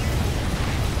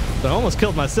 But I almost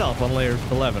killed myself on layer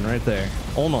 11 right there.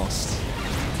 Almost.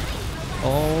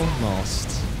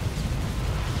 Almost.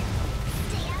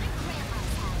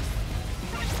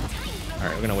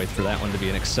 Alright, we're gonna wait for that one to be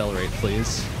an accelerate,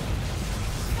 please.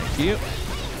 Thank you.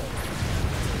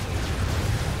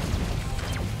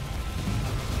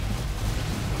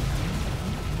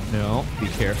 No, be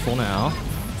careful now.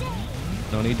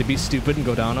 No need to be stupid and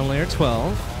go down on layer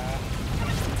 12.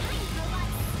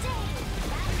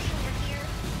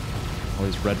 All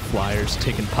these red flyers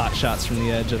taking pot shots from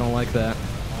the edge. I don't like that.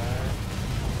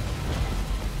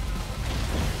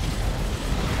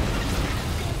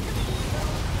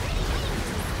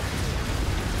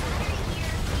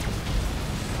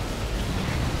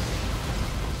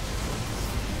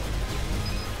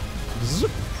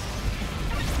 Zoop.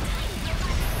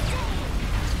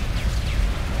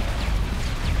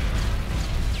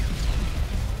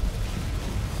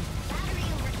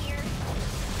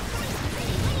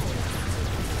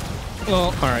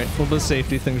 Well, alright, a little bit of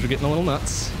safety. Things are getting a little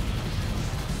nuts.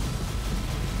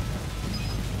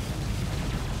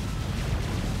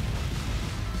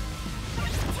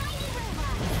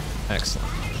 Excellent.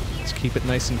 Let's keep it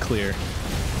nice and clear.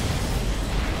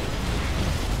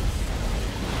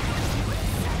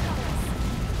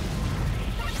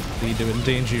 Need to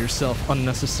endanger yourself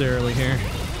unnecessarily here.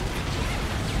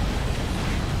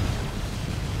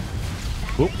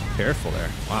 Whoop, careful there.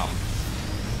 Wow.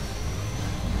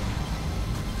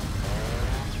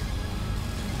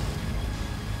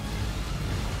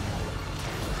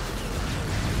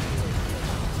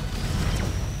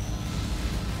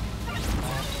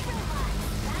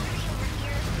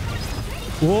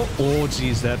 Whoa, oh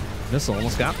geez, that missile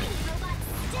almost got me.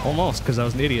 Almost, because I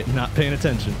was an idiot not paying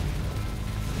attention.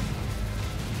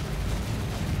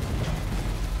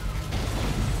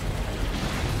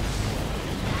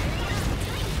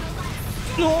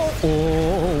 No!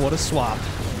 Oh, what a swap.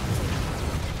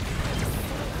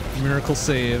 Miracle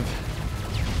save.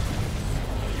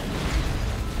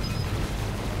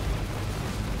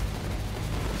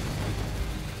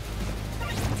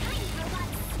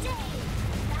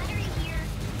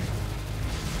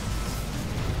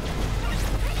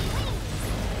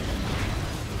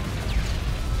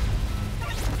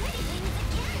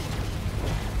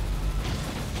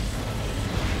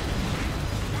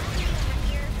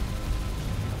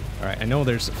 Alright, I know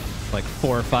there's like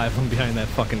 4 or 5 of them behind that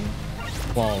fucking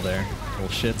wall there. Little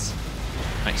shits.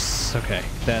 Nice. Okay,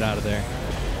 get that out of there.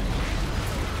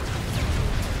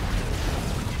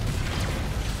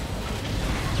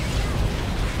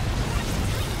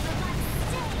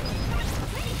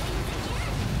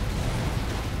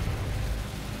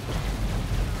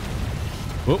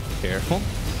 Whoop, careful.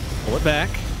 Pull it back.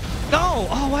 No!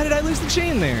 Oh, why did I lose the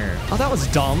chain there? Oh, that was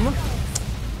dumb.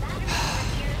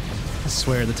 I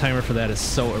swear, the timer for that is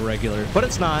so irregular. But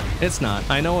it's not. It's not.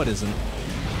 I know it isn't.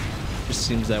 It just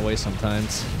seems that way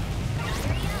sometimes.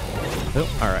 Oh,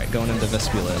 alright, going into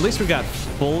Vespula. At least we got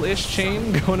full-ish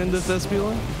chain going into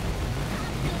Vespula.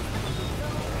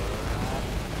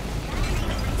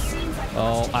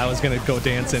 Oh, I was gonna go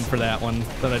dance in for that one,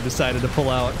 but I decided to pull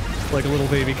out like a little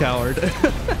baby coward.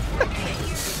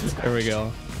 There we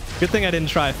go. Good thing I didn't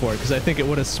try for it, because I think it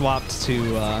would have swapped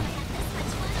to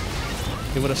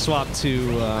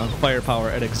firepower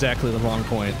at exactly the wrong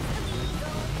point.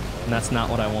 And that's not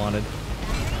what I wanted.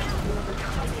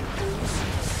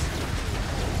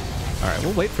 Alright,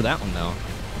 we'll wait for that one though.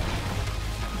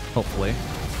 Hopefully.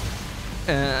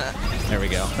 There we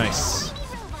go. Nice.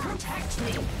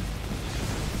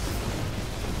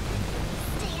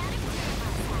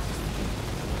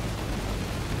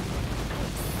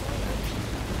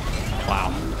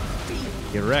 Wow.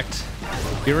 Get wrecked.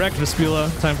 Get wrecked, Vespula.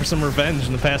 Time for some revenge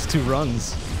in the past 2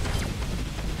 runs.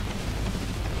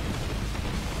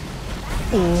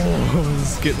 Oh,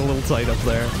 this is getting a little tight up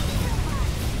there.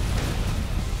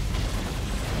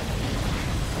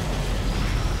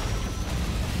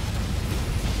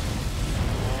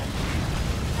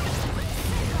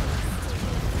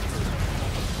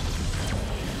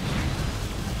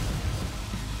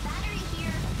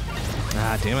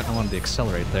 Ah, damn it. I wanted to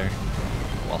accelerate there.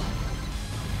 Well.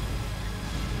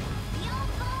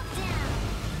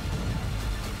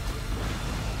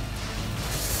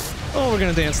 Oh, we're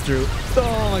gonna dance through.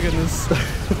 Oh my goodness.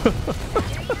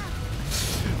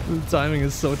 The timing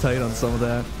is so tight on some of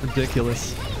that.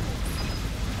 Ridiculous.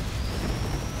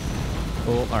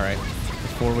 Oh, alright.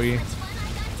 Before we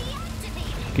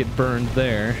get burned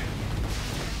there,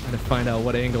 I'm gonna find out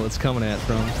what angle it's coming at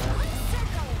from.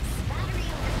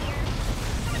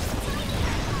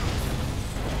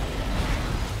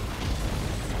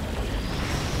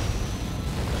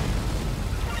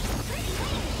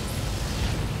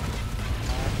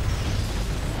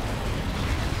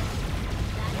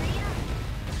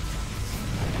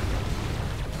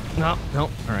 No, no,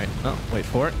 alright. Oh, wait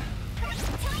for it.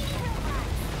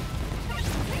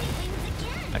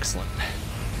 Excellent.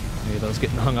 Maybe those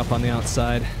getting hung up on the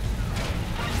outside.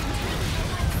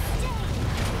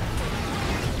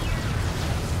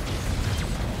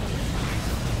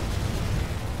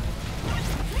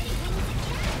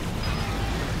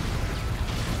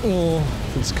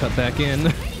 Oh, let's cut back in.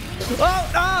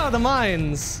 Oh, ah, the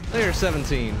mines! They're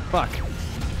 17. Fuck.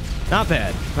 Not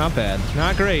bad, not bad.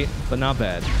 Not great, but not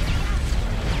bad.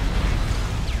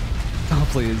 Oh,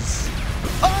 please.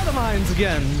 Oh, the mines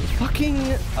again!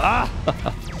 Fucking... Ah!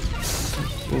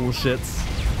 Bullshits.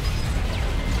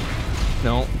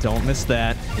 No, don't miss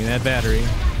that. Give me that battery.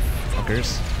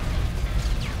 Fuckers.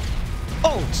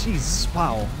 Oh, jeez.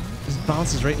 Wow. Just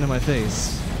bounces right into my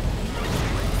face.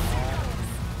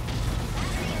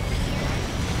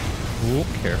 Oh,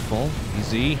 careful.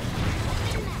 Easy.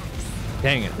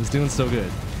 Dang it, it's doing so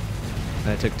good.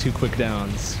 I took 2 quick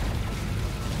downs.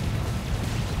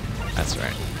 That's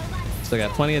right. Still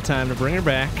got plenty of time to bring her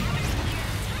back.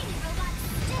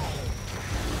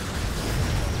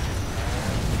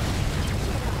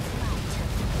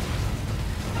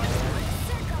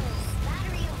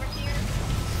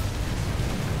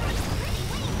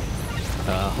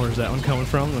 Where's that one coming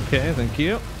from? Okay, thank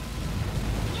you.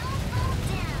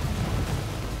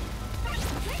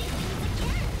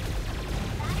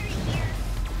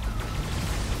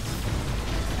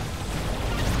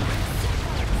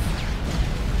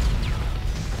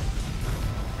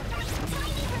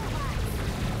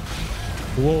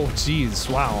 Whoa, jeez,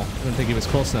 wow. I didn't think he was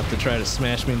close enough to try to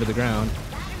smash me into the ground.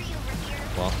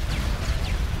 Well.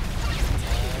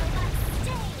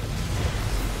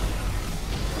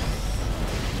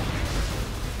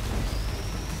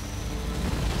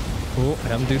 Oh,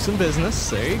 have him do some business.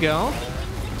 There you go.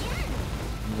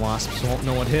 Wasps won't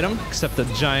know what hit him, except the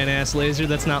giant-ass laser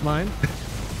that's not mine.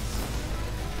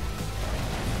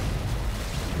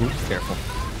 Ooh, careful.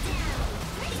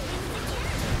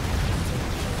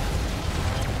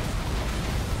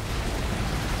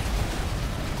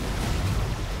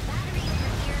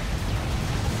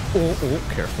 Oh,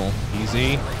 oh, careful.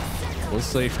 Easy. Full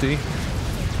safety.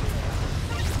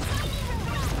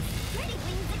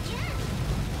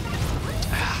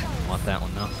 Ah, want that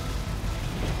one, though.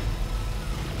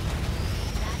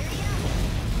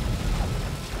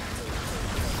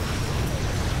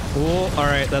 Oh,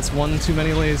 alright, that's one too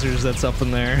many lasers that's up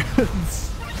in there.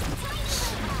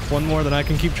 One more than I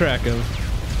can keep track of.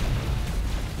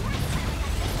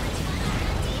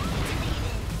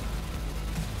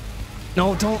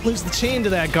 No, don't lose the chain to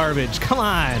that garbage. Come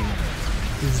on.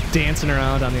 He's dancing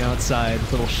around on the outside,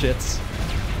 little shits.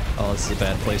 Oh, this is a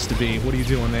bad place to be. What are you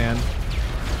doing, man?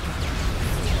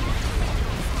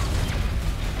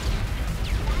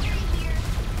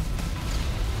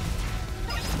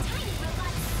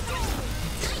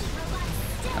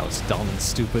 That was dumb and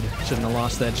stupid. Shouldn't have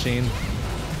lost that chain.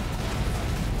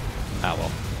 Ah,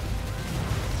 well.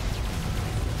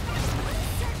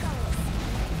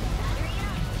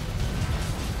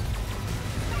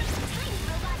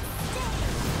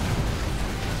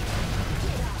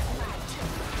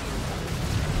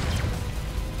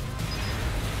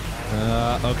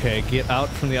 Okay, get out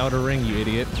from the outer ring, you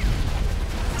idiot.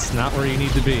 It's not where you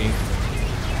need to be.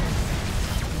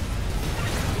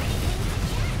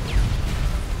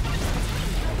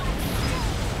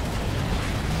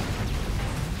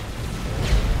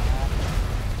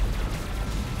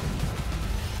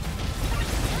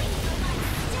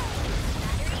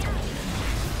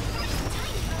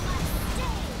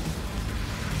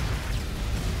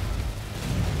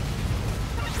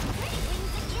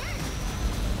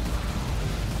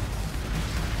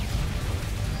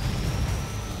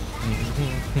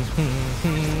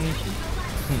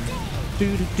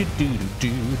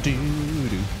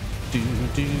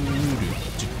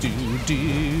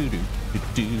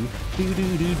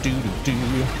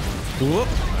 Whoop.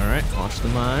 Alright, launch the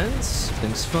mines.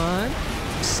 Things fine.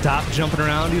 Stop jumping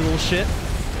around, you little shit.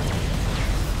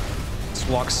 Just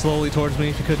walk slowly towards me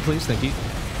if you could, please. Thank you.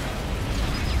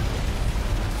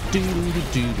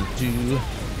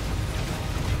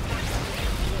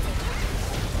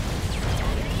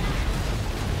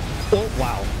 Oh,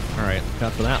 wow. Alright,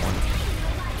 got for that one.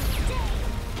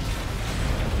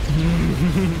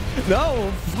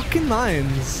 No! Fucking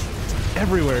mines! It's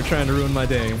everywhere trying to ruin my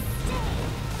day.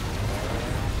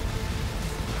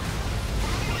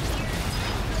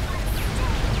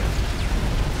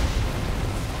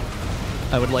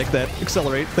 I would like that.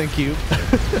 Accelerate, thank you.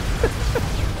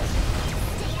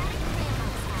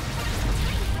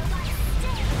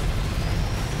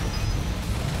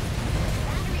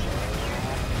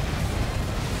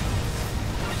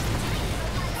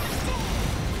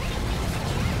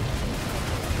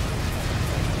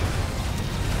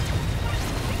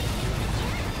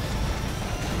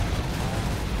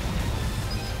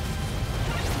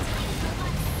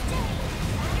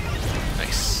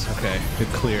 Okay, good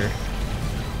clear.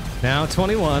 Now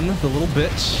 21, the little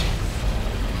bitch.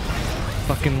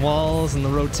 Fucking walls and the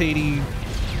rotating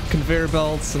conveyor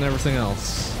belts and everything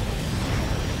else.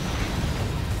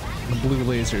 The blue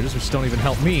lasers, which don't even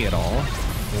help me at all.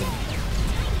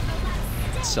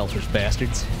 Selfish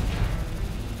bastards.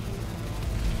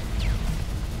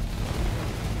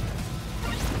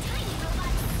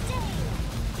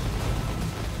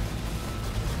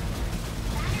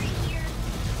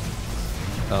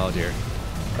 Oh dear.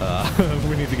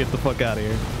 We need to get the fuck out of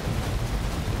here.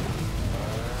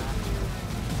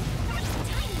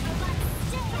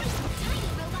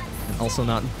 And also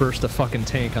not burst a fucking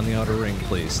tank on the outer ring,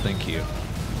 please. Thank you.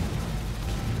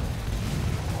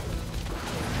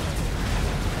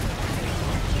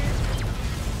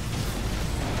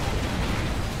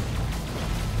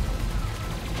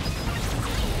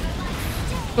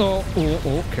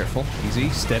 Oh, careful. Easy,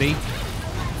 steady.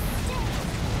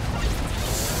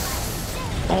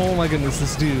 Oh my goodness,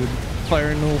 this dude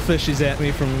firing little fishies at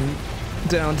me from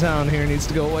downtown here needs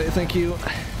to go away. Thank you.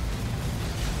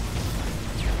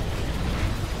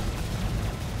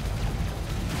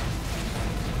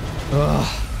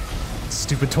 Ugh.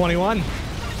 Stupid 21.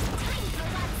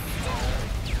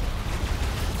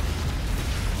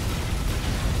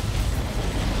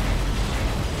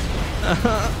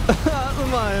 The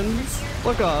mines.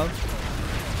 Fuck off.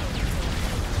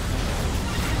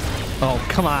 Oh,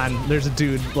 come on. There's a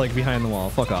dude, like, behind the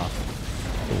wall. Fuck off.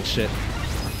 Little shit.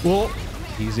 Whoa.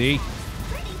 Easy.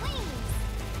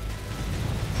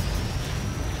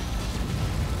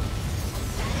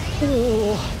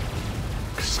 Oh.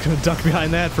 Just gonna duck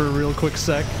behind that for a real quick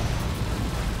sec.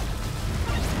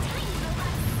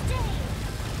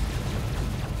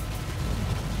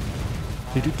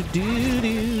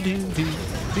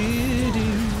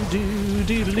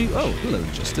 Oh, hello,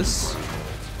 Justice.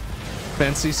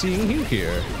 Fancy seeing you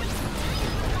here.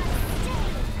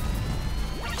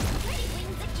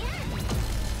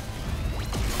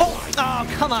 Oh,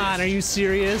 come on, are you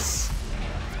serious?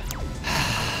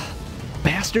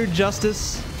 Bastard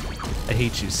Justice. I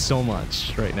hate you so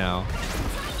much right now.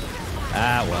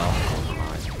 Ah, well.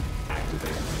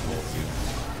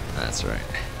 That's right.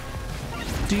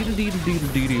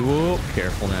 Whoa,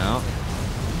 careful now.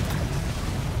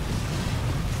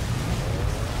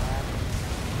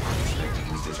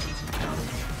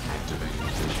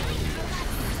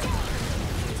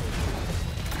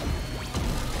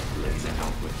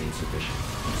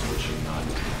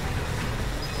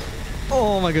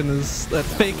 Oh my goodness, that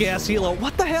fake ass helo.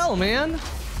 What the hell, man?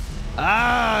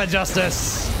 Ah,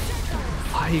 Justice.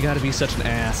 Why you gotta be such an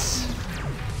ass?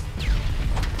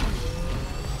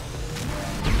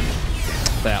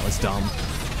 That was dumb.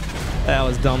 That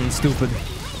was dumb and stupid.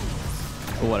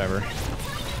 But whatever.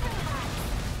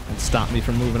 It stopped me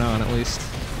from moving on, at least.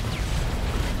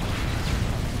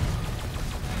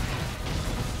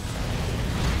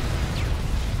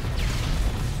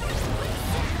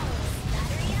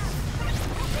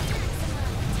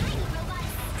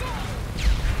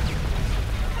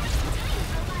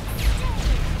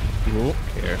 Ooh,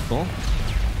 careful.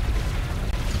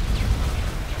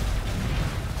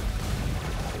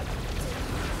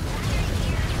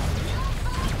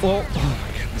 Oh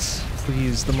my goodness.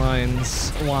 Please, the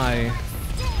mines. Why?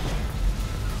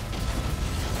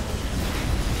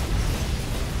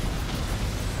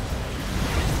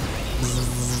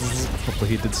 Hopefully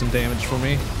he did some damage for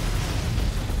me.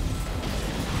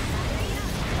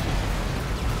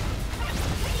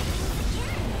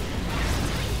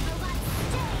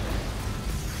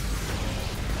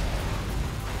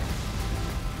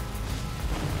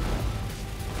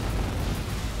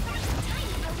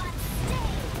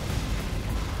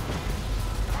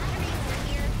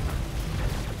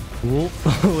 Ooh,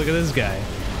 look at this guy.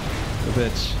 The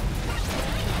bitch.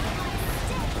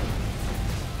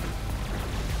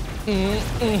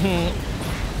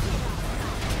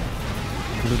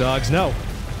 Blue dogs, no.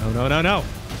 No, no, no, no.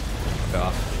 Fuck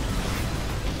off.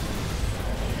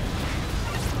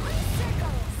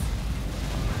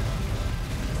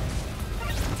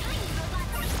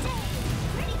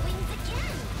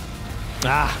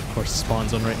 Ah, of course, it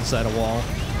spawns one right inside a wall.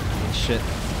 Shit.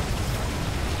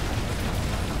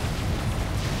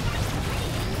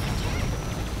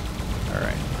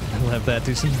 Alright, I'll have that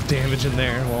do some damage in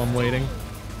there while I'm waiting.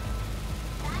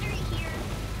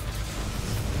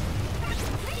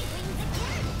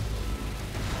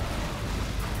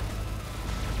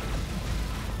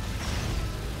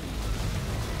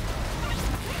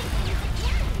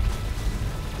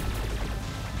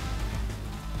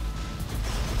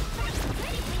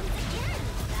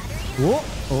 Whoa.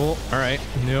 Oh, alright.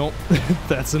 Nope.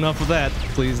 That's enough of that.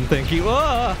 Please and thank you.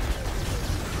 Ah!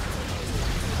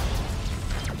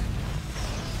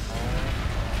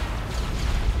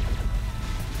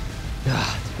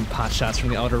 Taking pot shots from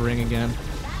the outer ring again.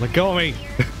 Let go of me!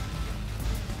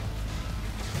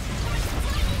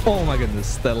 Oh my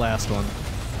goodness, that last one.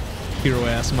 Hero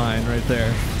ass mine right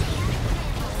there.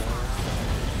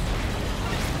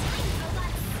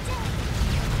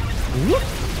 Whoop!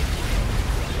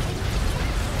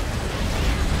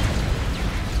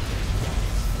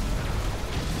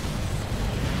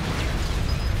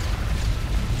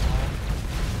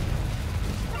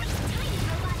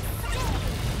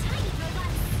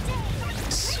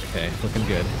 Okay, looking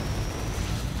good.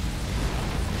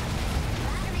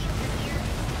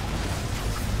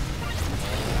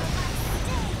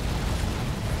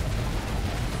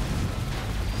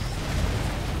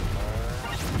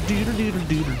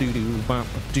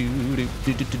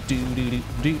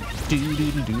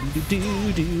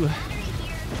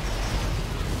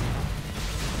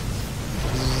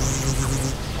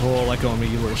 Oh, let go of me,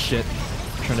 you little shit.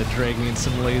 Trying to drag me in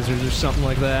some lasers or something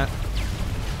like that.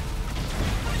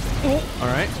 Oh,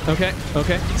 alright, okay,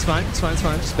 okay, it's fine, it's fine, it's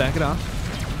fine. Just back it off.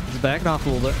 Just back it off a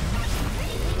little bit.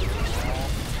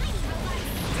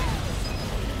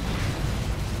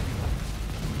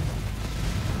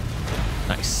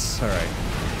 Nice, alright.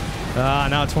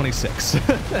 Now 26.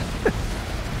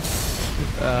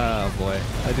 Oh boy,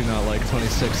 I do not like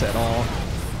 26 at all.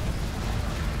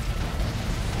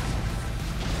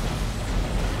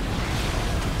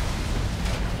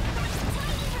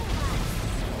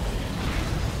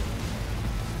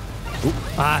 Oop.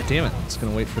 Ah, damn it. I was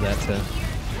gonna wait for that to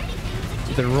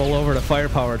either roll over to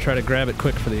firepower or try to grab it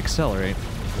quick for the accelerate.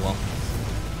 Well.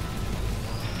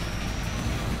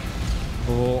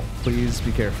 Oh, please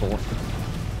be careful.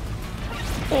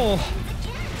 Oh.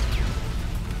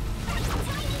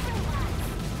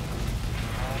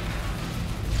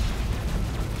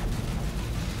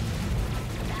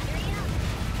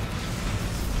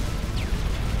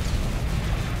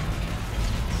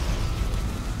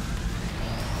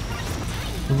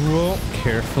 Whoa,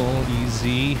 careful,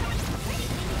 easy.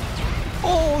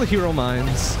 Oh, the hero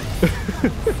mines.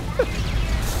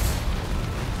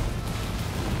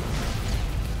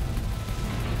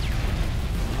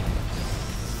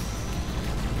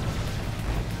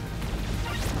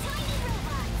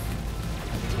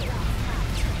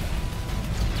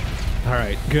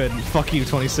 Alright, good. Fuck you,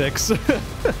 26.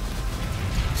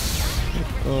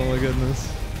 Oh my goodness.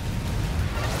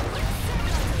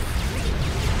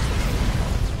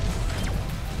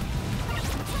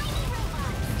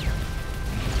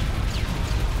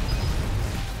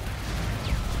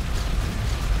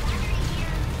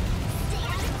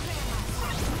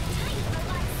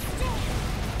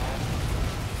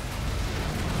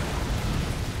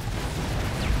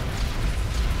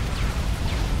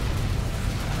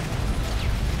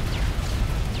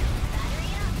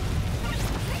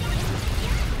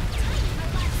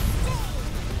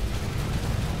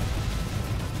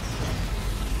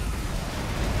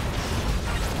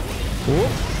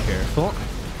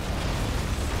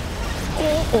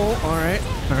 Oh, alright.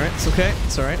 Alright, it's okay.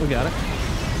 It's alright, we got it.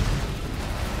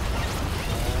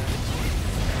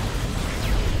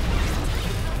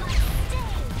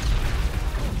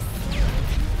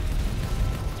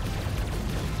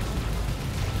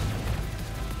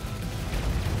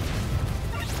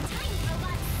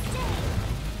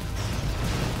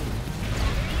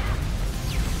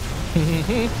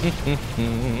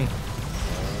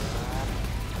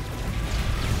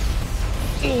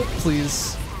 Oh,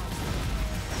 please.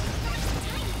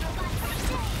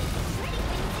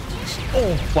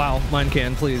 Oh, wow. Mine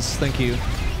can, please. Thank you.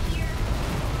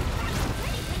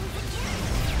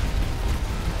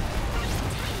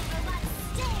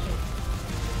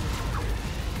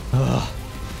 Ugh.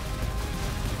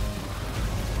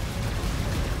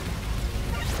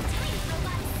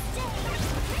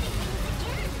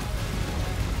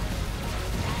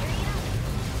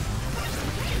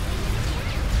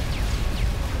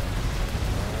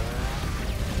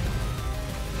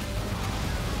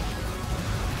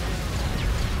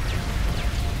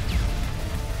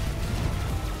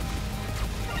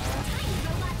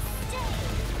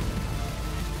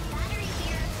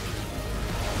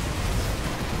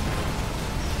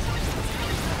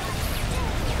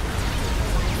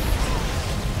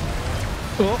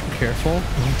 Oh, careful.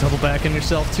 Don't double back on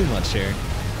yourself too much here.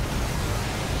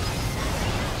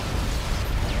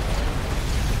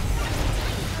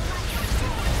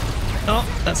 Oh,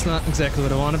 that's not exactly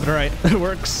what I wanted, but alright, it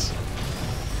works.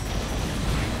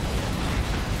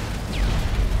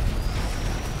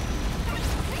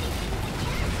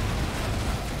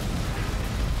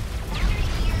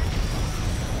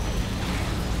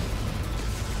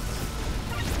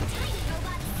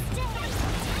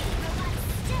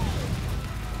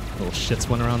 Little shits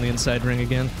went around the inside ring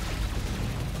again.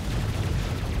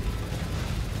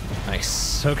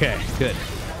 Nice. Okay, good.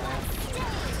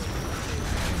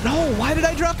 No, why did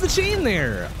I drop the chain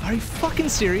there? Are you fucking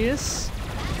serious?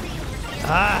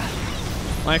 Ah,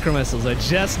 micro missiles. I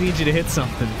just need you to hit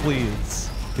something,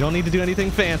 please. You don't need to do anything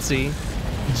fancy.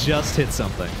 Just hit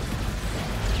something.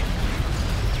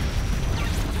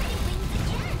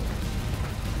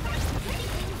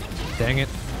 Dang it.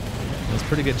 That's a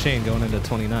pretty good chain going into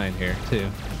 29 here, too.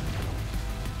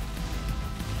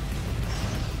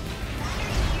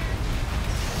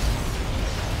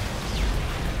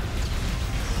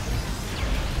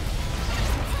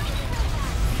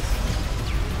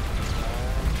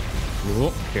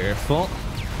 Ooh, careful.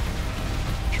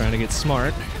 Trying to get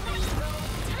smart.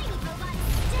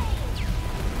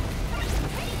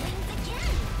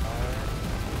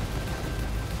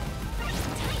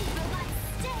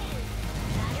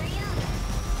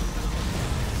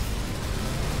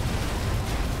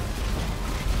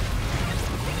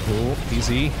 Cool,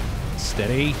 easy,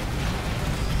 steady.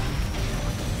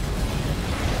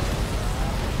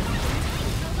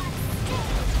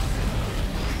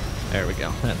 There we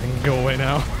go. That thing can go away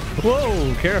now.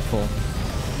 Whoa, careful.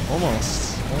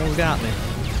 Almost got me.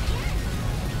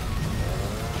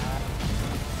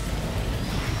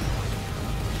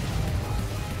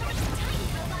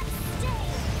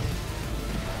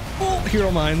 Oh,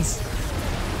 hero mines.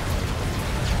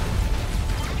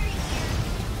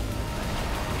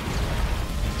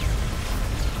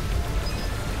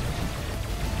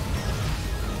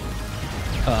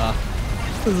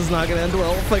 This is not gonna end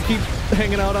well if I keep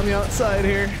hanging out on the outside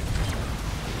here.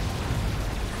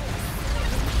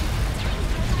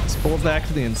 Let's pull it back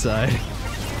to the inside.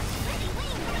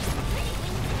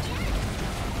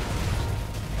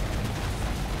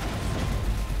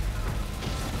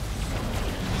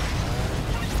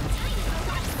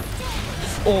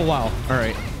 Oh wow,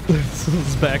 alright.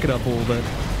 Let's back it up a little bit.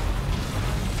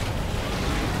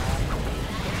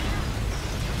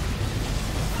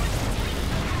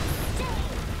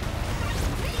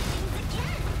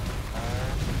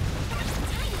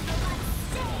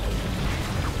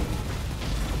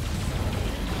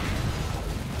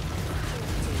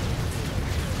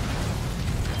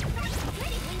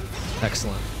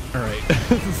 Excellent. All right.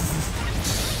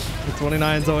 The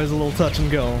 29's always a little touch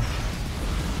and go.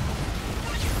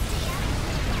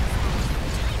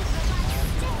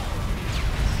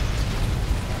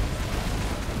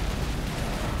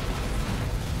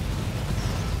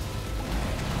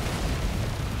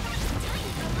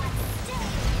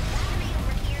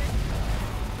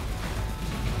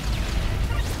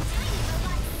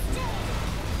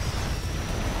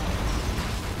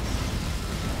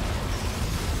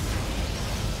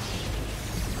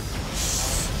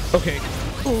 Okay,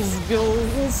 let's go a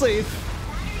little safe.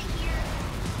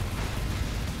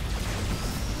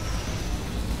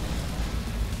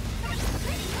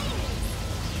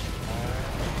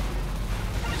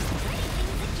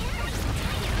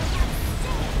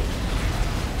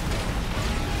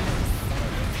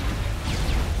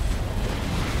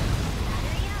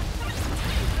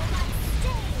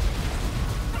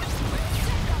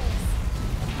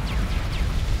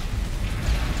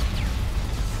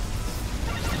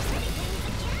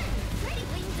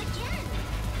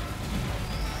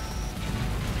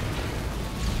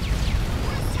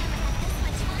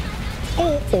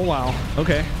 Oh, wow.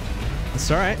 Okay. It's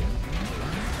all right.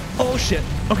 Oh, shit.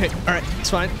 Okay. All right.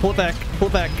 It's fine. Pull it back. Pull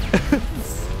it back.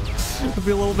 I'll be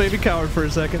a little baby coward for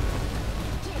a second.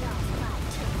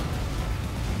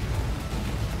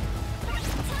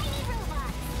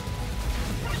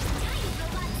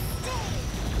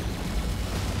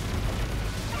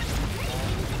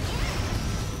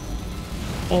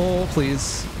 Oh,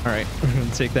 please. All right. We're going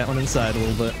to take that one inside a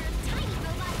little bit.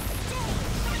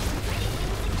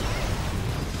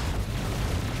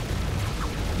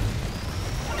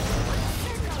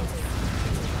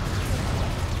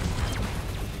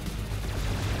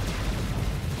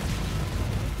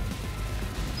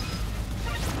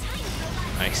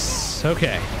 Nice.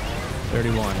 Okay.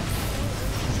 31.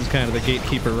 This is kind of the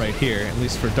gatekeeper right here, at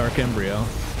least for Dark Embryo.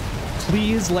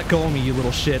 Please let go of me, you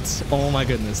little shits. Oh my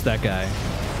goodness, that guy.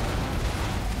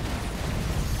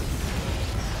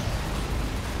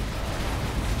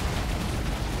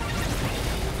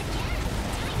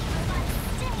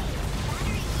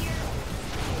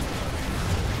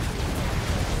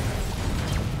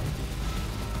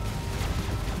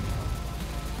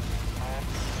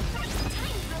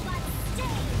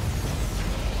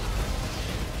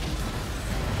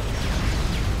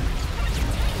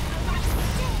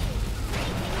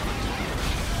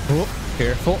 Oh,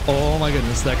 careful. Oh my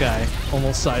goodness, that guy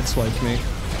almost sideswiped me.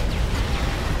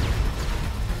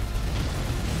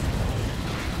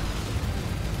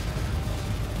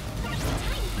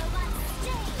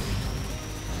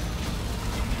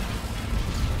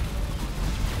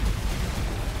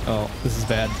 Oh, this is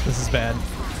bad. This is bad.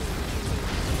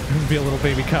 I'm gonna be a little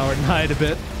baby coward and hide a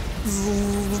bit.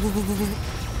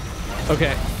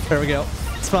 Okay, there we go.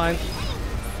 It's fine.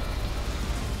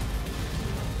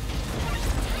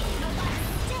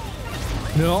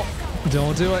 No,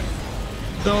 don't do it.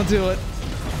 Don't do it.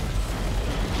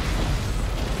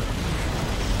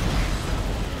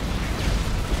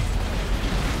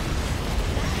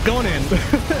 Going in.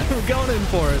 We're going in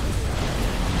for it.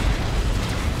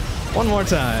 One more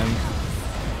time.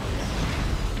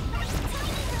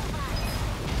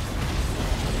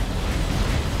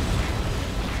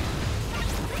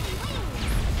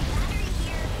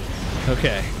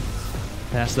 Okay.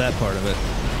 Past that part of it.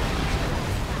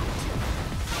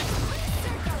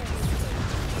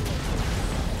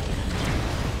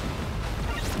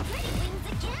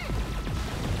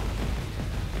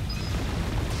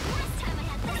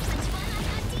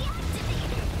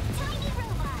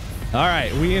 All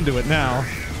right, we into it now.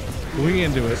 We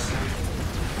into it.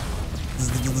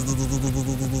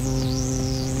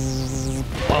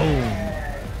 Boom.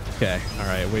 Okay, all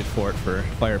right, wait for it for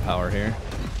firepower here.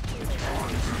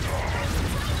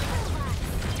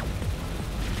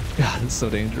 God, it's so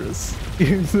dangerous.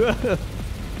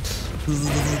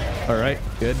 All right,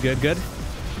 good, good, good.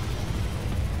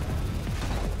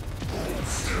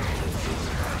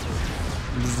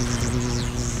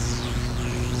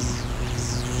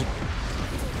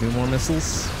 Two more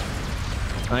missiles.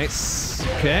 Nice.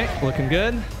 Okay, looking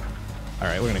good. All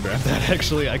right, we're gonna grab that.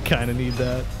 Actually, I kind of need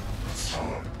that.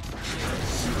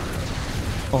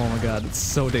 Oh my god, it's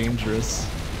so dangerous.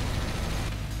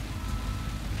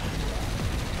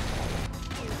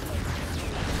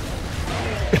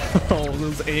 Oh,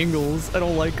 those angles. I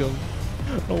don't like them.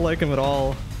 I don't like them at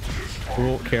all.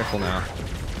 Oh, careful now.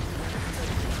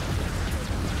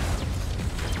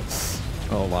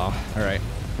 Oh, wow. All right.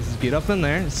 Just get up in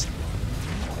there.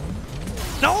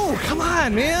 No, come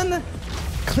on, man.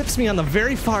 Clips me on the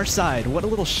very far side. What a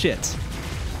little shit.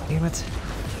 Damn it.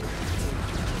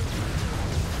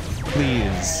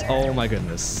 Please. Oh, my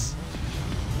goodness.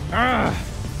 Ah,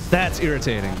 that's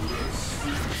irritating.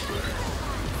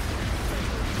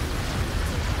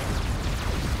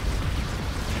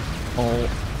 Oh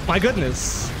my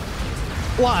goodness.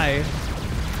 Why?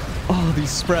 Oh,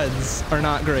 these spreads are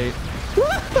not great.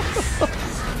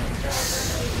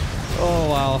 Oh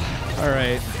wow.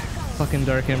 Alright. Fucking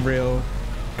Dark Embryo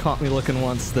caught me looking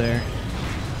once there.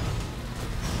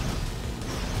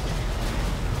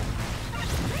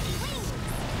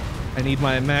 I need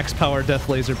my max power death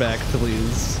laser back,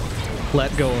 please.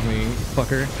 Let go of me,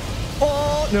 fucker.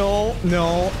 Oh no,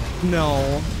 no,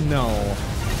 no, no.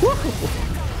 Woo!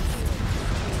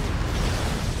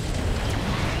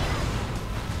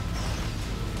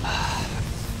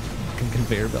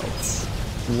 Conveyor belts.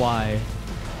 Why?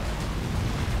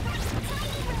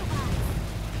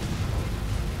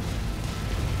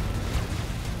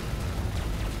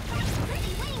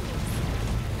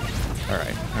 All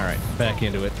right, back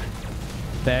into it.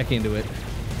 Back into it.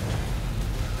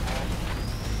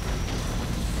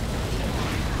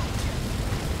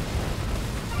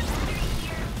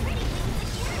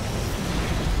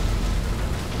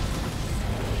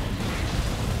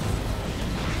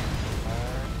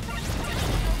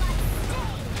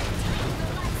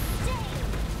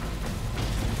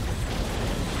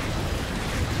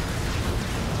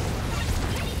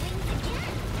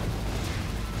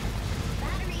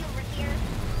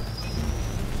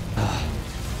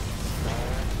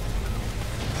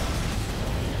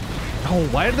 Oh,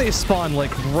 why did they spawn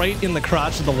like right in the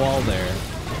crotch of the wall there?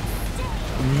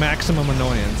 Maximum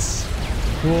annoyance.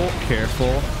 Cool,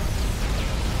 careful.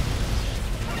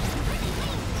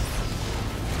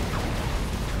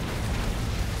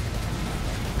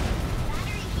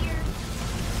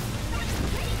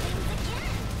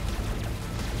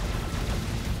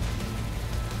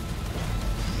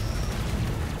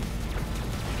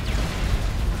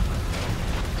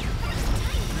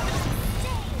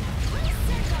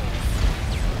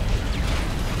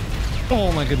 Oh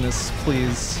my goodness,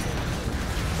 please.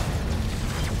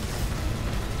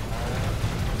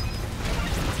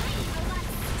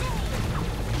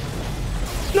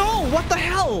 No, what the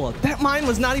hell? That mine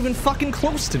was not even fucking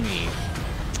close to me.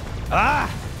 Ah!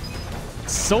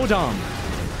 So dumb.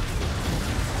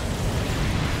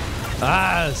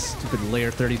 Ah, stupid layer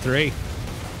 33.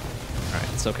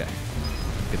 Alright, it's okay.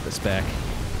 Get this back.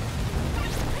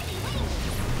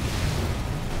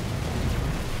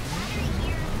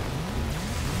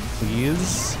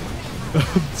 Please?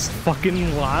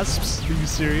 Fucking wasps? Are you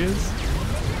serious?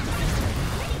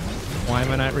 Why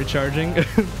am I not recharging?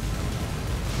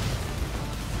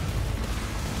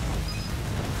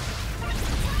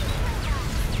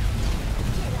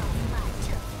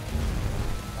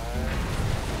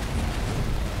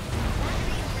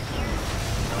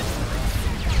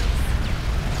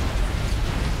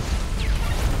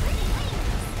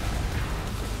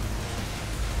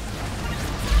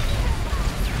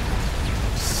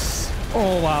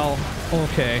 Oh, wow.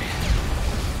 Okay.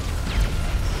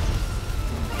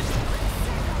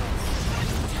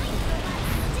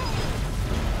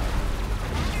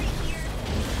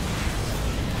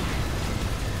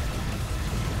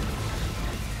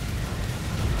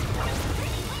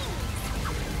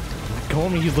 Let go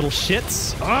of me, you little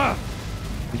shits. Ah!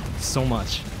 So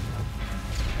much.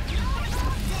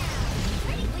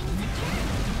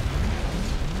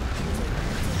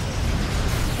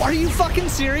 Are you fucking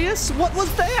serious? What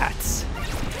was that?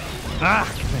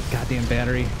 Ah, that goddamn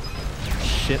battery.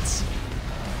 Shits.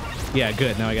 Yeah,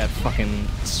 good. Now I got fucking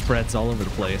spreads all over the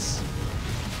place.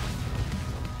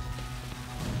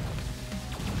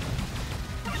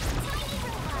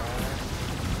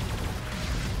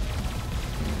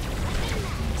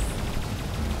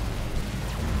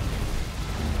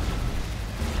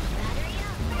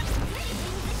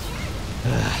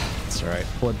 It's alright.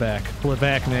 Pull it back. Pull it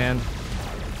back, man.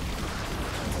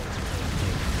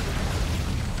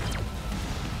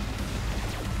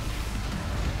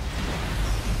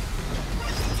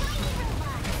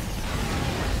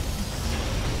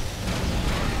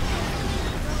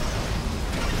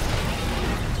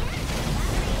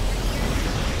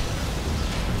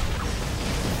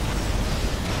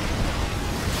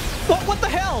 What the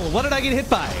hell? What did I get hit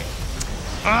by?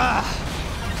 Ah!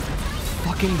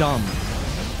 Fucking dumb.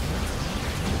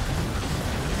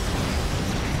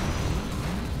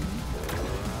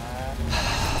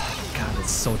 God,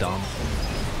 it's so dumb.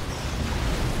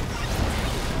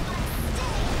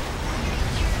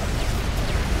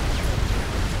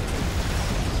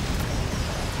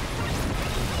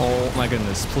 Oh my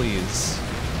goodness, please.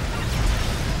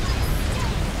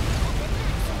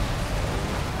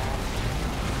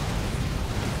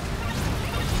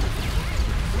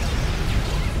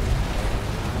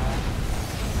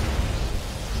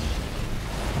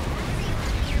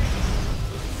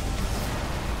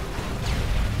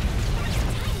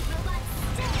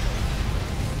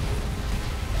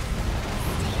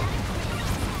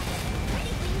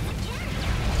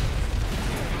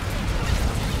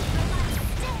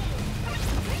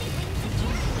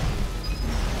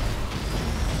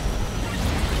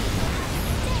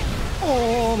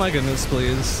 Oh my goodness,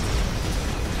 please.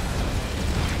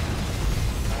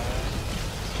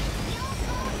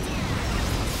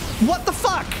 What the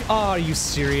fuck? Oh, are you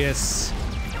serious?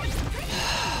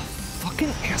 Fucking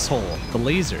asshole. The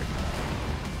laser.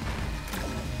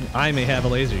 I may have a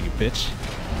laser, you bitch.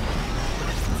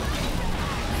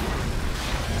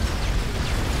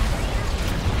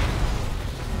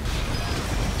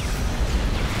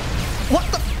 What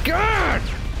the? God!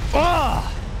 Oh!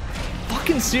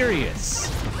 Fucking serious.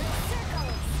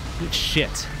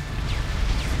 Shit.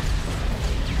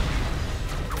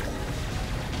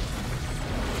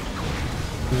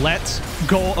 Let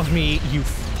go of me, you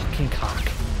fucking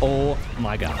cock. Oh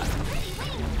my god.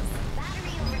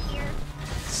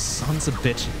 Sons of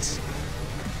bitches.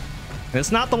 And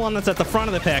it's not the one that's at the front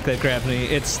of the pack that grabbed me,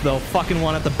 it's the fucking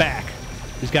one at the back.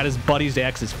 He's got his buddies to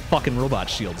act as fucking robot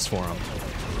shields for him.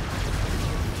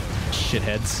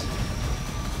 Shitheads.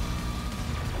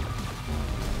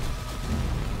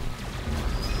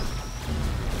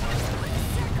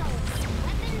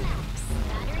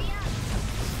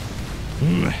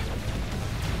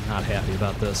 not happy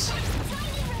about this.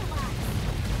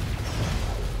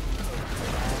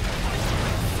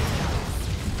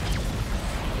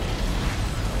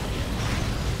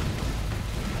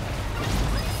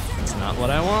 It's not what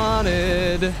I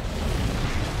wanted.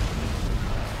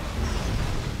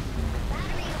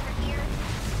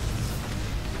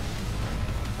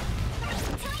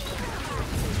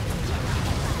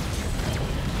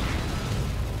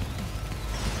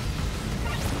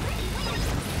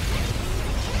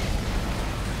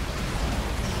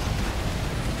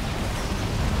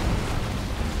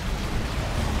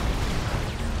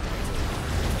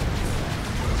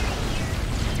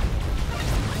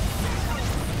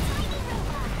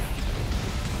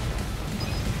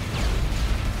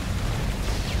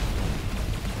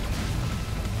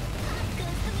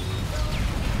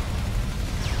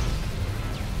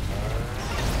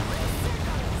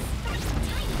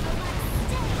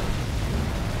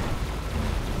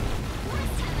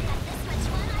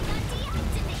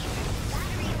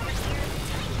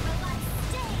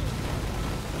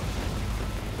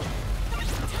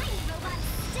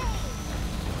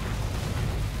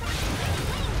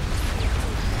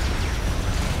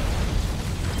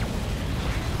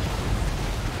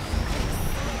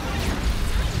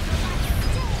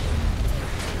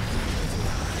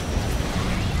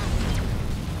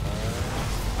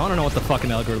 I want to know what the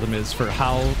fucking algorithm is for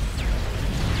how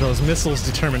those missiles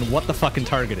determine what the fucking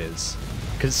target is.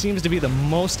 Because it seems to be the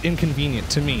most inconvenient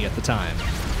to me at the time.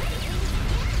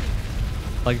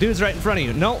 Like, dude's right in front of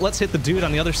you. No, let's hit the dude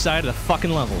on the other side of the fucking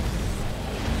level.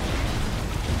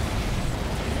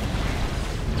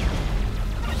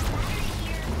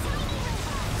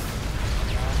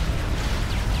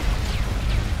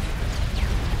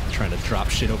 Trying to drop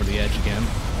shit over the edge again.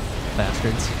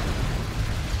 Bastards.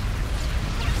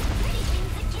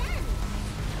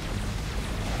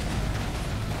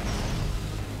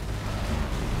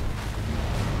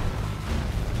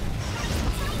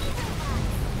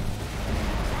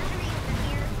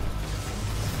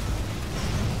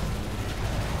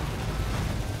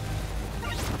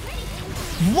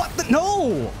 What the?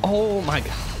 No! Oh my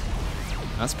god.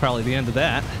 That's probably the end of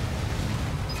that.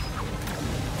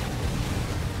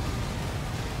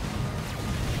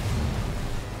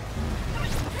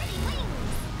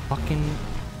 Fucking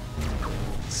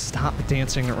stop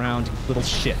dancing around, you little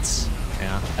shits.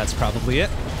 Yeah, that's probably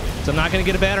it. So I'm not gonna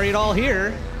get a battery at all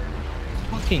here.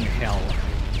 Fucking hell.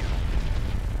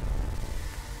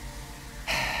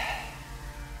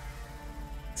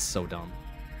 It's so dumb.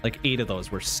 Like 8 of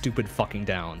those were stupid fucking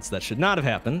downs. That should not have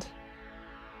happened.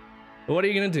 But what are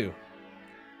you gonna do?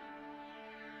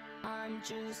 I'm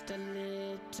just a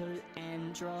little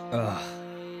android.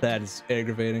 Ugh, that is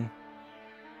aggravating.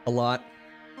 A lot.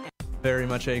 Very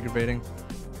much aggravating.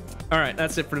 Alright,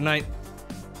 that's it for tonight.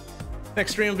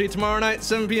 Next stream will be tomorrow night,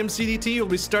 7 p.m. CDT. We'll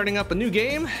be starting up a new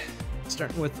game.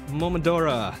 Starting with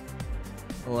Momodora.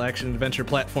 A little action-adventure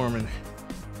platforming.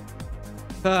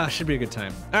 Should be a good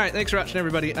time. Alright, thanks for watching,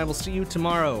 everybody. I will see you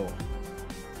tomorrow.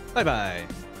 Bye-bye.